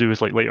it's to do with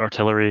like light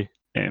artillery,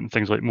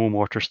 things like Mo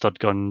mortar, stud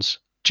guns,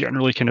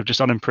 generally kind of just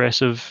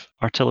unimpressive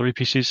artillery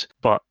pieces,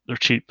 but they're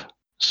cheap,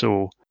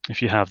 so if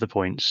you have the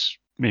points,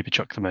 maybe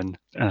chuck them in,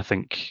 and I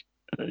think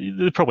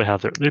they probably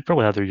have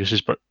their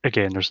uses, but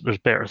again, there's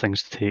better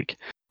things to take.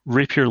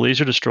 Rapier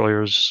laser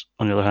destroyers,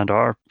 on the other hand,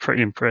 are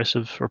pretty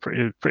impressive or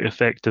pretty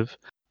effective,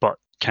 but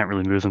can't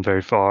really move them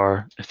very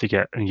far. If they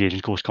get engaged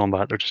in close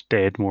combat, they're just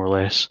dead more or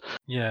less.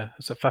 Yeah,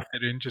 is it 50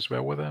 range as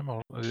well with them,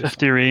 or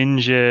 50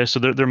 range? Yeah, so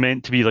they're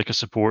meant to be like a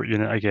support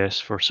unit, I guess,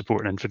 for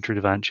supporting infantry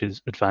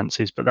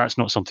advances, but that's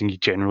not something you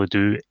generally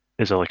do.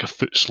 Is like a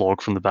foot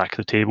slog from the back of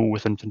the table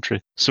with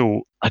infantry.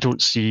 So I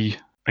don't see.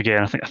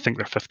 Again, I think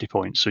they're 50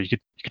 points, so you could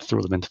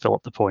throw them in to fill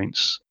up the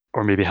points,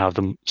 or maybe have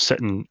them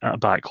sitting at a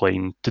back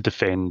line to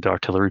defend the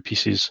artillery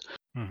pieces.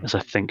 As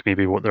I think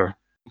maybe what they're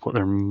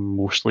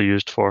mostly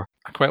used for.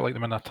 I quite like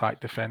them in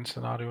attack defense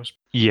scenarios.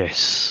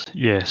 Yes.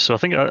 So I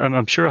think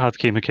I'm sure I have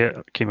came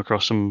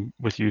across them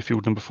with you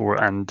fielding them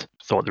before and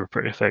thought they were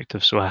pretty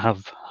effective. So I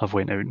have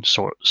went out and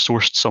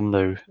sourced some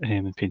now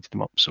and painted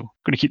them up. So I'm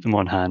going to keep them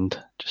on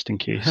hand just in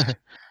case.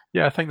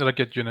 Yeah, I think they're a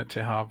good unit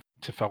to have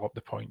to fill up the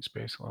points.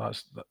 Basically,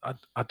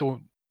 I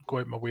don't go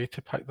out my way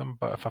to pick them,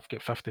 but if I've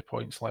got 50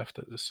 points left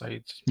at the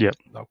sides,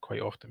 I'll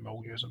quite often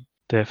will use them.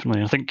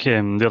 Definitely. I think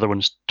the other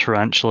one's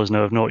tarantulas.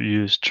 Now, I've not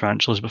used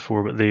tarantulas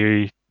before, but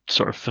they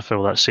sort of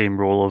fulfill that same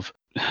role of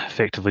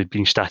effectively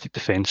being static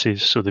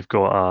defences. So they've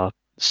got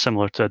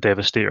similar to a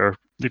Devastator,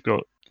 they've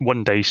got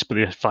 1 dice, but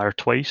they fire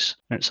twice.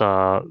 It's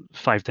a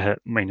 5 to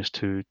hit,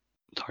 -2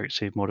 target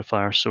save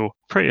modifier. So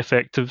pretty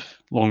effective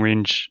long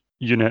range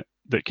unit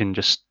that can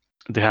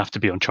they have to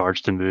be on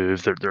charge to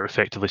move. They're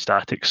effectively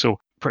static. So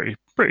pretty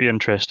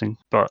interesting,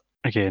 but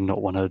again,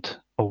 not one I'd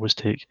always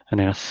take. And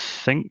then I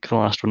think the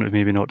last one we've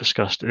maybe not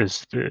discussed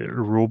is the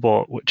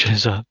robot, which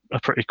is a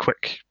pretty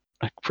quick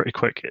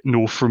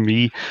no from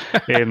me.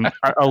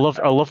 I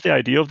love the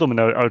idea of them, and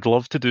I would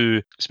love to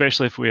do,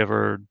 especially if we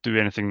ever do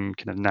anything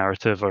kind of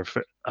narrative, or if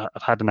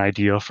I've had an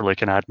idea for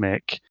like an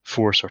AdMech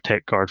force or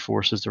Tech Guard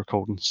force as they're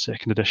called in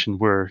 2nd edition,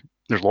 where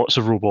there's lots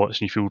of robots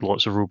and you field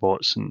lots of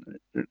robots, and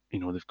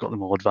they've got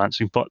them all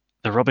advancing, but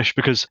they're rubbish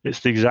because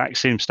it's the exact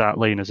same stat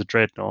line as a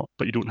Dreadnought,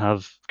 but you don't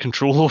have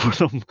control over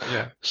them.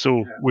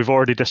 So we've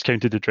already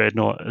discounted the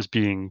Dreadnought as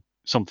being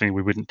something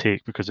we wouldn't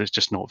take because it's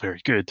just not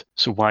very good.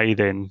 So why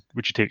then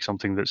would you take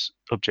something that's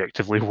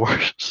objectively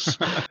worse?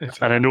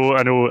 And I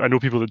know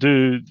people that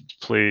do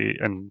play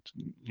and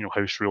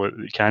house rule it,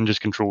 that you can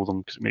just control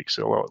them because it makes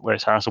it a lot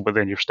less hassle, but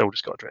then you're still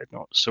just got a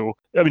Dreadnought. So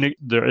I mean,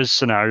 there is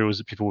scenarios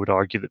that people would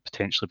argue that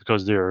potentially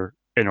because they're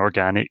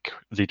inorganic,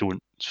 they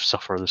don't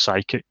suffer the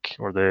psychic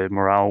or the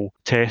morale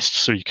tests,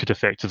 so you could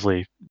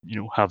effectively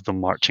have them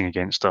marching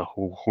against a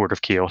whole horde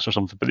of chaos or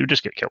something, but they would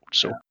just get killed.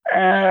 So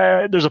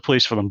there's a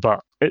place for them,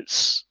 but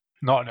it's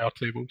not in our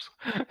tables.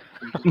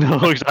 No,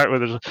 exactly.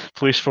 There's a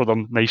place for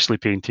them, nicely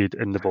painted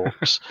in the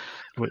box,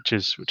 which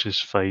is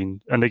fine.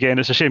 And again,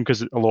 it's a shame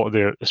because a lot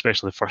of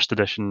especially the 1st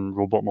edition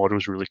robot model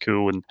is really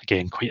cool and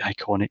again quite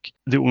iconic.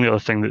 The only other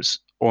thing that's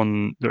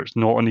There's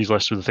not on these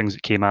lists were the things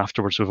that came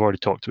afterwards. We've already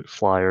talked about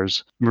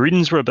Flyers.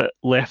 Marines were a bit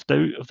left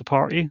out of the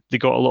party. They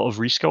got a lot of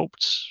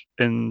resculpts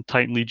in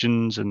Titan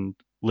Legions and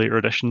later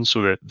editions.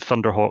 So the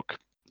Thunderhawk,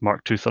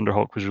 Mark II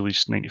Thunderhawk was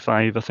released in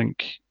 95, I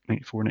think,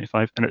 94,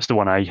 95. And it's the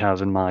one I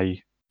have in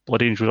my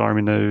Blood Angels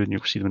army now, and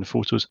you'll see them in the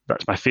photos.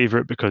 That's my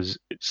favourite because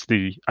it's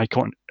the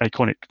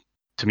iconic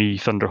to me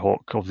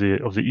Thunderhawk of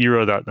the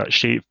era, that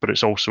shape, but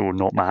it's also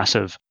not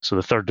massive. So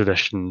the third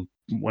edition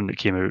one that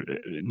came out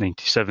in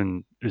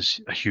 97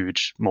 is a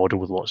huge model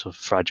with lots of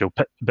fragile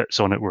bits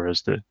on it,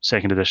 whereas the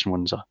second edition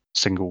one's a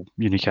single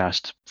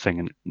unicast thing,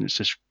 and it's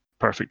just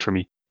perfect for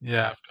me.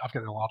 Yeah, I've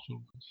got the large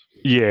ones.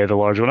 Yeah, the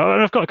large one.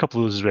 And I've got a couple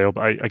of those as well,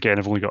 but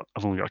I've only got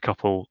a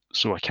couple,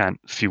 so I can't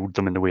field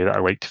them in the way that I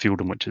like to field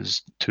them, which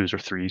is 2s or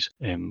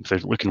 3s. They're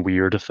looking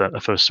weird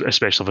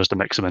especially if I was to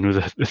mix them in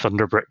with the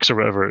Thunder Bricks or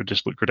whatever, it would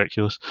just look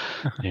ridiculous.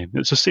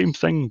 It's the same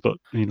thing, but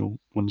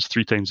one's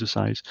 3 times the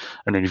size,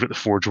 and then you've got the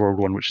Forge World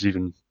one, which is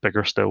even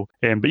bigger still.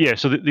 But yeah,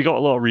 so they got a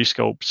lot of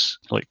resculpts.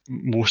 Like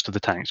most of the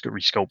tanks got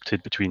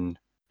resculpted between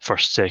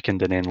first,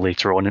 second, and then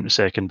later on into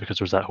second, because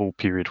there was that whole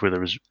period where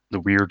there was the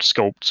weird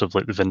sculpts of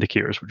like the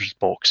Vindicators, which is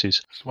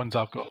boxes. It's ones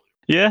I've got.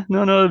 Yeah,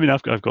 no. I mean,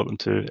 I've got them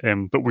too.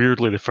 But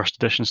weirdly, the first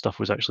edition stuff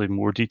was actually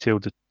more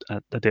detailed.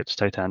 Adeptus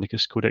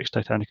Titanicus, Codex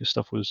Titanicus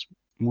stuff was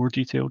more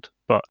detailed.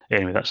 But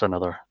anyway, that's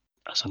another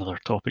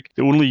topic.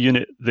 The only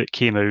unit that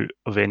came out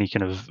of any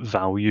kind of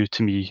value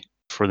to me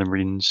for the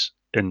Marines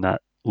in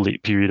that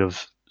late period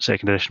of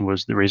second edition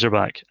was the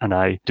Razorback, and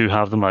I do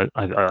have them. I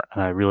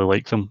really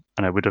like them,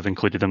 and I would have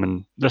included them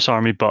in this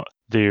army, but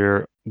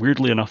they're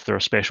weirdly enough they're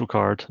a special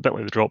card, a bit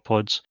like the drop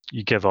pods.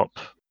 You give up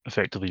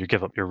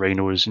your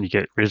rhinos and you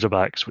get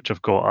Razorbacks, which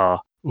have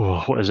got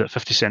a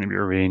 50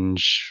 centimeter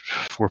range,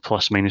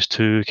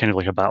 4+/-2, kind of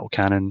like a battle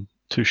cannon,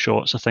 2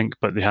 shots I think,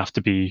 but they have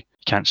to be,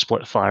 you can't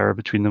split fire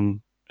between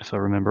them if I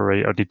remember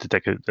right. I'd need to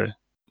dig out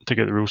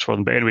the rules for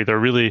them, but anyway,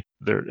 they're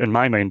in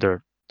my mind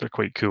they're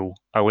quite cool.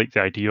 I like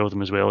the idea of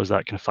them as well as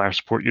that kind of fire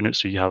support unit.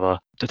 So you have a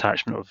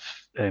detachment of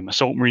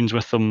assault marines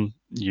with them,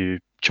 you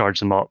charge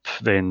them up,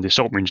 then the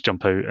assault marines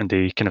jump out and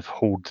they kind of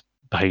hold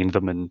behind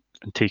them and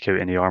take out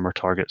any armor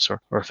targets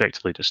or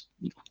effectively just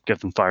give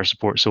them fire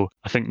support. So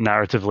I think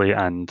narratively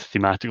and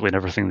thematically and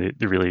everything,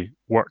 they really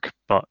work,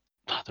 but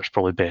there's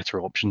probably better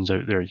options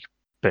out there.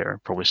 Better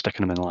probably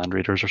sticking them in Land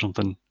Raiders or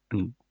something,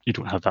 and you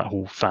don't have that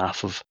whole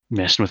faff of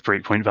messing with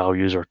breakpoint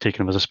values or taking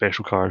them as a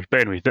special card.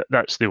 But anyway,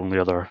 that's the only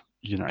other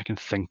unit I can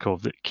think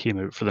of that came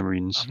out for the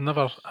Marines. I've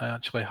never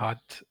actually had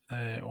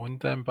owned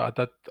them, but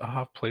I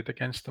have played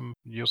against them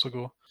years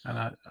ago, and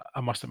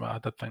I must admit I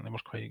did think they were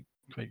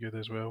quite good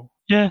as well.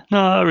 Yeah, no,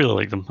 I really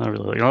like them. I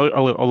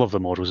love the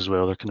models as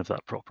well. They're kind of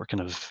that proper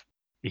kind of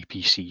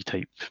APC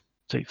type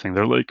thing.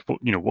 They're like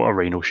what a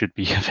Rhino should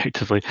be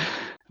effectively,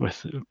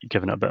 with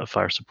giving it a bit of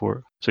fire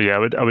support. So yeah,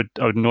 I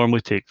would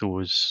normally take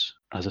those.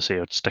 As I say,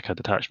 I'd stick a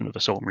detachment of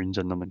assault marines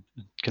in them and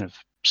kind of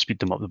speed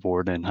them up the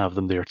board and have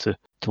them there to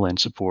lend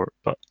support.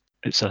 But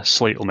it's a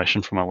slight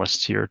omission from my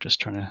lists here,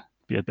 just trying to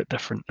be a bit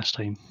different this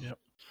time. Yep.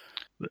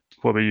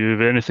 What about you?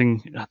 Have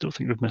anything? I don't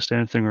think we've missed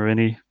anything or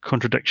any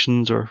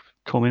contradictions or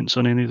comments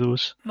on any of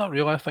those. Not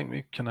really. I think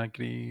we can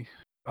agree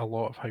a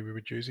lot of how we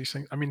would use these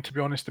things. I mean, to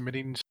be honest, the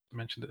Marines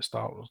mentioned at the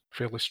start were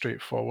fairly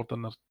straightforward,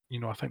 and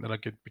I think they're a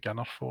good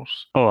beginner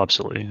force. Oh,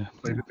 absolutely. Yeah.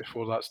 Played it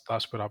before.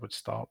 That's where I would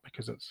start,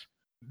 because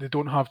they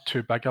don't have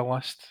too big a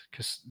list,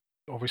 because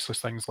obviously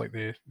things like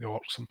the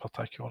orcs in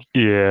particular.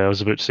 Yeah, I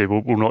was about to say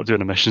we're not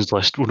doing a missions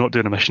list. We're not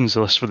doing a missions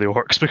list for the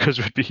orcs because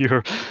we'd be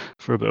here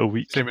for about a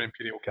week. Same with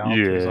Imperial Guard.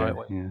 Yeah,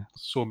 exactly. Yeah.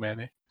 So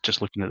many.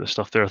 Just looking at the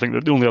stuff there, I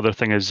think the only other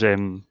thing is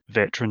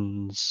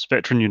veteran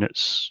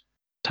units,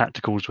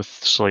 tacticals with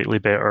slightly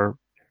better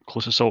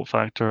close assault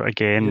factor.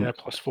 Again, yeah,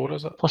 +4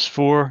 is it?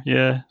 +4,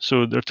 yeah.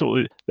 So they're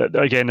totally.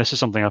 Again, this is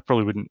something I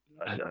probably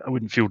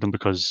wouldn't field them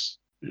because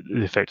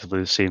they're effectively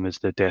the same as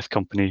the Death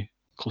Company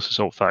close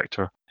assault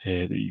factor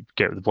that you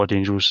get with the Blood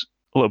Angels.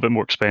 A little bit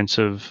more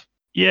expensive.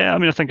 Yeah, I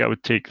mean, I think I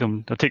would take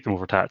them. I'd take them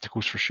over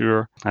tacticals for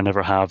sure. I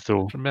never have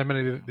though. From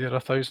memory, they're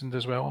 1,000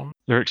 as well.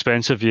 They're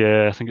expensive,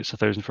 yeah. I think it's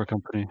 1,000 for a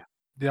company.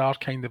 They are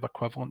kind of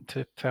equivalent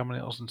to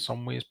Terminators in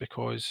some ways,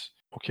 because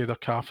their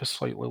calf is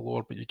slightly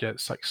lower, but you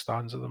get 6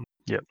 stands of them.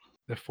 Yep.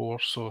 The 4,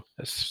 so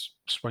it's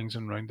swings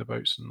and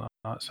roundabouts and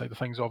that side of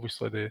things.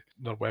 Obviously,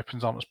 their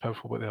weapons aren't as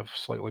powerful, but they have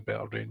slightly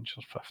better range.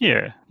 Or 50.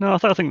 Yeah, no,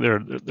 I think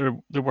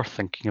they're worth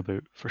thinking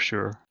about for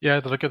sure. Yeah,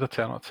 they're a good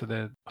alternative to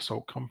the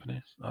Assault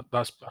Company.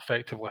 That's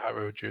effectively how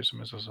I would use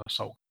them, as an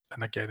assault.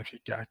 And again, if you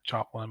get a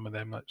chaplain in with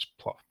them, that's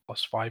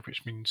 +5,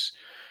 which means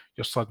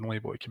you're suddenly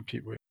able to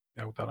compete with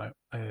Elder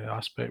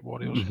Aspect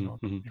Warriors.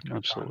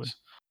 Absolutely.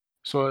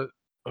 So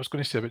I was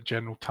going to say about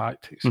general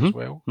tactics as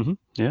well.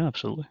 Yeah,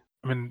 absolutely.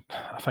 I mean,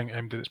 I think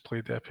MD that's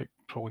played Epic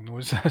probably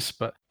knows this,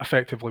 but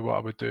effectively what I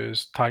would do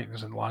is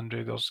Titans and Land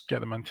Raiders, get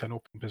them into an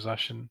open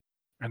position,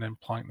 and then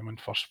plank them in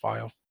first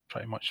fire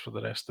pretty much for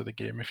the rest of the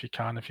game if you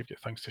can, if you've got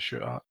things to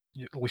shoot at.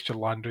 At least your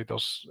Land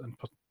Raiders,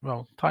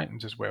 and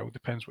Titans as well,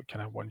 depends what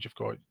kind of ones you've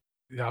got.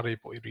 they are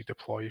able to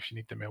redeploy if you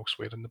need them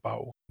elsewhere in the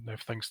battle. Now,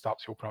 if things start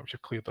to open up,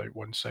 you've cleared out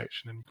one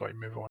section and got to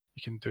move on,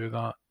 you can do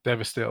that.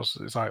 Devastators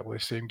is exactly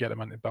the same. Get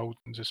them into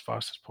buildings as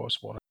fast as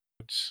possible,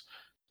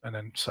 and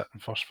then sit in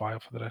first fire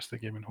for the rest of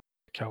the game and hope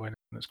to kill anything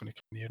that's going to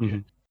come near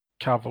you.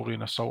 Cavalry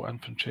and assault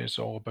infantry is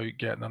all about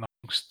getting in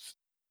amongst.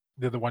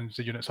 They're the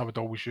units I would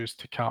always use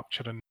to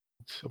capture and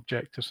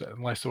objectives,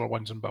 unless there were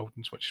ones in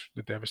buildings which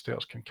the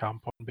Devastators can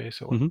camp on,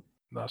 basically.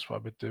 That's what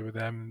I would do with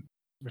them.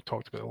 We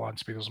talked about the land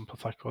speeders in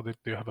particular. They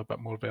do have a bit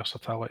more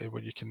versatility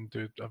where you can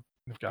do.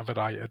 They've got a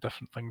variety of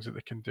different things that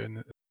they can do,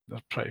 and they're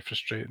pretty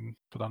frustrating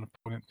for an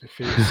opponent to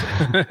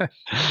face.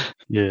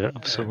 Yeah,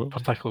 absolutely.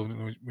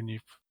 Particularly when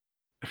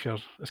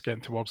it's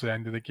getting towards the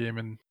end of the game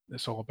and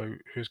it's all about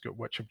who's got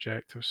which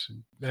objectives.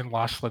 And then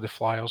lastly, the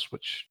flyers,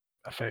 which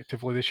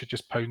effectively they should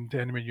just pound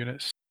the enemy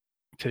units.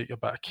 Take a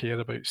bit of care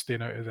about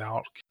staying out of the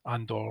arc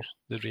and or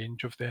the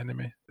range of the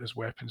enemy as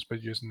weapons by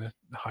using the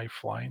high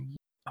flying.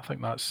 I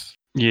think that's...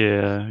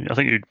 Yeah, I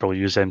think you'd probably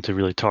use them to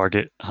really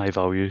target high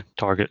value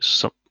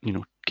targets.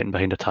 Getting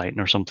behind a Titan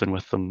or something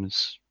with them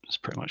is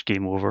pretty much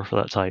game over for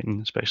that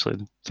Titan,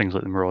 especially things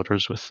like the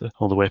Marauders with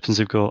all the weapons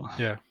they've got.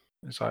 Yeah,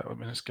 exactly. I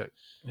mean,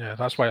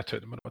 that's why I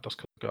took the Marauders,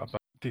 because they've got a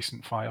bit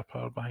decent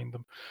firepower behind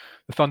them.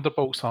 The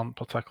Thunderbolts aren't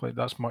particularly,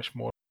 that's much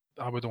more,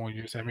 I would only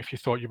use them if you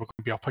thought you were going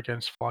to be up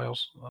against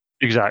flyers.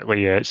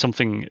 Exactly, yeah. It's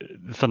something,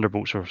 the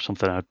Thunderbolts are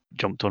something I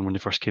jumped on when they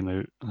first came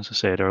out, as I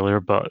said earlier,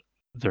 but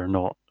they're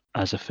not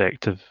as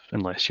effective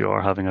unless you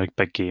are having a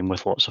big game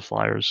with lots of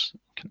flyers,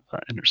 kind of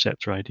that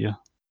interceptor idea.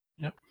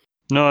 Yep.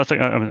 No, I think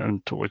I'm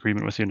in total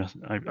agreement with you.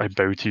 And I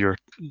bow to your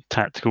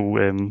tactical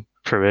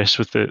prowess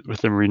with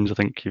the Marines. I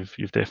think you've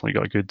definitely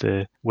got a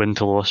good win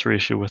to loss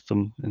ratio with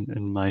them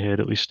in my head,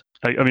 at least.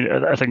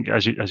 I think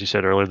as you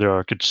said earlier, they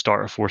are a good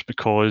starter force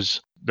because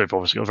they've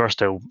obviously got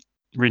versatile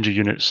range of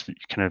units that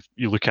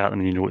you look at them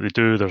and you know what they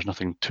do. There's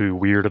nothing too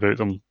weird about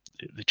them.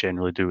 They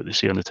generally do what they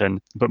say on the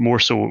tin, but more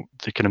so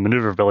the kind of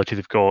maneuverability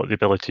they've got, the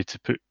ability to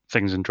put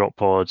things in drop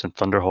pods and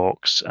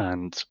Thunderhawks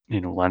and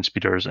land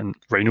speeders and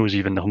Rhinos.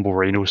 Even the humble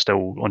Rhino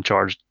still on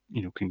charge,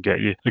 can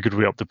get you a good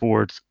way up the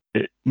board.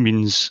 It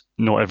means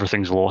not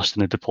everything's lost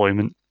in the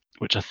deployment,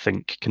 which I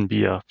think can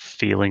be a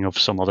failing of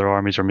some other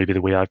armies, or maybe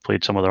the way I've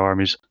played some other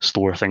armies.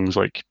 Slower things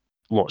like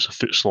lots of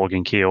foot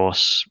slogging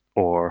chaos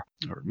or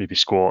maybe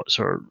squats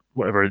or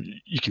whatever.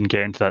 You can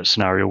get into that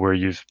scenario where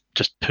you've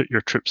just put your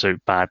troops out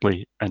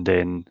badly and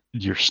then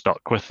you're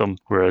stuck with them.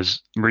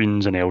 Whereas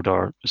Marines and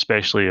Eldar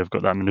especially have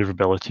got that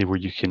maneuverability where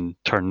you can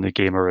turn the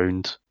game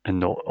around and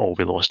not all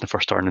be lost in the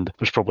first turn. And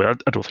there's probably,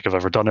 I don't think I've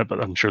ever done it,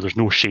 but I'm sure there's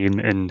no shame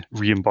in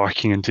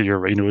re-embarking into your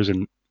Rhinos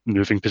and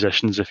moving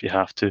positions if you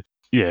have to.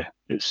 Yeah,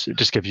 it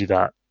just gives you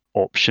that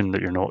option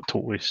that you're not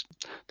totally,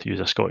 to use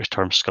a Scottish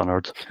term,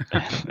 scunnered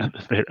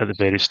at the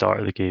very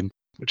start of the game,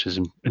 which is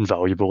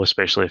invaluable,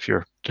 especially if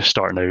you're just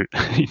starting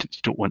out. You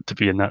don't want to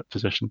be in that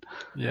position.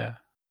 Yeah.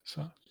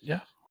 So, yeah.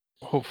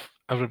 Hope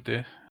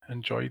everybody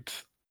enjoyed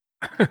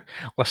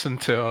listening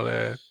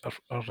to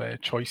our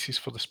choices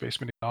for the Space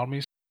Marine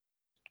armies.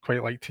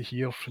 Quite like to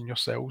hear from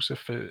yourselves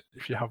if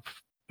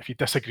you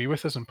disagree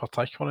with us in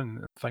particular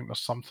and think there's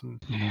something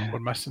we're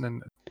missing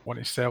and want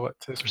to sell it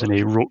to us. There's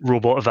any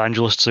robot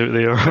evangelists out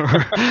there.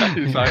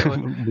 Exactly.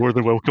 more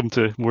than welcome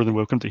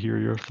to hear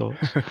your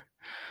thoughts.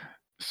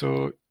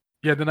 So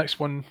yeah, the next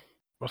one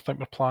I think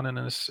we're planning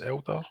is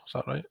Eldar. Is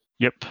that right?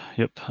 Yep.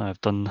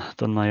 I've done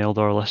my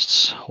Eldar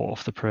lists hot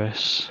off the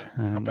press.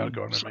 I better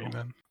go on with mine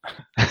then.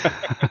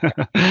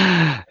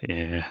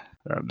 Yeah.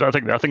 I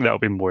think that'll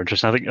be more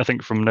interesting. I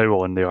think from now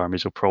on the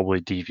armies will probably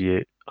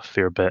deviate a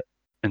fair bit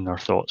in their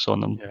thoughts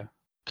on them. Yeah.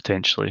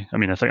 Potentially. I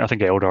mean, I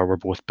think Eldar were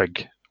both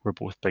big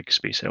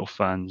Space Elf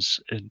fans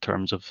in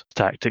terms of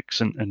tactics,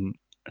 and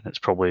it's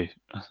probably,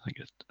 I think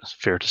it's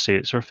fair to say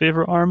it's our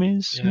favourite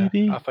armies. Yeah,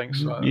 maybe. I think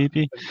so.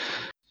 Maybe.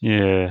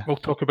 Yeah. We'll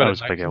talk about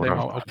it next time.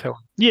 I'll tell.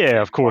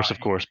 Yeah, of course.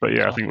 But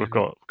yeah, I think we've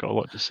got a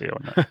lot to say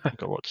on that. We've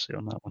got a lot to say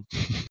on that one.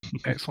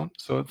 Excellent.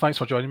 So thanks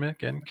for joining me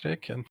again,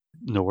 Craig, and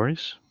no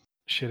worries.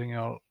 Sharing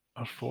our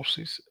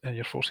forces,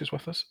 your forces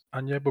with us.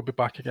 And yeah, we'll be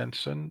back again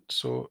soon.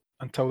 So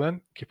until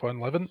then, keep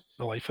on living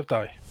the life of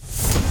Die.